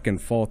gonna fucking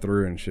fall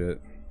through and shit.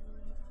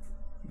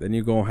 Then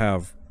you gonna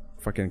have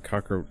fucking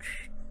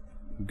cockroach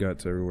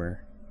guts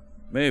everywhere.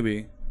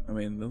 Maybe. I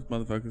mean, those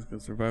motherfuckers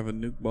could survive a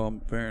nuke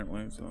bomb,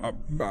 apparently. So.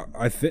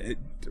 I think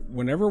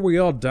whenever we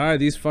all die,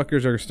 these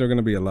fuckers are still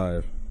gonna be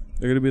alive.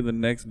 They're gonna be the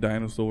next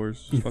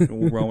dinosaurs, just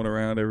fucking roaming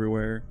around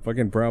everywhere.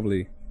 Fucking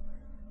probably.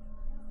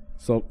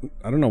 So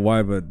I don't know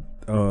why, but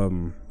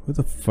what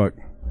the fuck?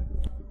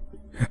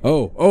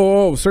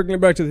 Oh! Circling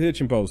back to the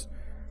hitching post.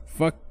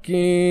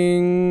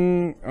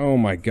 Fucking! Oh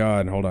my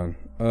god! Hold on.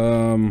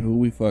 Who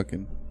we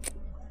fucking?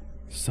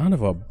 Son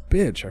of a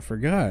bitch! I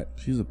forgot.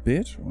 She's a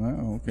bitch.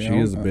 Wow. Okay. She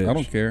is a bitch. I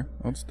don't care.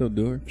 I'll still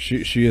do her.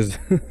 She is.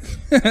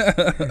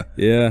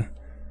 Yeah.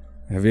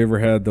 Have you ever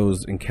had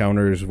those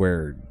encounters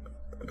where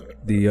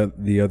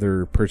the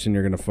other person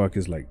you're gonna fuck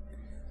is like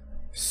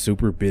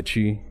super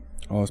bitchy?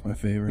 Oh, it's my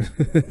favorite.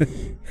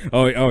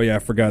 oh yeah, I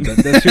forgot that.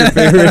 That's your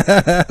favorite.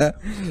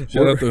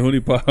 Shout out to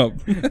Hooney Pop.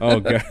 Oh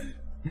god.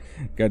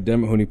 God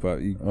damn it, Hooney Pop.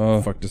 You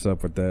fucked us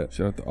up with that.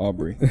 Shout out to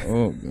Aubrey.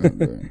 Oh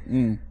god.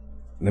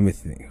 Let me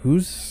think.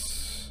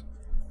 Who's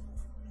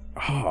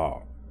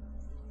hold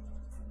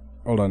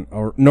on.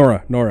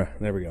 Nora.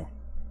 There we go.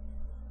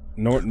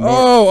 Nora.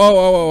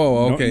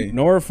 Okay.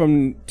 Nora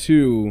from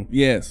 2.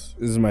 Yes.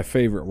 This is my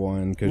favorite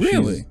one.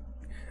 Really?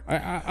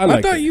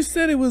 I thought you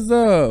said it was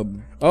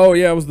Oh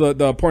yeah, it was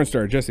the porn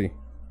star, Jessie.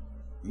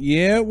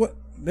 Yeah, what?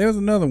 There's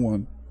another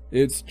one.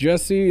 It's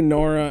Jessie,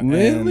 Nora,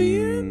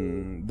 really?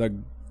 And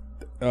the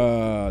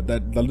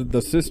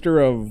sister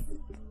of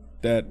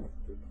that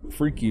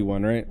freaky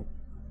one, right?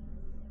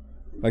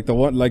 Like the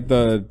one, like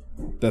the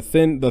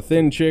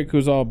thin chick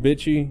who's all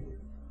bitchy.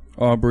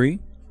 Aubrey.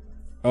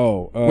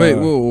 Wait,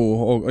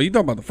 whoa. Are you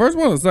talking about the first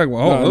one or the second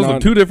one? Those are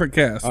two different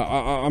casts.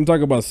 I'm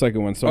talking about the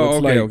second one. So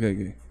it's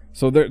okay.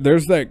 So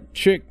there's that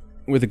chick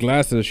with the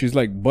glasses. She's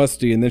like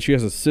busty, and then she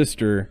has a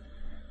sister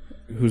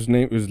whose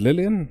name is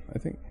Lillian, I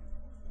think.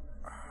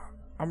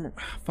 I'm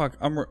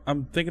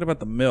thinking about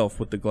the MILF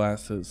with the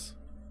glasses.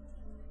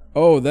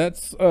 Oh,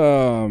 that's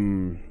that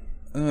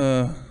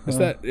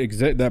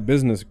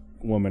business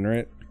woman,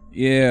 right?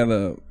 Yeah,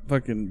 the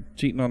fucking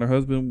cheating on her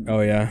husband.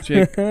 Oh yeah,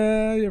 chick.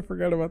 I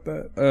forgot about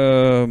that.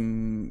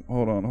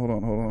 Hold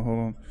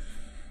on.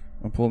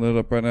 I'm pulling it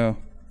up right now.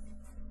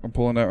 I'm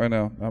pulling that right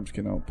now. No, I'm just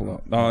kidding. I'll pull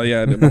out. Oh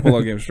yeah, my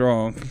pull-out game's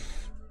strong.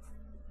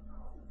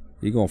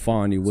 You gonna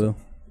fawn? You will.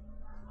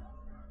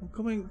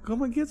 Come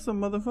and get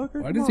some,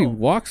 motherfucker. Why does he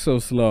walk so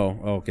slow?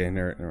 Oh, okay,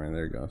 never mind.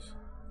 There he goes.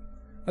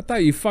 I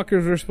thought you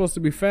fuckers were supposed to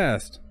be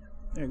fast.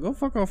 Yeah, go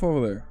fuck off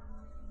over there.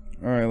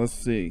 All right, let's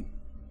see.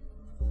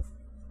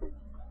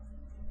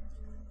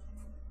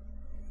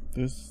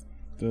 This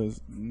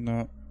does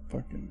not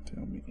fucking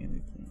tell me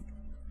anything.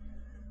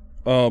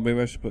 Oh,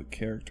 maybe I should put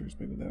characters.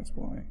 Maybe that's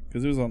why.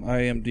 Because it was on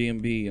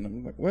IMDb, and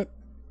I'm like, what?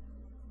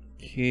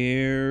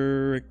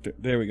 Character.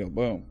 There we go.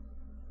 Boom.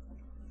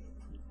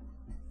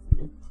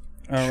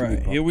 All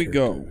right, here we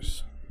go.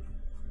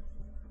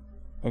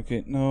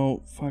 Okay,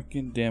 no,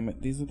 fucking damn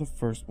it. These are the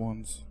first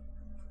ones.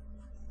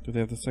 Do they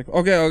have the second?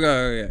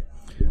 Okay.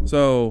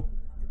 So,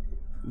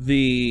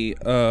 the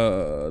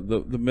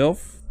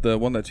MILF, the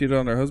one that cheated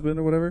on her husband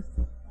or whatever,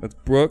 that's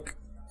Brooke.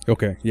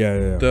 Okay,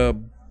 yeah. The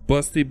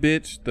busty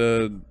bitch,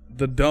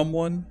 the dumb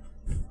one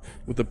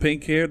with the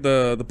pink hair,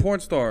 the porn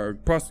star,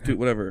 prostitute,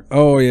 whatever.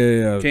 Oh,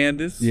 yeah.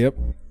 Candace. Yep.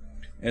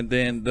 And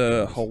then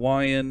the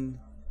Hawaiian,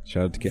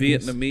 shout out to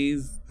Candace.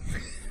 Vietnamese,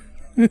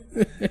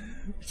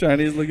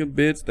 Chinese looking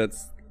bitch,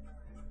 that's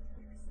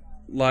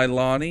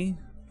Lailani.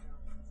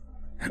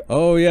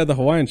 Oh yeah, the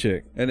Hawaiian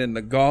chick. And then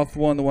the goth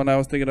one, the one I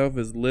was thinking of,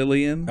 is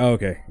Lillian. Oh,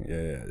 okay.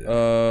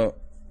 Yeah.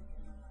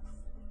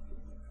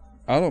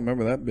 I don't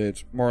remember that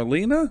bitch.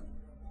 Marlena?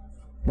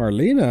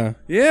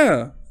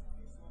 Yeah.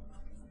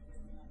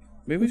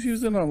 Maybe she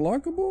was in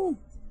Unlockable?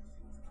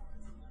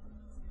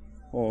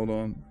 Hold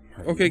on.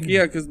 Okay,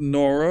 yeah, because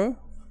Nora.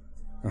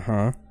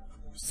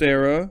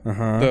 Sarah.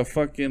 The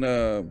fucking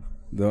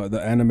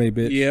the anime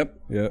bitch.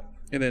 Yep.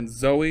 And then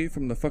Zoe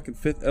from the fucking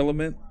Fifth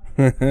Element.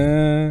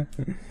 The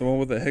one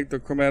with the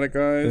hectochromatic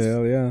eyes.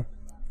 Hell yeah.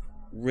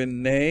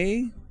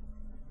 Renee.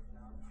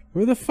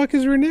 Who the fuck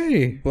is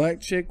Renee?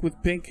 Black chick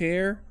with pink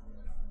hair.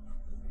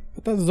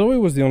 I thought Zoe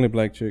was the only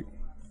black chick.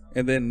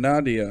 And then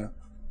Nadia.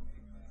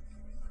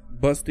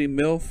 Busty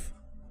MILF.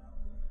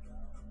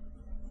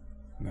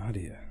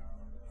 Nadia.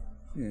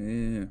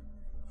 Yeah.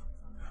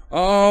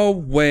 Oh,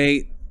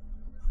 wait.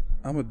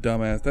 I'm a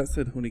dumbass. That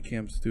said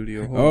Honeycam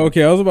Studio.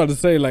 Okay, I was about to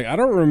say, like, I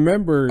don't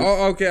remember.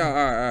 Oh, okay. All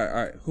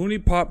right. Honey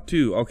Pop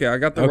 2. Okay, I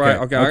got the right.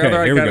 Okay, I got the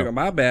right category.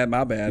 My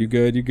bad. You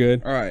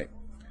good. All right.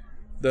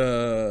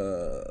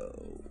 The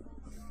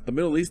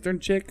Middle Eastern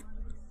chick.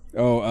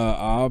 Oh,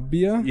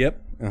 Abia?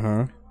 Yep.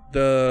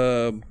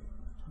 The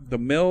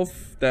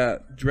MILF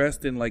that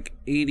dressed in like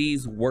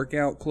 80s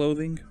workout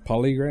clothing.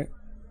 Polly, right?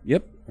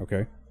 Yep.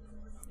 Okay.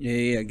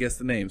 Yeah. Guess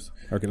the names.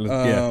 Okay,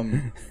 yeah.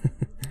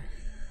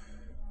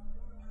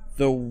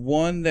 The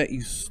one that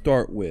you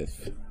start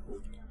with.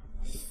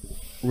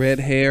 Red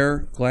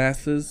hair,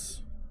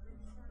 glasses.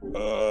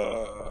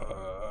 Starts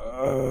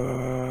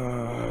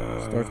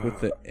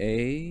with the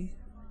A.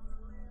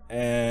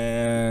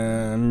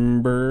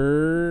 Amber.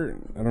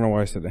 I don't know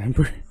why I said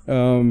Amber.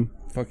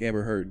 Fuck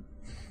Amber Heard.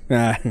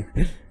 Nah.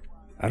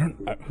 I don't.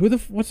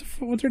 What's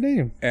her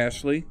name?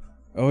 Ashley.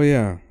 Oh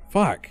yeah.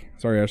 Fuck.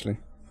 Sorry, Ashley.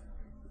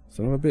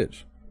 Son of a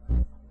bitch.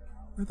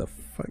 What the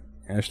fuck,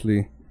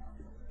 Ashley?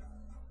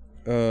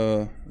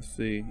 Let's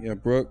see. Yeah,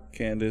 Brooke,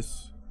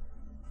 Candace.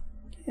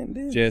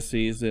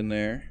 Jesse's in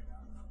there.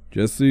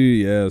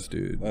 Jesse, yes,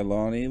 dude.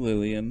 Lailani,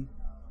 Lillian.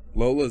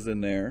 Lola's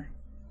in there.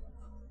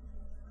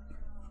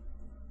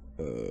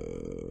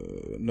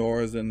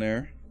 Nora's in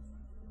there.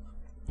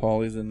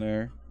 Polly's in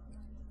there.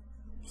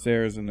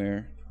 Sarah's in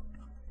there.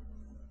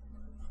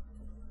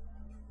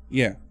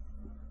 Yeah,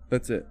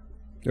 that's it.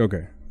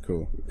 Okay,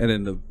 cool. And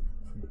then the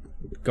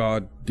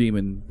god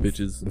demon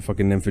bitches. The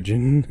fucking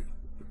Nymphogen.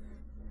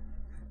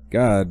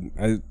 God,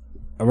 I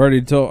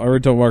already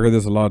told Walker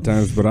this a lot of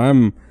times, but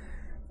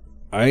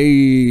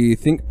I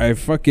think I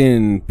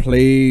fucking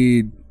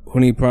played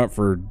Honey Pop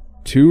for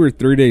 2 or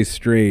 3 days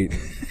straight.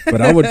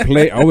 But I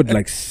would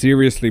like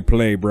seriously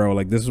play, bro.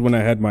 Like this is when I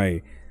had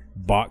my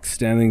box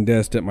standing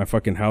desk at my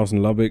fucking house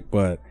in Lubbock,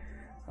 but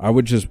I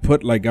would just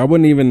put I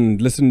wouldn't even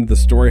listen to the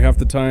story half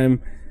the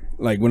time.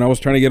 Like when I was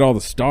trying to get all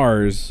the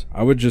stars,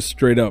 I would just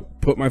straight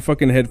up put my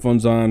fucking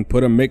headphones on,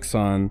 put a mix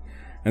on,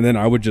 and then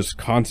I would just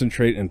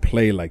concentrate and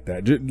play like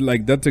that.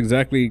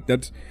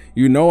 That's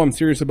I'm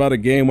serious about a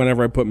game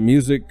whenever I put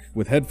music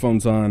with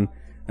headphones on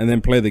and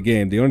then play the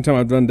game. The only time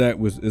I've done that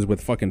is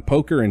with fucking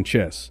poker and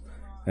chess.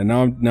 And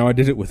now I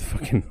did it with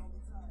fucking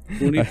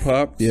Honey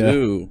Pop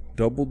 2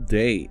 Double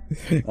Date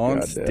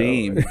on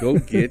Steam. Go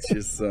get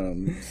you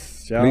some.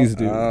 Shout Please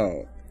do.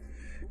 out.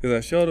 Because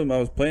I showed him I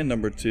was playing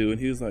number 2, and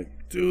he was like,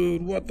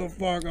 dude, what the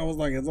fuck? I was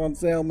like, it's on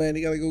sale, man.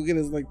 You gotta go get it.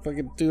 It's like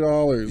fucking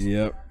 $2.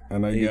 Yep.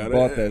 And I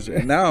bought that shit.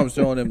 And now I'm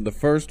showing him the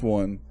first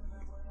one.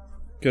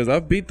 Because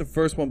I've beat the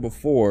first one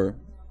before,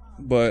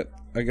 but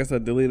I guess I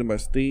deleted my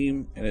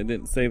Steam, and it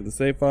didn't save the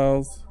save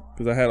files.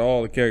 Because I had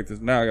all the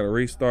characters. Now I gotta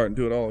restart and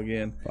do it all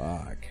again.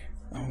 Fuck.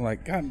 I'm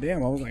like, god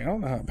damn. I was like, I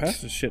don't know how to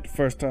pass this shit the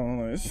first time. I'm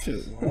like, this shit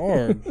is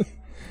hard.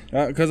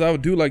 Because I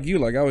would do like you.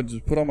 Like, I would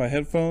just put on my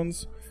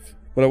headphones.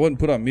 But I wouldn't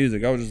put on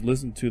music. I would just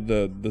listen to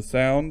the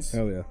sounds.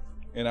 Hell yeah.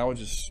 And I would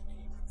just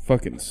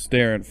fucking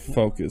stare and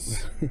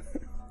focus.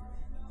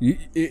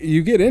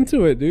 You get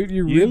into it, dude.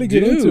 You really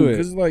get into it.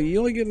 Because, like, you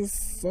only get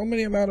so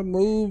many amount of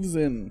moves.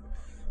 And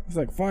it's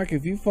like, fuck,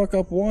 if you fuck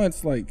up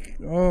once, like,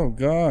 oh,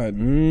 God.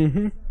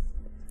 Mm-hmm.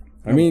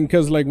 I mean,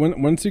 because, like,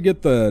 once you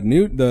get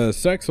the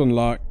sex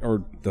unlock,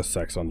 or the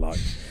sex unlock,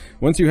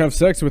 once you have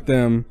sex with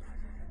them,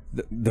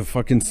 the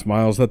fucking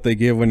smiles that they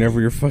give whenever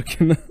you're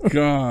fucking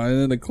God,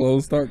 and then the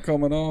clothes start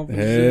coming off.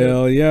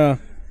 Hell yeah.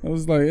 I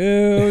was like,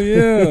 hell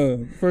yeah.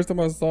 First time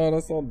I saw it,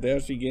 I saw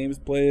Dashy Games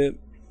play it.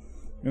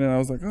 And then I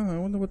was like, oh, I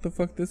wonder what the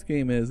fuck this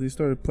game is. He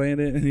started playing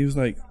it, and he was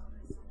like,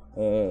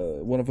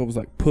 one of them was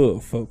like,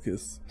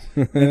 focus.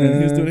 And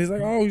then he's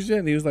like, oh shit.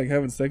 And he was like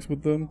having sex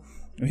with them.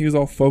 And he was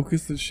all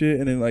focused and shit.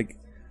 And then like,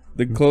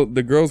 the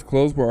girl's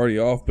clothes were already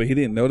off, but he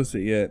didn't notice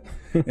it yet.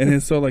 And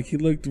then so like he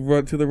looked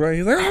right to the right.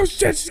 He's like, "Oh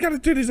shit, she's got her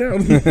titties out."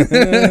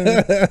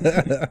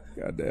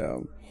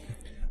 Goddamn.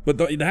 But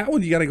that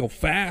one you gotta go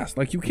fast.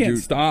 Like you can't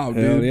stop,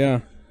 dude. Hell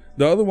yeah.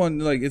 The other one,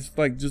 like it's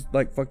like just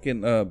like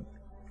fucking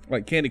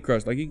like Candy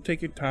Crush. Like you can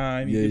take your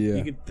time.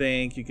 You can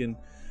think. You can.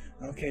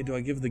 Okay, do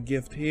I give the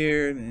gift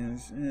here?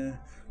 And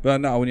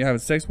but no, when you're having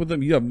sex with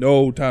them, you have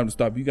no time to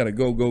stop. You gotta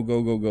go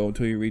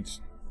until you reach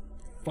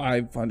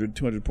 500,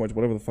 200 points,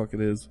 whatever the fuck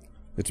it is.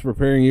 It's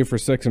preparing you for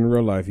sex in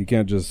real life. You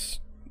can't just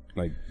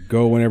like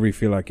go whenever you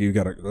feel like you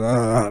gotta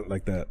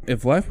like that.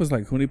 If life was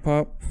like Hoonie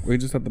Pop, where you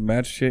just have to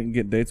match shit and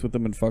get dates with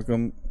them and fuck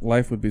them,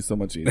 life would be so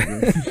much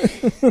easier.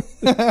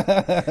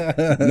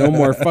 No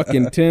more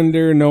fucking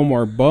Tinder, no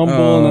more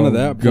Bumble, none of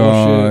that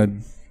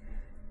bullshit.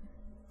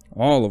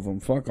 All of them.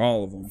 Fuck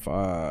all of them.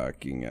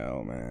 Fucking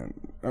hell, man.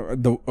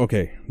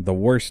 The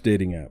worst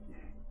dating app.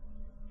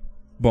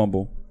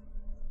 Bumble.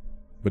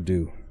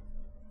 Badoo.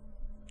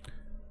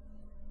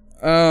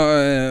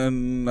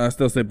 And I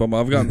still say Bumble.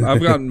 I've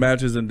gotten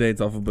matches and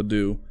dates off of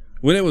Badoo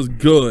when it was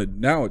good.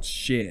 Now it's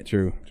shit.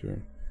 True.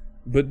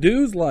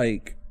 Badoo's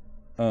like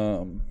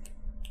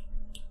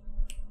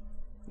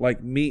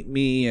Meet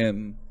Me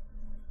and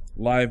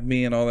Live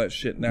Me and all that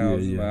shit now.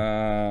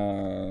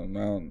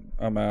 No,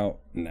 I'm out.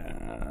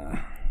 Nah.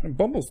 And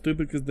Bumble's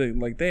stupid because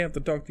they have to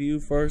talk to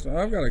you first.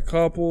 I've got a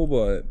couple,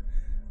 but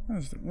I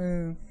was like,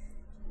 man.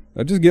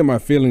 I just get my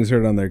feelings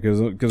hurt on there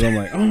because I'm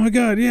like, oh my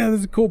god, yeah, this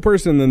is a cool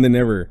person. Then they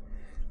never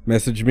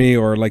message me,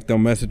 or like they'll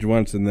message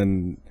once and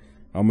then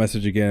I'll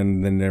message again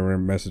and then never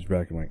message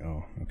back. I'm like,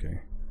 oh, okay.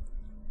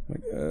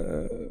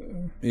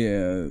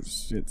 Yeah,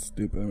 shit's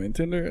stupid. I mean,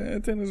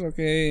 Tinder's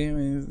okay. I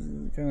mean, it's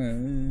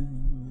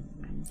kind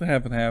of it's a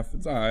half and half.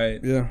 It's all right.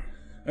 Yeah.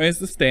 I mean, it's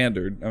the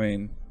standard. I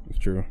mean, it's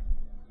true.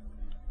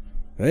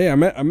 Hey, I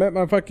met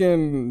my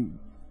fucking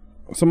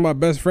some of my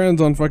best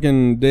friends on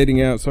fucking dating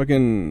apps.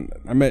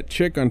 I met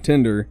Chick on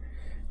Tinder,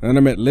 and then I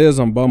met Liz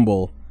on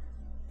Bumble,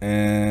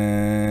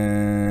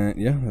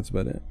 and yeah, that's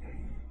about it.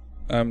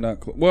 I'm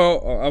not well.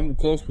 I'm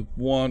close with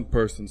one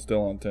person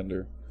still on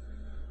Tinder.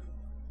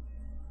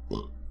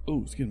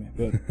 Oh, excuse me,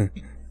 but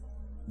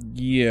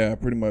yeah,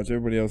 pretty much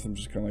everybody else. I'm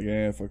just kind of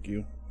like, fuck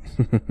you.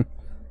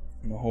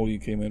 The hole you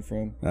came in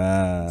from.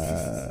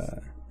 I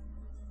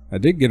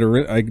did get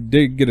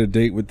a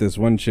date with this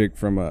one chick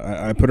from.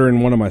 I put her in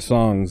one of my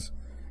songs.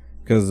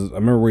 Because I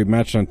remember we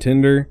matched on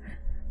Tinder,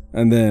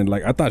 and then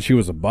like I thought she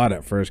was a bot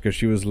at first because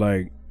she was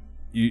like,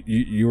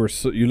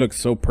 you look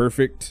so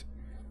perfect,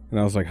 and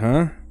I was like,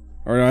 huh?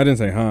 Or I didn't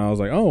say huh. I was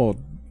like, oh,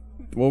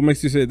 what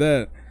makes you say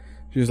that?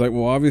 She was like,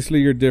 well, obviously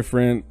you're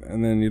different,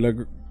 and then you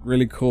look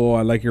really cool.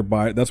 I like your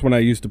bio. That's when I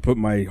used to put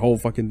my whole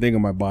fucking thing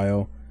on my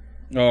bio.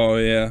 Oh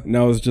yeah.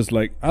 Now it's just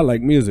like I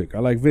like music, I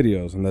like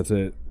videos, and that's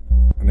it.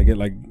 And I get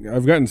like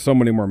I've gotten so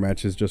many more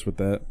matches just with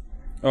that.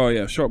 Oh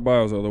yeah, short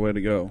bios are the way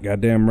to go.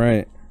 Goddamn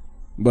right.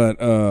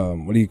 But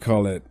what do you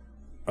call it?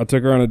 I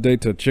took her on a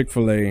date to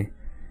Chick-fil-A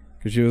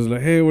because she was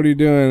like, hey, what are you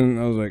doing?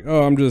 I was like,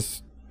 oh, I'm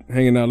just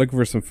hanging out looking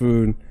for some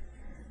food.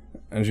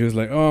 And she was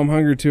like, oh, I'm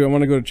hungry too. I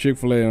want to go to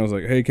Chick-fil-A. And I was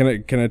like, hey, can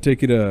I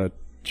take you to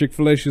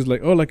Chick-fil-A? She was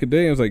like, oh, like a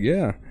day? I was like,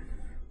 yeah.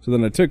 So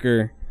then I took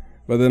her.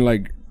 But then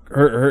like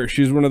her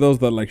she's one of those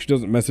that like she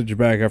doesn't message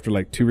back after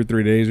like 2 or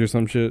 3 days or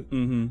some shit.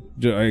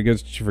 Mm-hmm. I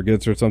guess she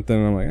forgets or something.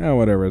 And I'm like, oh,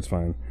 whatever, it's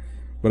fine.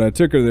 But I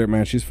took her there,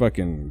 man. She's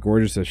fucking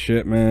gorgeous as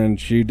shit, man.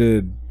 She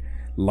did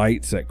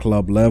lights at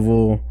club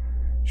level.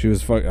 She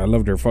was I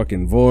loved her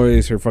fucking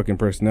voice. Her fucking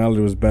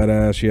personality was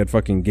badass. She had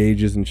fucking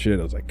gauges and shit.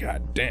 I was like,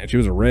 god damn. She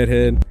was a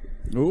redhead.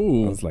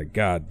 Ooh. I was like,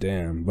 god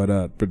damn. But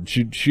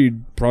she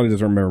probably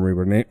doesn't remember me.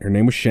 But her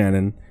name was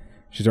Shannon.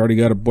 She's already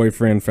got a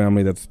boyfriend,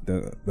 family.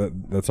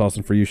 That's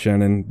awesome for you,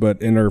 Shannon.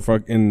 But in her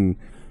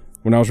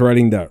when I was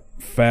writing that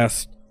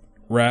fast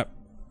rap,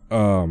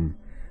 I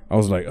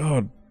was like,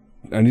 oh,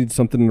 I need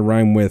something to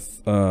rhyme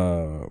with,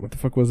 what the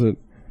fuck was it?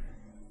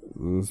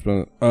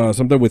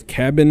 Something with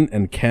cabin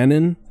and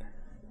cannon.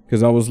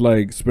 Because I was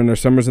like, spend our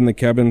summers in the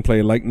cabin,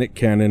 play like Nick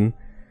Cannon.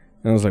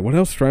 And I was like, what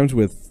else rhymes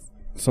with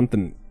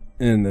something?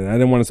 And I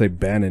didn't want to say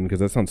Bannon because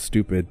that sounds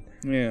stupid.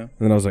 Yeah. And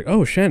then I was like,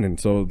 oh, Shannon.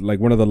 So like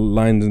one of the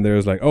lines in there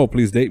is like, oh,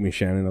 please date me,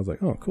 Shannon. I was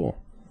like, oh, cool.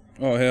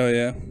 Oh, hell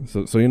yeah.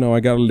 So you know, I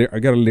got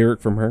a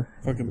lyric from her.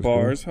 Fucking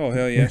bars. Cool. Oh,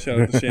 hell yeah. Shout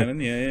out to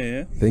Shannon.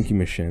 Yeah. Thank you,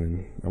 Miss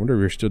Shannon. I wonder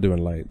if you're still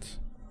doing lights.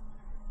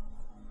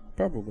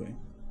 Probably.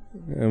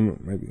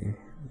 Maybe.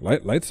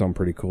 Lights sound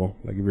pretty cool.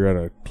 Like if you're at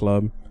a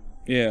club.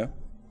 Yeah.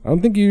 I don't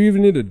think you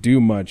even need to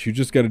do much. You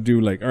just got to do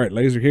like, all right,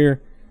 laser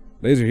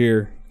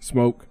here,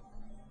 smoke,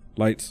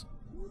 lights,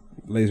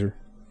 laser.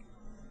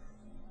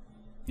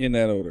 In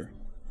that order.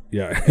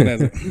 Yeah.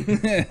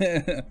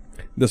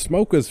 The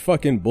smoke is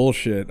fucking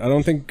bullshit. I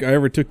don't think I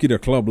ever took you to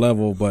club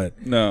level, but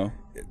no.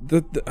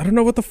 I don't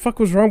know what the fuck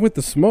was wrong with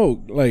the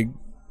smoke. Like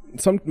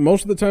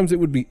most of the times it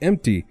would be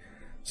empty.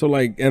 So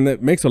like, and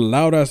it makes a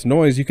loud ass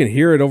noise. You can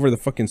hear it over the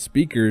fucking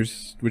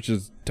speakers, which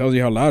tells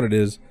you how loud it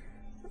is.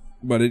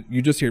 But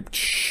you just hear,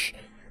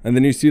 and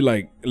then you see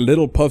like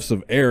little puffs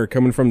of air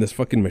coming from this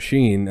fucking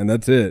machine, and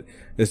that's it.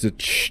 It's a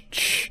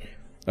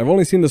I've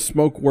only seen the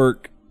smoke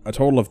work a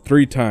total of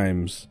 3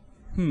 times,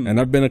 and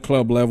I've been at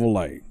club level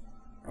like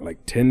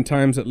 10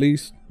 times at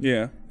least.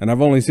 Yeah. And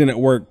I've only seen it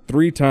work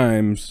 3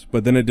 times,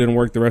 but then it didn't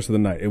work the rest of the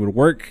night. It would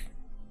work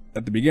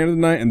at the beginning of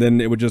the night, and then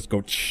it would just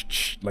go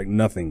like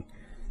nothing.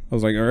 I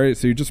was like, all right,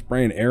 so you're just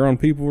spraying air on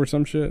people or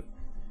some shit?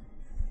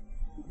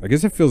 I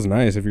guess it feels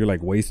nice if you're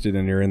like wasted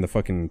and you're in the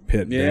fucking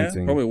pit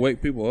dancing. Yeah, probably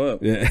wake people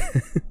up. Yeah.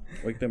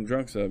 Wake them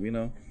drunks up, you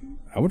know?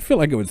 I would feel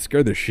like it would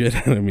scare the shit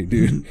out of me,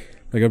 dude.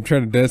 Like I'm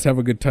trying to dance, have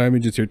a good time,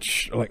 and just hear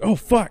like, oh,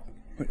 fuck.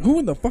 Like, who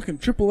in the fucking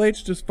Triple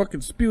H just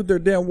fucking spewed their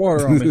damn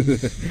water on me?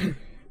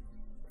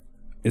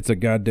 It's a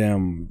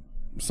goddamn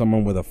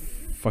someone with a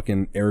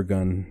fucking air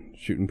gun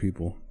shooting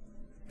people.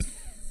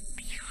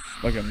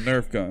 Like a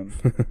Nerf gun.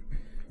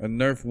 A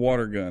Nerf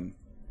water gun.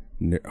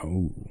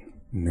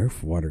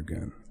 Nerf water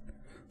gun.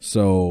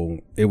 So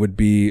it would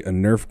be a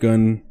Nerf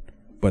gun,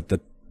 but the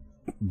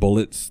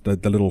bullets, the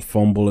little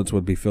foam bullets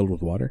would be filled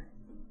with water?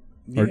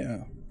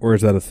 Yeah. Or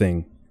is that a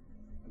thing?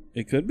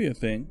 It could be a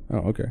thing. Oh,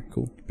 okay,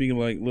 cool. Be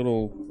like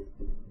little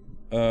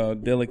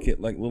delicate,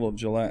 like little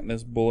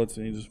gelatinous bullets,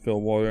 and you just fill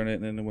water in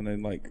it, and then when they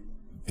like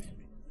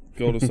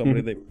go to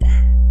somebody, they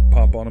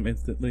pop on them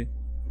instantly.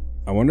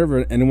 I wonder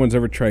if anyone's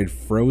ever tried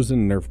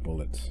frozen Nerf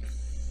bullets.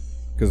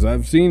 Because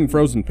I've seen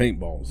frozen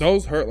paintballs.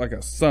 Those hurt like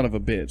a son of a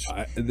bitch.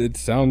 It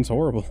sounds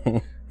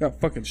horrible. Got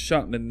fucking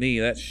shot in the knee.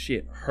 That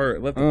shit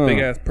hurt. Left a big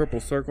ass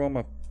purple circle on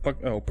my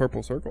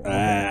purple circle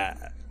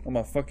on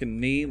my fucking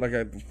knee, like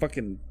a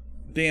fucking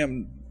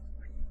damn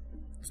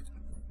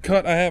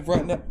cut I have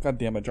right now. God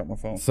damn! I dropped my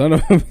phone. Son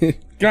of a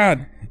bitch.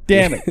 God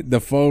damn it!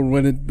 The phone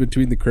went in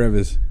between the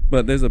crevice.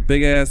 But there's a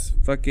big ass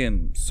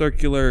fucking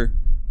circular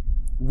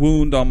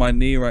wound on my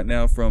knee right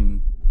now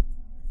from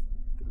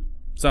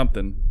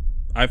something.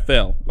 I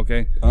fell,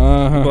 okay?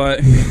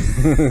 But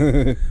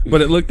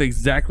it looked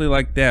exactly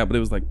like that, but it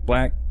was like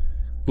black,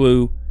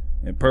 blue,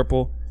 and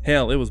purple.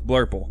 Hell, it was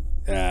blurple.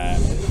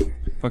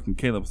 Fucking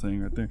Caleb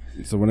saying right there.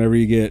 So whenever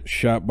you get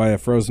shot by a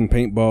frozen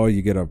paintball,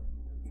 you get a...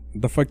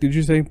 The fuck did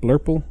you say?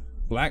 Blurple?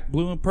 Black,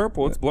 blue, and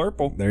purple. It's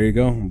blurple. There you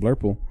go.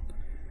 Blurple.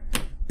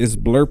 Is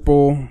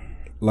blurple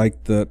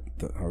like the...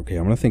 Okay,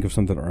 I'm going to think of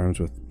something that rhymes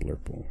with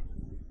blurple.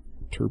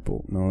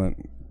 Turple. No, that...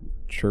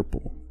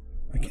 Chirple.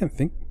 I can't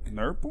think.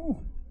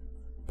 Nurple?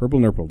 Purple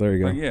nurple. There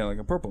you go. Yeah, like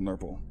a purple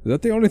nurple. Is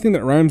that the only thing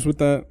that rhymes with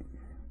that?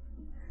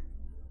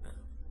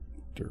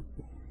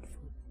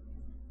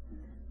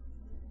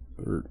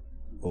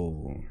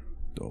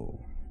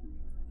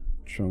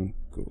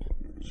 Chunko.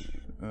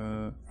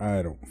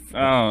 I don't.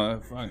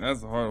 Fuck,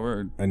 that's a hard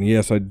word. And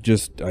yes, I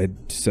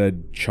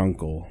said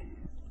chunkle.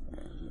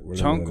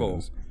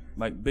 Chunkle,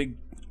 like big.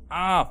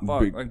 Fuck,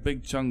 like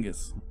Big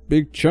Chungus.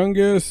 Big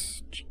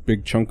Chungus.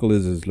 Big Chunkle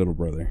is his little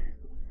brother.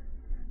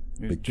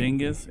 There's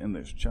Dingus and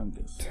there's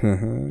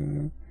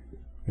Chungus.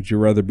 Would you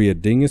rather be a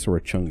dingus or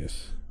a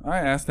chungus? I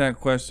ask that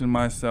question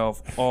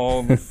myself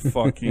all the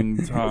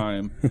fucking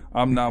time.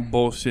 I'm not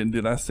bullshitting,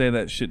 dude. I say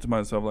that shit to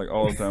myself like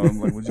all the time. I'm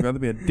like, would you rather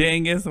be a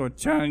dingus or a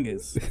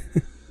chungus?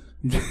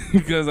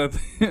 Because I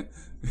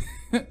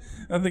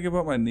think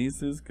about my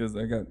nieces, because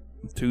I got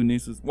 2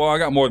 nieces. Well, I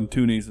got more than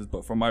 2 nieces,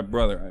 but for my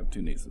brother, I have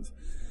 2 nieces.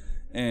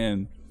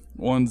 And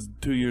one's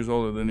 2 years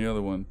older than the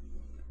other one.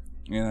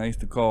 And I used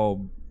to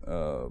call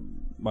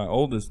my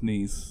oldest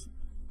niece,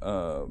 did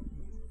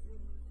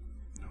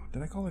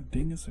I call her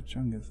dingus or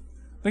chungus?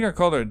 I think I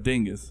called her a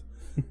dingus.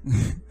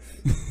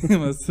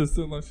 My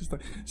sister-in-law, she's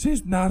like,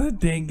 she's not a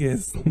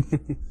dingus.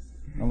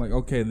 I'm like,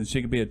 okay, then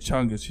she could be a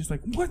chungus. She's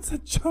like, what's a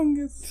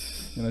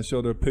chungus? And I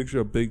showed her a picture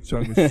of Big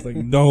Chungus. She's like,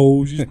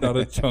 no, she's not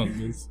a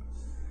chungus.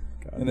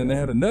 And then they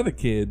had another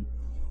kid.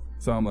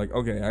 So I'm like,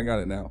 okay, I got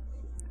it now.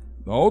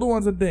 The older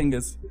one's a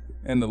dingus.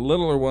 And the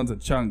littler one's a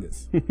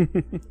Chungus.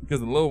 Because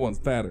the little one's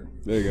fatter.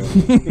 There you go.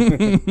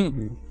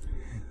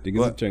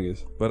 Dingus and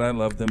Chungus. But I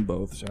love them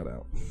both. Shout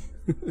out.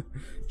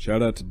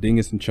 Shout out to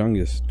Dingus and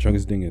Chungus.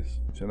 Chungus Dingus.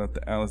 Shout out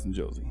to Alice and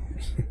Josie.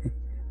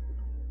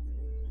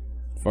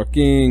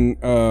 Fucking,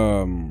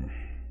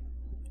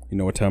 you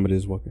know what time it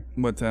is, Walker?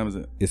 What time is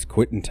it? It's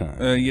quitting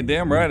time. You're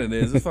damn right it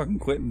is. It's fucking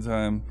quitting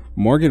time.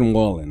 Morgan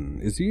Wallen.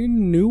 Is he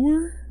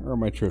newer? Or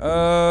am I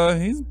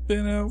tripping? He's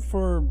been out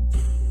for...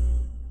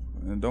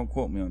 And don't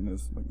quote me on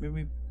this. Like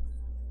maybe...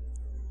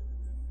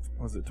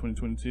 What was it,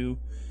 2022?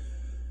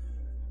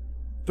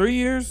 3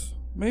 years?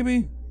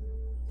 Maybe?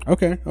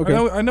 Okay.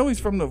 I know he's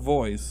from The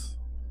Voice.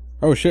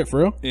 Oh, shit, for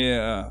real?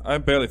 Yeah, I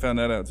barely found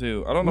that out,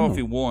 too. I don't know if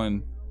he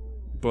won,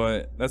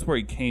 but that's where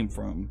he came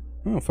from.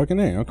 Oh, fucking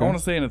A, okay. I want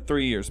to say in a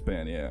 3-year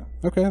span, yeah.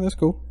 Okay, that's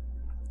cool.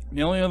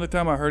 The only other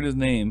time I heard his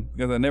name,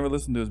 because I never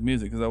listened to his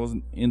music, because I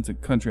wasn't into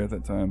country at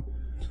that time,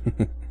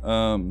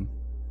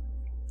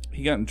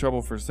 he got in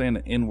trouble for saying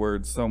the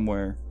N-word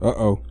somewhere.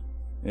 Uh-oh.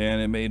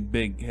 And it made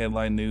big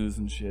headline news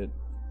and shit.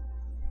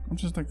 I'm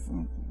just like...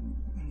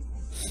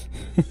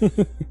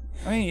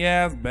 I mean,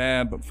 yeah, it's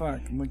bad, but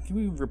fuck. I'm like, can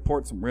we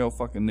report some real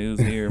fucking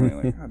news here?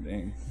 Man, like, god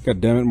dang. God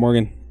damn it,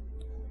 Morgan.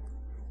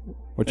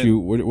 What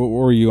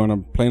were you on a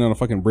plane on a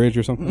fucking bridge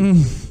or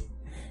something?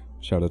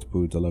 Shout out to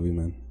Poods. I love you,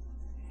 man.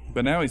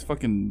 But now he's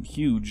fucking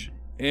huge.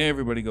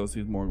 Everybody goes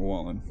see Morgan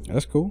Wallen.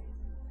 That's cool.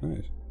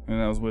 Nice.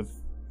 And I was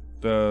with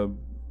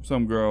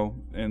some girl,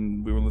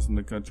 and we were listening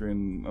to country,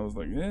 and I was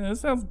like, yeah,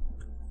 this sounds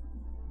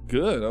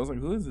good. I was like,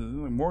 who is this?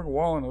 Like Morgan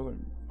Wallen. I was like,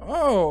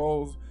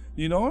 oh,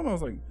 you know him? I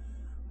was like,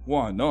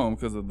 well, I know him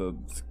because of the,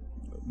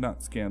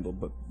 not scandal,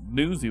 but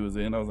news he was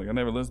in. I was like, I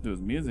never listened to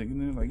his music.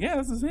 And they're like, yeah,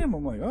 this is him.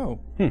 I'm like,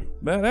 oh,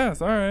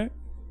 badass. All right.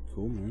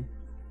 Cool, man.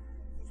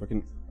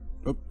 Fucking,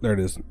 oh, there it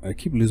is. I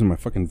keep losing my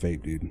fucking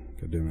vape, dude.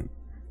 God damn it.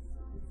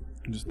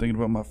 I'm just thinking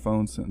about my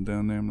phone sitting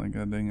down there. I'm like,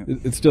 god dang it.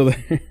 It's still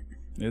there.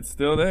 It's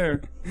still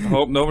there. I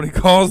hope nobody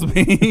calls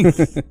me.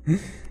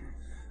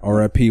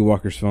 R.I.P.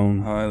 Walker's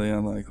phone. Highly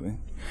unlikely.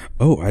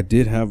 Oh, I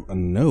did have a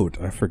note.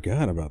 I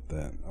forgot about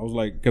that. I was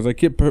like, because I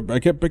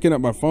kept picking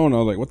up my phone. I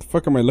was like, what the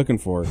fuck am I looking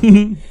for?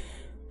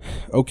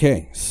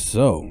 Okay,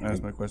 so I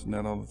ask my question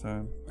that all the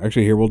time.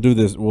 Actually, here we'll do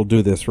this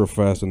real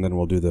fast, and then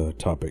we'll do the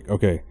topic.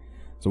 Okay,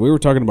 so we were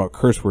talking about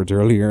curse words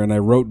earlier, and I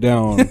wrote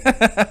down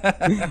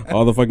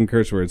all the fucking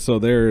curse words. So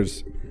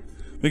there's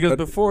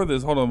before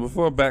this, hold on,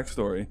 before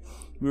backstory.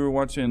 We were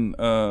watching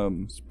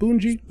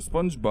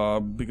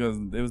SpongeBob because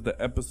it was the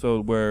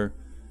episode where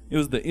it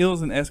was the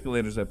Ills and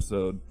Escalators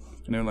episode,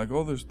 and they're like,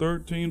 "Oh, there's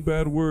 13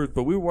 bad words."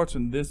 But we were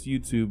watching this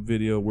YouTube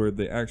video where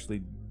they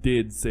actually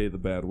did say the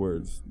bad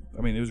words.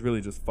 I mean, it was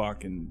really just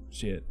fucking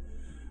shit.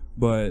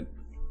 But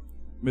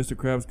Mr.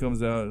 Krabs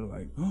comes out and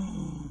like,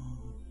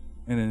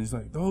 and then he's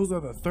like, "Those are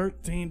the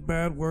 13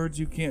 bad words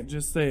you can't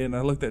just say." And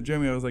I looked at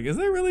Jeremy. I was like, "Is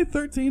there really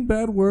 13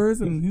 bad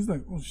words?" And he's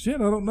like, "Oh shit,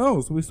 I don't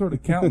know." So we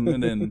started counting,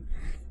 and then.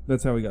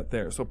 That's how we got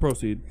there. So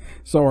proceed.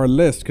 So our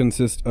list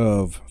consists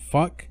of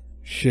fuck,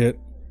 shit,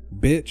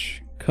 bitch,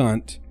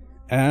 cunt,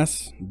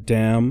 ass,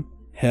 damn,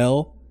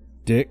 hell,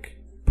 dick,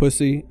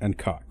 pussy, and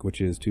cock,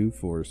 which is 2,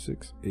 4,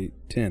 6, 8,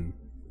 10.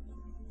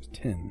 It's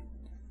 10.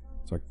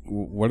 It's like,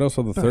 what else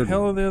are the third? The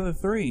hell are the other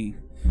 3?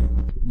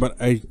 But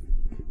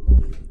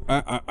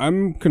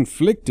I'm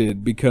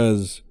conflicted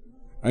because,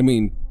 I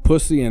mean,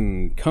 pussy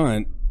and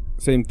cunt,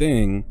 same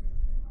thing.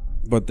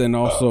 But then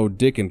also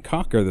dick and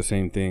cock are the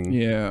same thing.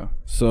 Yeah.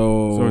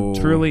 So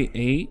truly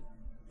 8?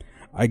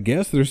 I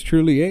guess there's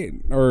truly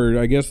 8. Or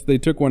I guess they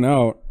took one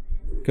out.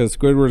 Because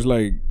Squidward's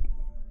like,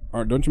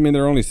 don't you mean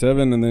there are only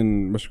 7? And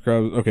then Mr.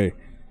 Krabs, okay.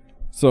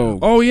 So.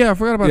 Oh, yeah, I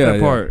forgot about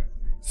that part.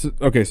 So,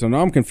 okay, so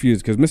now I'm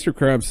confused. Because Mr.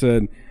 Krabs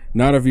said,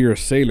 not if you're a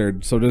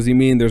sailor. So does he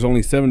mean there's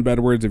only 7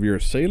 bad words if you're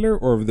a sailor?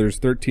 Or if there's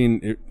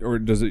 13? Or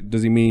does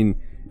he mean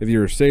if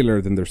you're a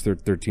sailor, then there's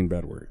 13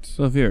 bad words?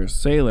 So if you're a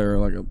sailor,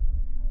 like a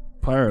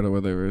pirate or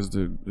whatever, is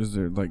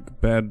there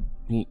like bad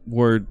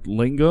word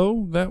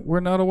lingo that we're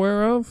not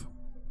aware of?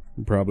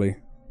 Probably.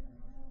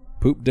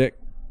 Poop dick.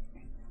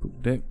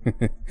 I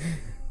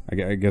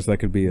guess that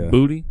could be a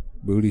booty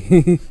booty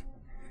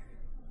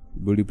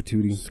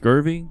patootie.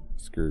 Scurvy.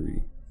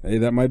 Hey,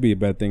 that might be a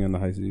bad thing on the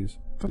high seas.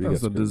 I thought that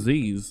was a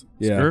disease.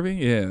 Yeah. Scurvy.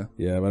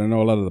 Yeah, but I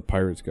know a lot of the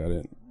pirates got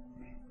it.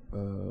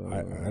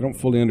 I don't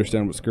fully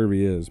understand what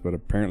scurvy is, but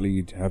apparently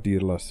you have to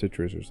eat a lot of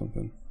citrus or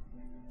something.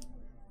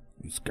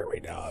 Scurvy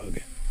dog.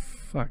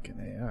 Fucking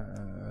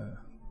A.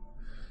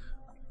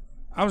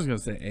 I was gonna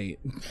say 8.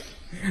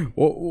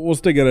 We'll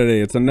stick it at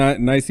 8. It's a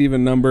nice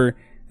even number.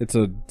 It's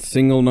a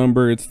single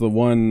number. It's the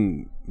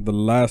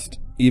last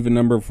even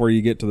number before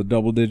you get to the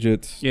double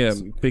digits. Yeah,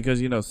 because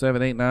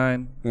 7, 8,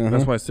 9.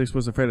 That's why 6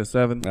 was afraid of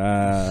 7.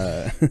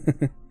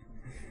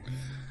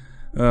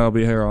 I'll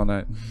be here all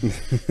night.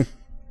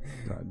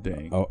 God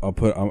dang.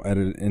 I'll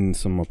edit in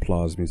some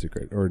applause music,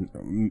 right? Or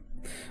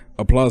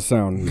applause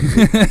sound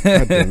music.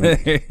 God damn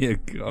it. There you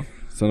go.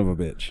 Son of a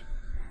bitch.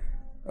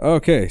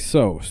 Okay,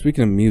 so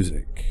speaking of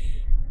music,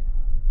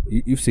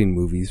 you've seen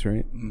movies,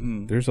 right?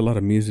 Mm-hmm. There's a lot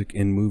of music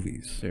in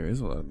movies. There is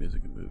a lot of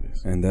music in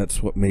movies. And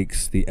that's what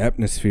makes the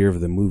atmosphere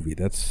of the movie.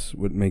 That's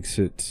what makes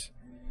it...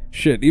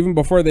 Shit, even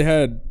before they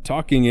had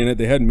talking in it,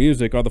 they had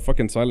music, all the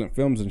fucking silent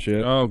films and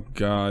shit. Oh,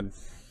 God.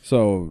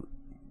 So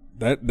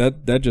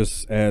that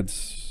just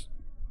adds,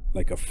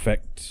 like,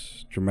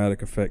 effect,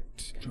 dramatic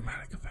effect.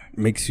 Dramatic effect.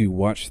 Makes you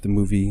watch the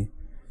movie.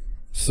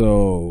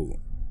 So,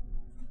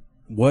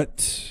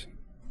 what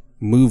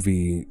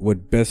movie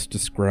would best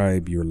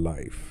describe your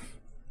life?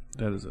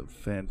 That is a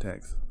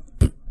fantastic,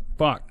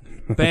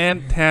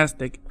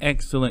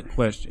 excellent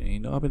question. You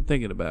know, I've been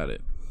thinking about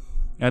it.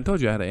 I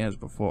told you I had an answer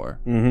before.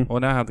 Mm-hmm. Well,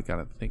 now I have to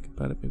kind of think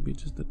about it, maybe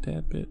just a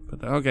tad bit.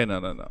 But okay,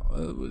 no.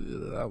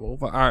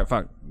 All right,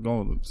 fine.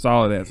 Going with a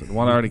solid answer. The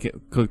one I already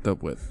cooked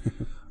up with.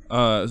 It's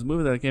a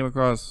movie that I came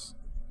across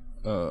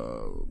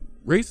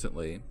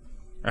recently.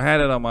 I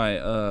had it on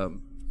my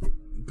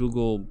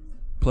Google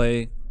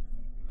Play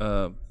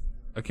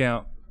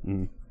account.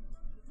 Mm.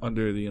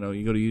 Under the, you know,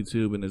 you go to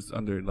YouTube and it's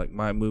under like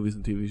my movies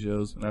and TV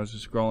shows, and I was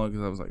just scrolling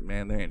because I was like,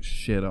 man, there ain't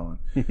shit on.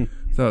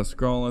 So I was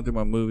scrolling through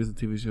my movies and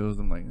TV shows.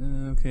 I'm like,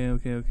 okay.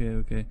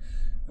 And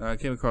I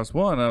came across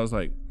one. I was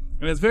like,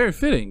 and it's very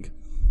fitting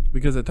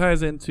because it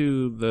ties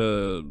into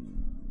the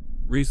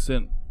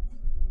recent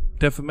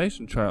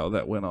defamation trial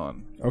that went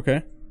on.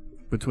 Okay.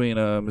 Between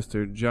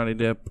Mr. Johnny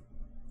Depp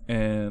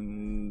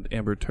and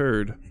Amber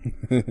Turd.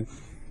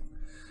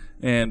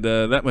 And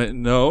that went,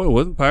 no, it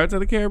wasn't Pirates of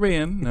the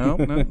Caribbean. No.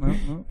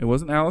 It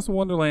wasn't Alice in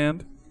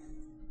Wonderland.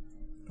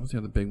 What's the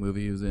other big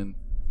movie he was in?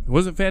 It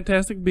wasn't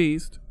Fantastic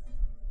Beast.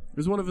 It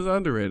was one of his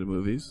underrated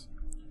movies.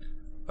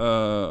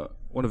 One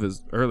of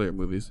his earlier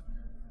movies.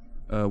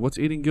 What's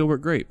Eating Gilbert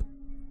Grape?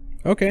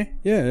 Okay.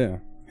 Yeah.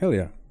 Hell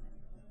yeah.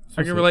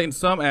 I can relate in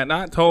some,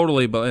 not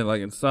totally, but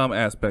like in some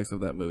aspects of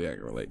that movie I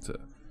can relate to.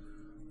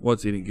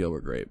 What's Eating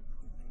Gilbert Grape?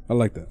 I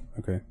like that.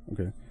 Okay.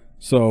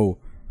 So,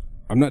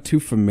 I'm not too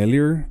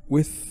familiar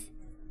with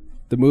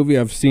the movie.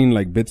 I've seen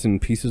like bits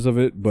and pieces of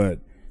it, but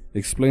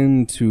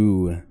explain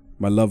to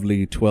my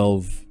lovely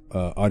 12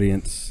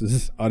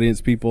 audience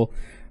people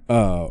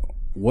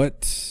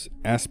what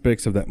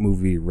aspects of that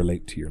movie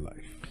relate to your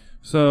life.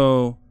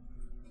 So,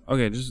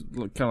 okay, just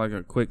kind of like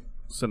a quick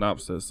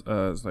synopsis.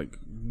 It's like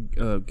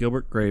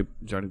Gilbert Grape,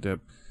 Johnny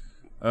Depp.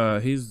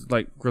 He's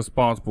like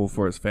responsible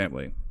for his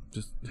family,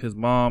 just his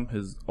mom,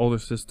 his older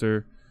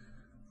sister,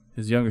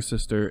 his younger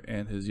sister,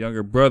 and his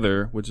younger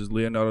brother, which is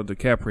Leonardo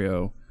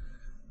DiCaprio,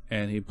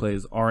 and he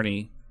plays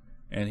Arnie,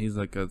 and he's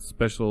like a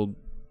special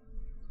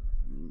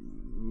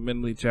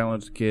mentally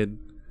challenged kid.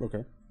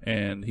 Okay.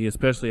 And he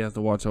especially has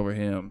to watch over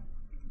him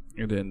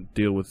and then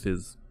deal with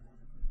his,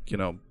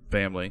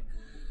 family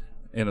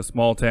in a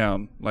small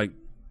town like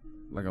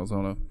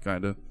Arizona,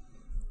 kind of.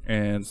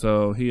 And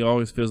so he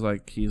always feels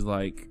like he's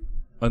like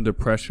under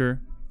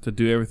pressure to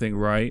do everything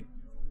right.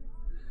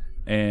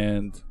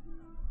 And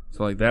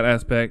so like that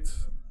aspect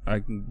I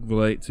can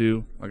relate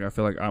to. Like I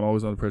feel like I'm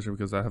always under pressure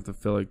because I have to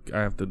feel like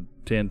I have to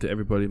tend to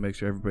everybody, make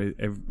sure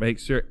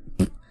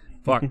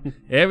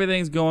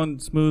everything's going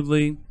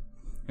smoothly,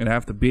 and I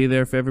have to be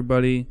there for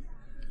everybody.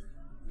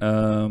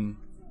 And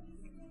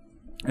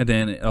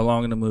then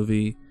along in the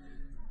movie,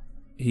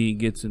 he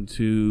gets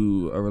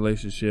into a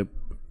relationship,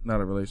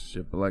 not a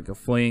relationship, but like a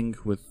fling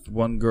with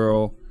one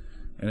girl.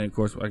 And then of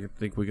course I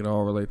think we can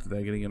all relate to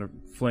that, getting in a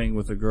fling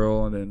with a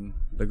girl, and then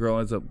the girl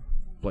ends up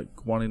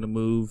like wanting to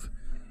move.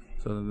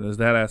 So there's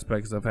that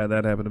aspect, because I've had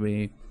that happen to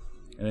me.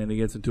 And then he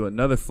gets into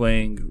another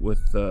fling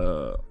with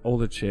the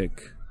older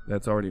chick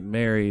that's already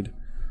married,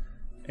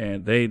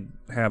 and they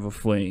have a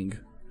fling.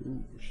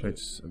 Ooh,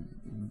 which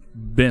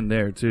been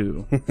there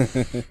too.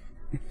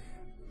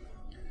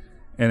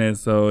 And then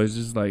so it's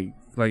just like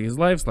his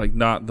life's like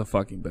not the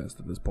fucking best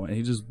at this point.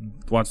 He just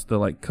wants to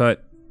like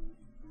cut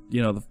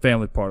the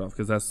family part off,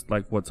 because that's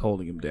like what's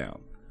holding him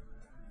down.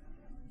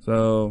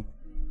 So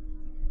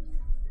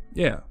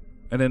yeah.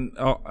 And then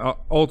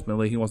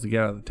ultimately he wants to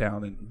get out of the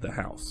town and the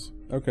house.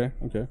 Okay.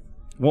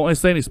 Won't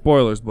say any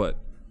spoilers, but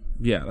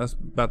yeah, that's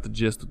about the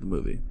gist of the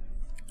movie.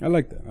 I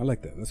like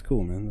that. That's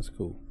cool, man. That's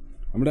cool.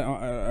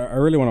 I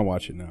really want to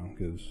watch it now,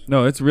 because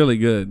no, it's really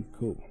good.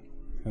 Cool.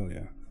 Hell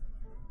yeah.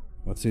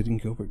 What's Eating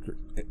Gilbert Grape?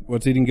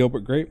 What's Eating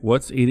Gilbert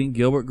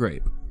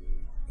Grape?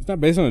 It's not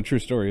based on a true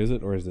story, is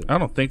it? Or is it? I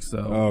don't think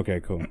so. Oh, okay,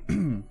 cool.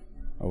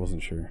 I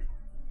wasn't sure.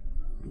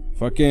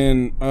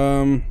 Fucking,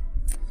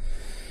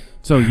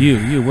 So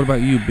you, what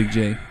about you, Big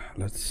J?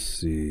 Let's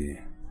see.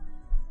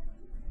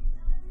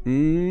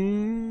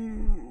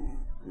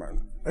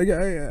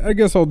 I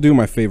guess I'll do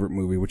my favorite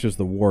movie, which is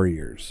The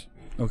Warriors.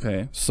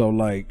 Okay. So,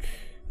 like,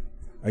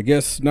 I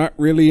guess not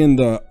really in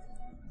the...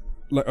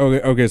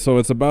 Okay, so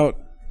it's about...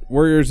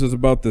 Warriors is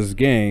about this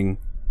gang,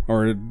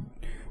 or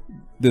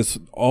this...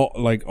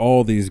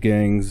 all these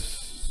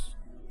gangs.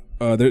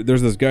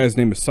 There's this guy's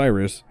name is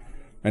Cyrus,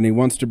 and he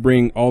wants to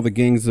bring all the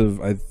gangs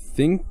of... I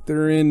think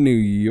they're in New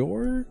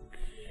York?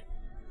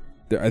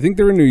 I think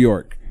they're in New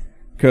York.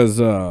 Because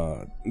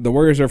the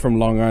Warriors are from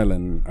Long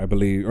Island, I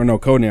believe. Or no,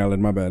 Coney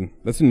Island, my bad.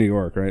 That's in New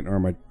York, right? Or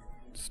am I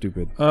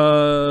stupid?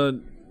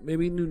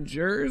 maybe New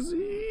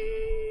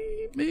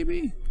Jersey,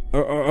 maybe.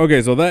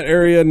 Okay, so that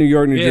area, New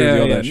York, New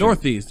Jersey, all that shit.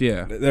 Northeast,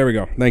 yeah. There we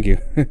go. Thank you.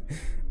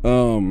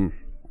 I'm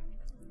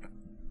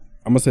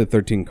gonna say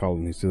 13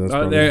 colonies. So that's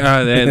probably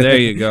there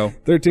you go.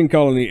 13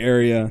 colony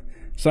area.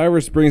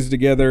 Cyrus brings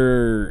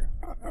together.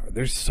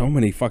 There's so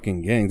many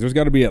fucking gangs. There's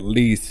got to be at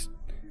least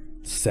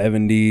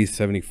 70,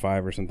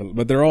 75 or something.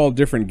 But they're all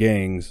different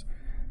gangs,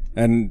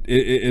 and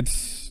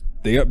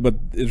but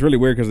it's really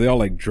weird because they all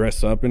like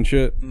dress up and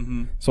shit.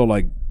 Mm-hmm. So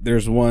like,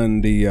 there's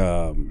one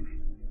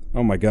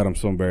oh my god, I'm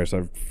so embarrassed.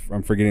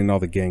 I'm forgetting all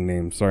the gang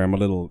names. Sorry, I'm a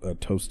little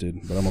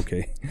toasted, but I'm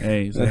okay.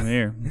 Hey, same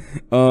here.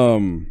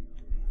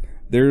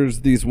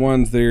 There's these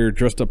ones, they're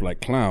dressed up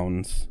like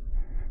clowns,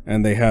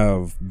 and they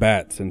have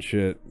bats and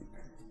shit.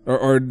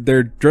 Or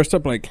they're dressed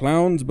up like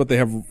clowns, but they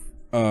have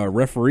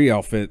referee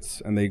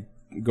outfits, and they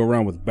go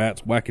around with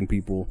bats whacking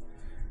people.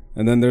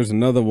 And then there's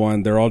another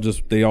one,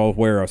 they all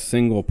wear a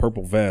single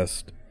purple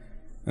vest.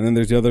 And then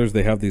there's the others,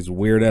 they have these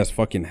weird ass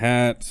fucking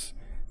hats.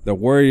 The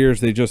warriors,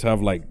 they just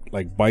have like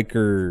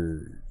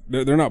biker.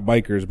 They're not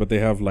bikers, but they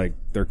have like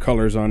their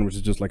colors on, which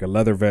is just like a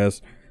leather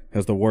vest,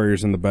 has the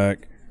warriors in the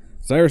back.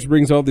 Cyrus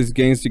brings all these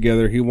gangs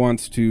together. He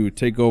wants to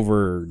take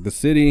over the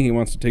city. He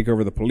wants to take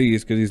over the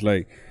police because he's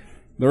like,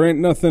 there ain't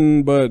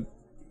nothing but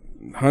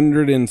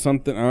 100 and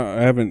something.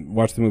 I haven't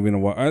watched the movie in a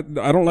while.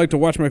 I don't like to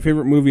watch my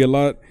favorite movie a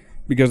lot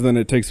because then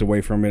it takes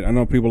away from it. I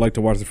know people like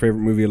to watch their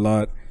favorite movie a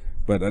lot,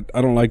 but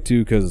I don't like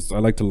to because I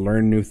like to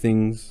learn new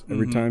things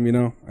every time, you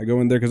know. I go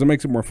in there because it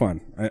makes it more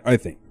fun, I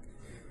think.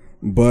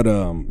 But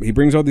he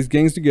brings all these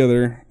gangs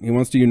together. He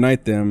wants to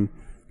unite them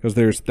because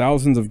there's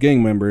thousands of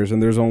gang members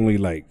and there's only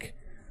like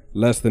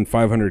less than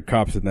 500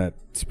 cops in that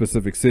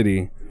specific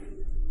city.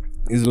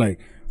 He's like,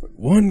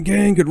 one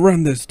gang could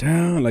run this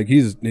town. Like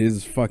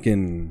his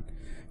fucking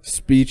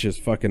speech is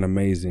fucking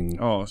amazing.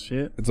 Oh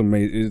shit, it's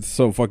amazing. It's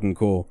so fucking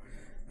cool.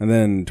 And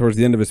then towards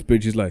the end of his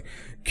speech, he's like,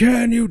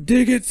 "Can you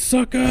dig it,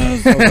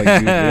 suckers?" I was like,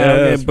 dude,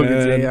 yes,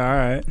 man. All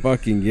right,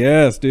 fucking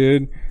yes,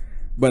 dude.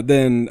 But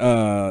then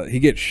he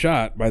gets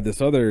shot by this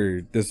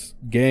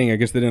gang. I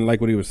guess they didn't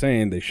like what he was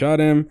saying. They shot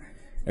him.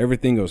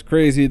 Everything goes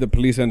crazy. The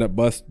police end up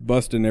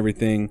busting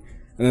everything.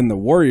 And then the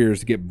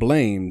warriors get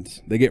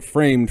blamed. They get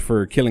framed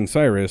for killing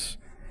Cyrus.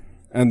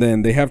 And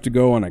then they have to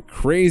go on a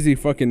crazy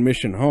fucking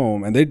mission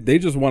home. And they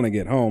just want to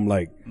get home.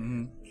 Like,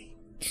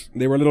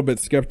 they were a little bit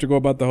skeptical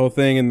about the whole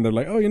thing. And they're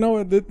like, oh, you know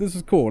what? This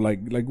is cool. Like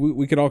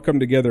we could all come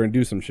together and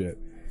do some shit.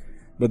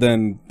 But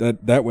then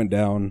that went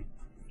down.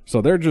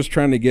 So they're just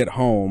trying to get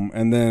home.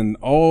 And then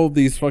all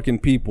these fucking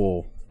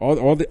people,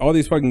 all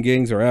these fucking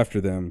gangs are after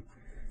them.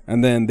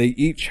 And then they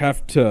each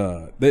have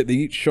to, they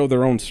each show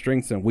their own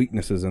strengths and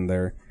weaknesses in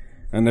there.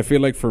 And I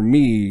feel like for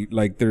me,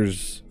 like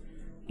there's,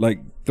 like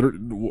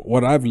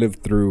what I've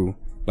lived through,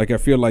 like I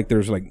feel like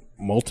there's like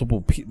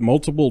multiple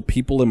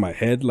people in my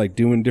head, like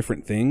doing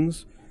different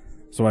things.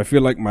 So I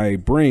feel like my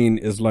brain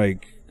is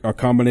like a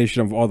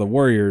combination of all the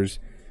warriors.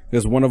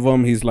 There's one of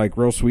them, he's like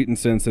real sweet and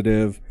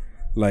sensitive.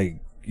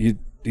 Like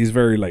he's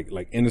very like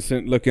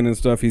innocent looking and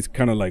stuff. He's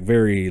kind of like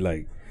very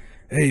like,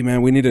 hey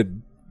man, we need to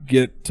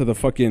get to the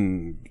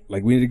fucking,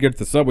 like we need to get to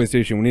the subway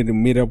station. We need to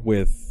meet up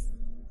with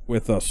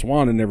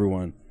Swan and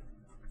everyone.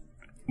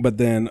 But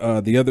then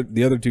the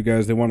other two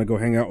guys, they want to go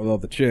hang out with all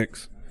the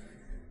chicks.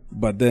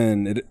 But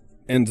then it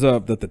ends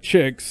up that the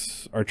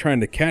chicks are trying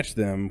to catch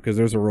them because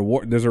there's a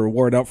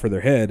reward out for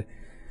their head.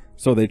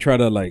 So they try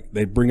to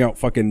they bring out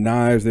fucking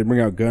knives, they bring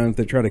out guns,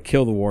 they try to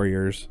kill the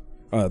warriors.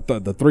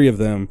 The three of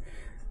them.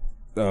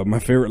 My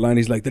favorite line,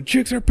 he's like, the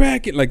chicks are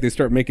packing. Like they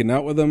start making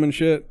out with them and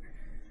shit.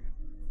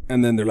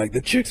 And then they're like,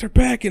 the chicks are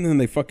packing, and then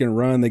they fucking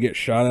run, they get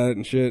shot at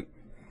and shit.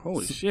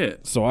 Holy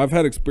shit. So I've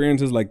had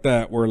experiences like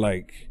that where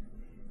like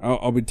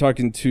I'll be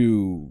talking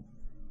to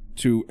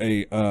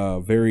a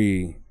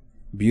very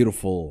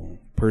beautiful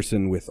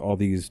person with all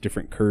these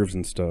different curves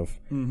and stuff,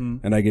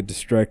 and I get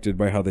distracted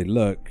by how they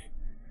look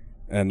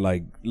and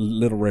like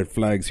little red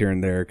flags here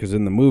and there, because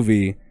in the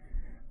movie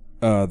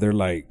they're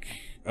like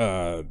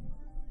where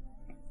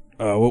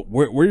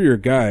are your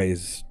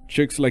guys?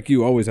 Chicks like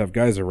you always have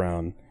guys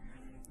around.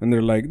 And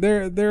they're like,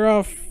 they're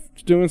off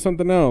doing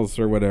something else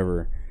or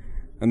whatever.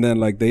 And then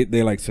like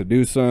they like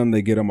seduce them,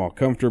 they get them all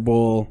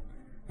comfortable,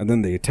 and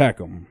then they attack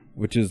them,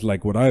 which is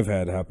like what I've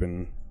had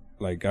happen.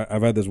 Like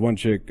I've had this one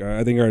chick,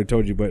 I think I already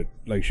told you, but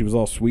like she was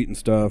all sweet and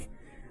stuff.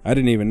 I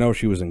didn't even know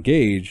she was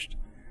engaged.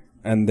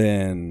 And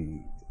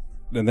then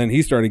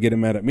he started getting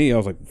mad at me. I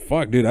was like,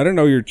 fuck, dude, I didn't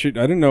know I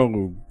didn't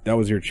know that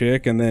was your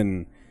chick. And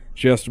then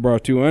she has to borrow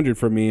 $200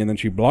 from me, and then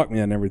she blocked me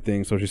on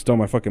everything, so she stole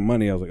my fucking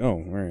money. I was like, oh,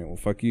 all right, well,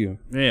 fuck you.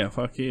 Yeah,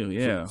 fuck you,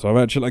 yeah. So I've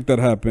had shit like that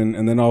happen,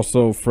 and then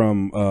also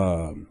from,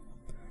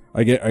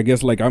 I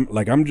guess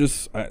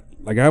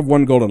I have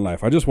one goal in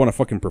life. I just want to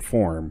fucking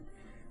perform,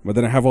 but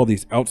then I have all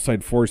these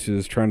outside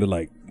forces trying to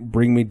like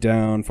bring me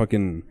down,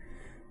 fucking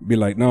be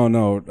like,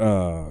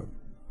 no,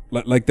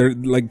 like they're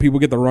like people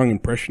get the wrong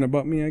impression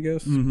about me, I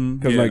guess,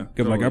 because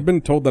totally. I've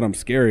been told that I'm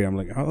scary. I'm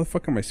like, how the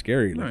fuck am I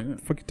scary? Like, what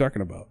the fuck are you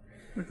talking about?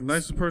 Like the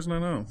nicest person I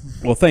know.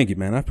 Well, thank you,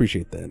 man. I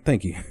appreciate that.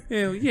 Thank you.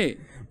 Hell yeah.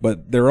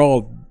 But they're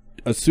all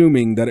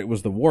assuming that it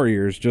was the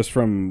Warriors just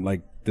from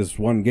like this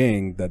one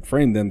gang that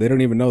framed them. They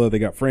don't even know that they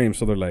got framed,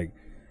 so they're like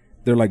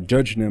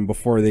judging them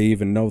before they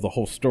even know the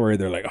whole story.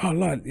 They're like, oh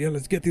Lord, yeah,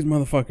 let's get these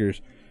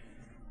motherfuckers.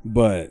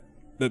 But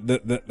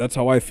that's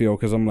how I feel,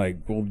 because I'm like,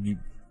 well,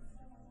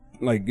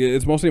 like,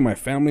 it's mostly my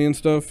family and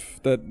stuff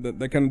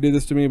that kind of do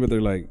this to me. But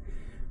they're like,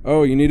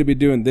 oh, you need to be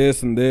doing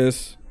this and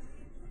this.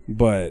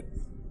 But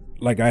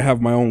like, I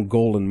have my own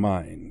goal in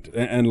mind,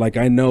 and like,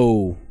 I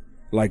know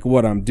like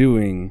what I'm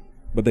doing,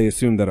 but they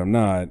assume that I'm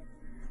not.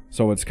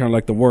 So it's kind of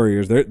like the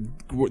Warriors.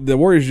 The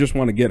Warriors just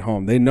want to get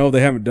home. They know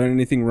they haven't done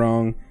anything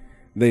wrong.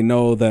 They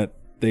know that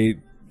they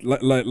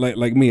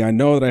like me. I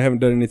know that I haven't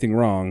done anything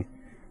wrong,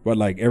 but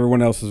like,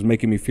 everyone else is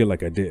making me feel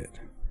like I did.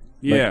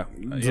 Yeah.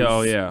 Like,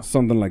 Oh yeah.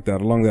 Something like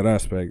that, along that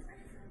aspect.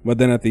 But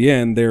then at the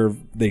end,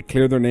 they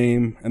clear their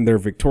name and they're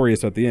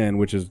victorious at the end,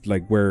 which is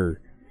like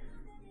where,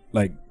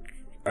 like,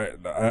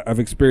 I've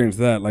experienced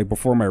that. Like,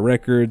 before my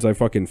records, I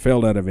fucking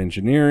failed out of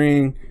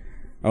engineering.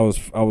 I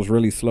was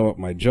really slow at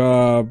my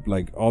job.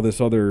 Like, all this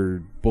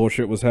other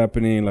bullshit was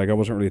happening. Like, I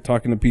wasn't really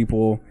talking to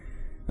people.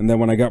 And then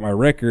when I got my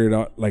record,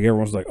 like,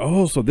 everyone's like,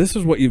 "Oh, so this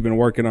is what you've been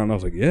working on?" I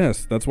was like,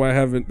 "Yes, that's why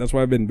I've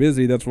been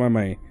busy. That's why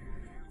my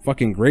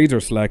fucking grades are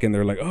slacking."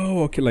 They're like,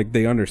 "Oh, okay," like,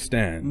 they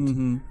understand.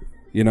 Mm-hmm.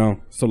 You know?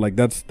 So like,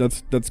 that's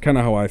kind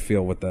of how I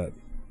feel with that,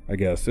 I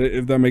guess.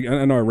 If that make,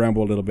 I know I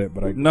ramble a little bit,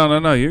 but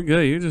No, you're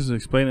good. You're just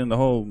explaining the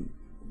whole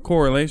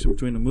correlation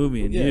between the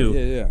movie and you.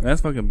 Yeah.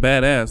 That's fucking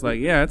badass. Like,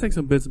 yeah, I take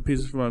some bits and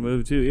pieces from my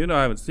movie too, even though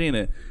I haven't seen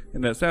it,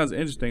 and that sounds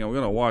interesting. I'm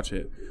gonna watch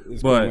it.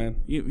 It's but cool, man.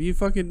 You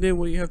fucking did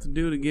what you have to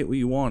do to get what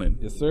you wanted.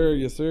 Yes, sir.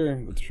 That's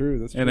true.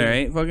 That's true. And there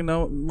ain't fucking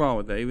no wrong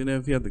with that. Even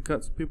if you have to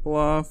cut some people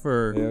off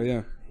or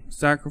yeah.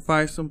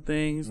 sacrifice some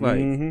things, like,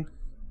 and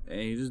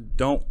you just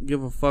don't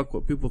give a fuck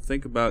what people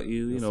think about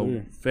you. You know,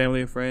 sir.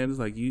 family and friends.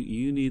 Like,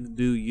 you need to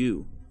do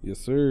you. Yes,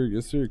 sir.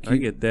 I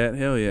get that.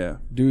 Hell yeah.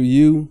 Do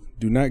you.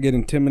 Do not get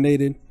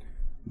intimidated.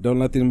 Don't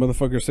let these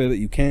motherfuckers say that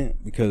you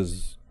can't,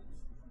 because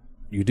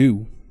you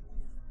do.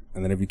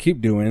 And then if you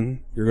keep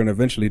doing, you're going to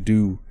eventually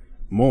do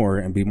more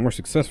and be more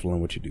successful in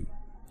what you do.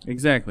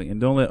 Exactly.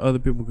 And don't let other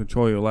people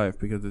control your life,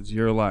 because it's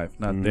your life,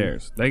 not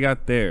theirs. They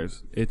got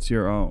theirs. It's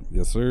your own.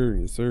 Yes, sir.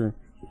 Yes, sir.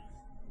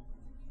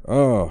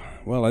 Oh,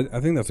 well, I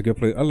think that's a good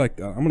place. I like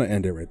that. I'm going to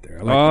end it right there.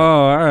 I like that.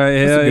 All right.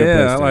 Hell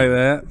yeah. I like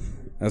that.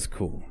 That's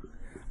cool.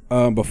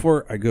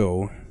 Before I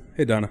go,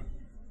 hey, Donna.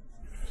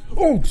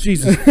 Oh,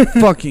 Jesus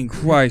fucking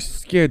Christ.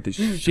 Scared the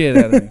shit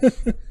out of me.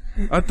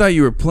 I thought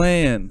you were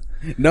playing.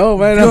 No,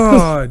 man.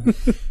 God.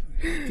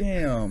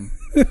 Damn.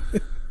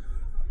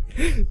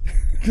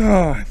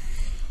 God.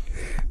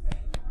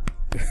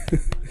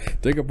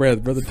 Take a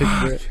breath, brother. Take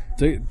a breath.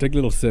 Take a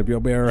little sip.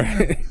 You'll be all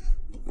right.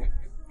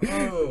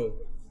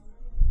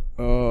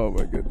 Oh,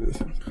 my goodness.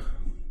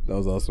 That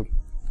was awesome.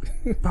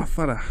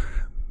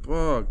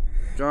 Oh,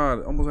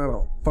 God. Almost had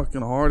a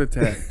fucking heart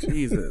attack.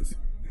 Jesus.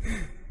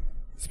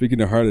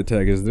 Speaking of heart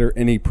attack, is there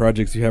any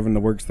projects you have in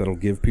the works that'll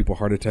give people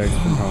heart attacks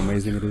from how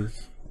amazing it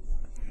is?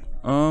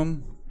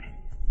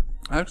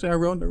 Actually, I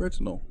wrote an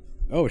original.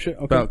 Oh shit!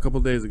 Okay. About a couple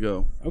days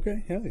ago.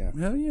 Okay, hell yeah.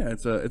 Hell yeah!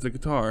 It's a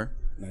guitar.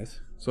 Nice.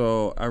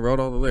 So I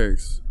wrote all the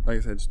lyrics. Like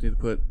I said, just need to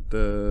put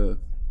the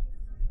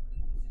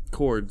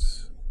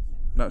chords.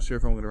 Not sure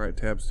if I'm going to write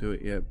tabs to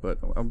it yet, but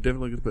I'm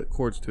definitely going to put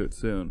chords to it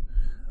soon.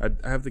 I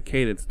have the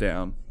cadence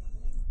down,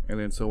 and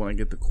then so when I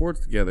get the chords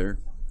together,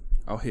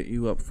 I'll hit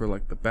you up for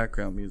like the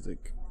background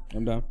music.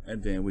 I'm down.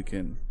 And then we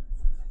can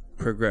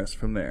progress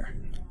from there.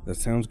 That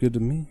sounds good to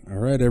me. All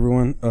right,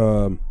 everyone.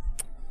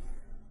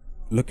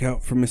 Look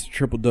out for Mr.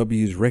 Triple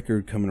W's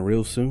record coming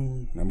real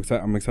soon.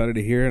 I'm excited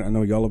to hear it. I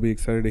know y'all will be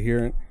excited to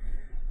hear it.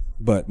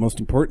 But most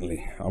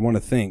importantly, I want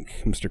to thank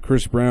Mr.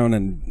 Chris Brown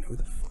and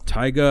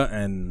Tyga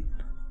and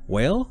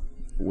Whale.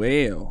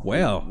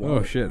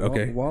 Oh shit.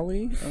 Okay.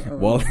 Wally.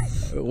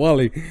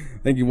 Wally.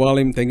 Thank you,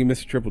 Wally. Thank you,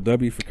 Mr. Triple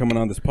W, for coming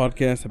on this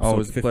podcast. Episode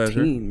Always a 15,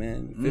 pleasure.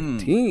 Man.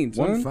 15.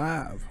 Son.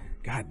 1-5.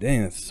 God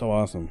damn, it's so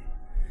awesome.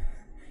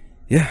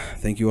 Yeah.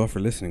 Thank you all for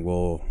listening.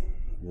 We'll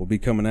be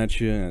coming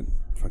at you at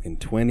fucking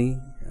 20,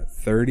 at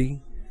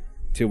 30,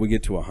 till we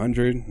get to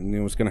 100. And you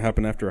know what's gonna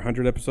happen after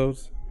 100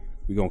 episodes?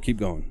 We're gonna keep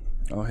going.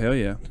 Oh hell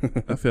yeah.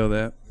 I feel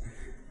that.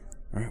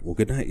 All right. Well,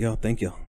 good night, y'all. Thank you.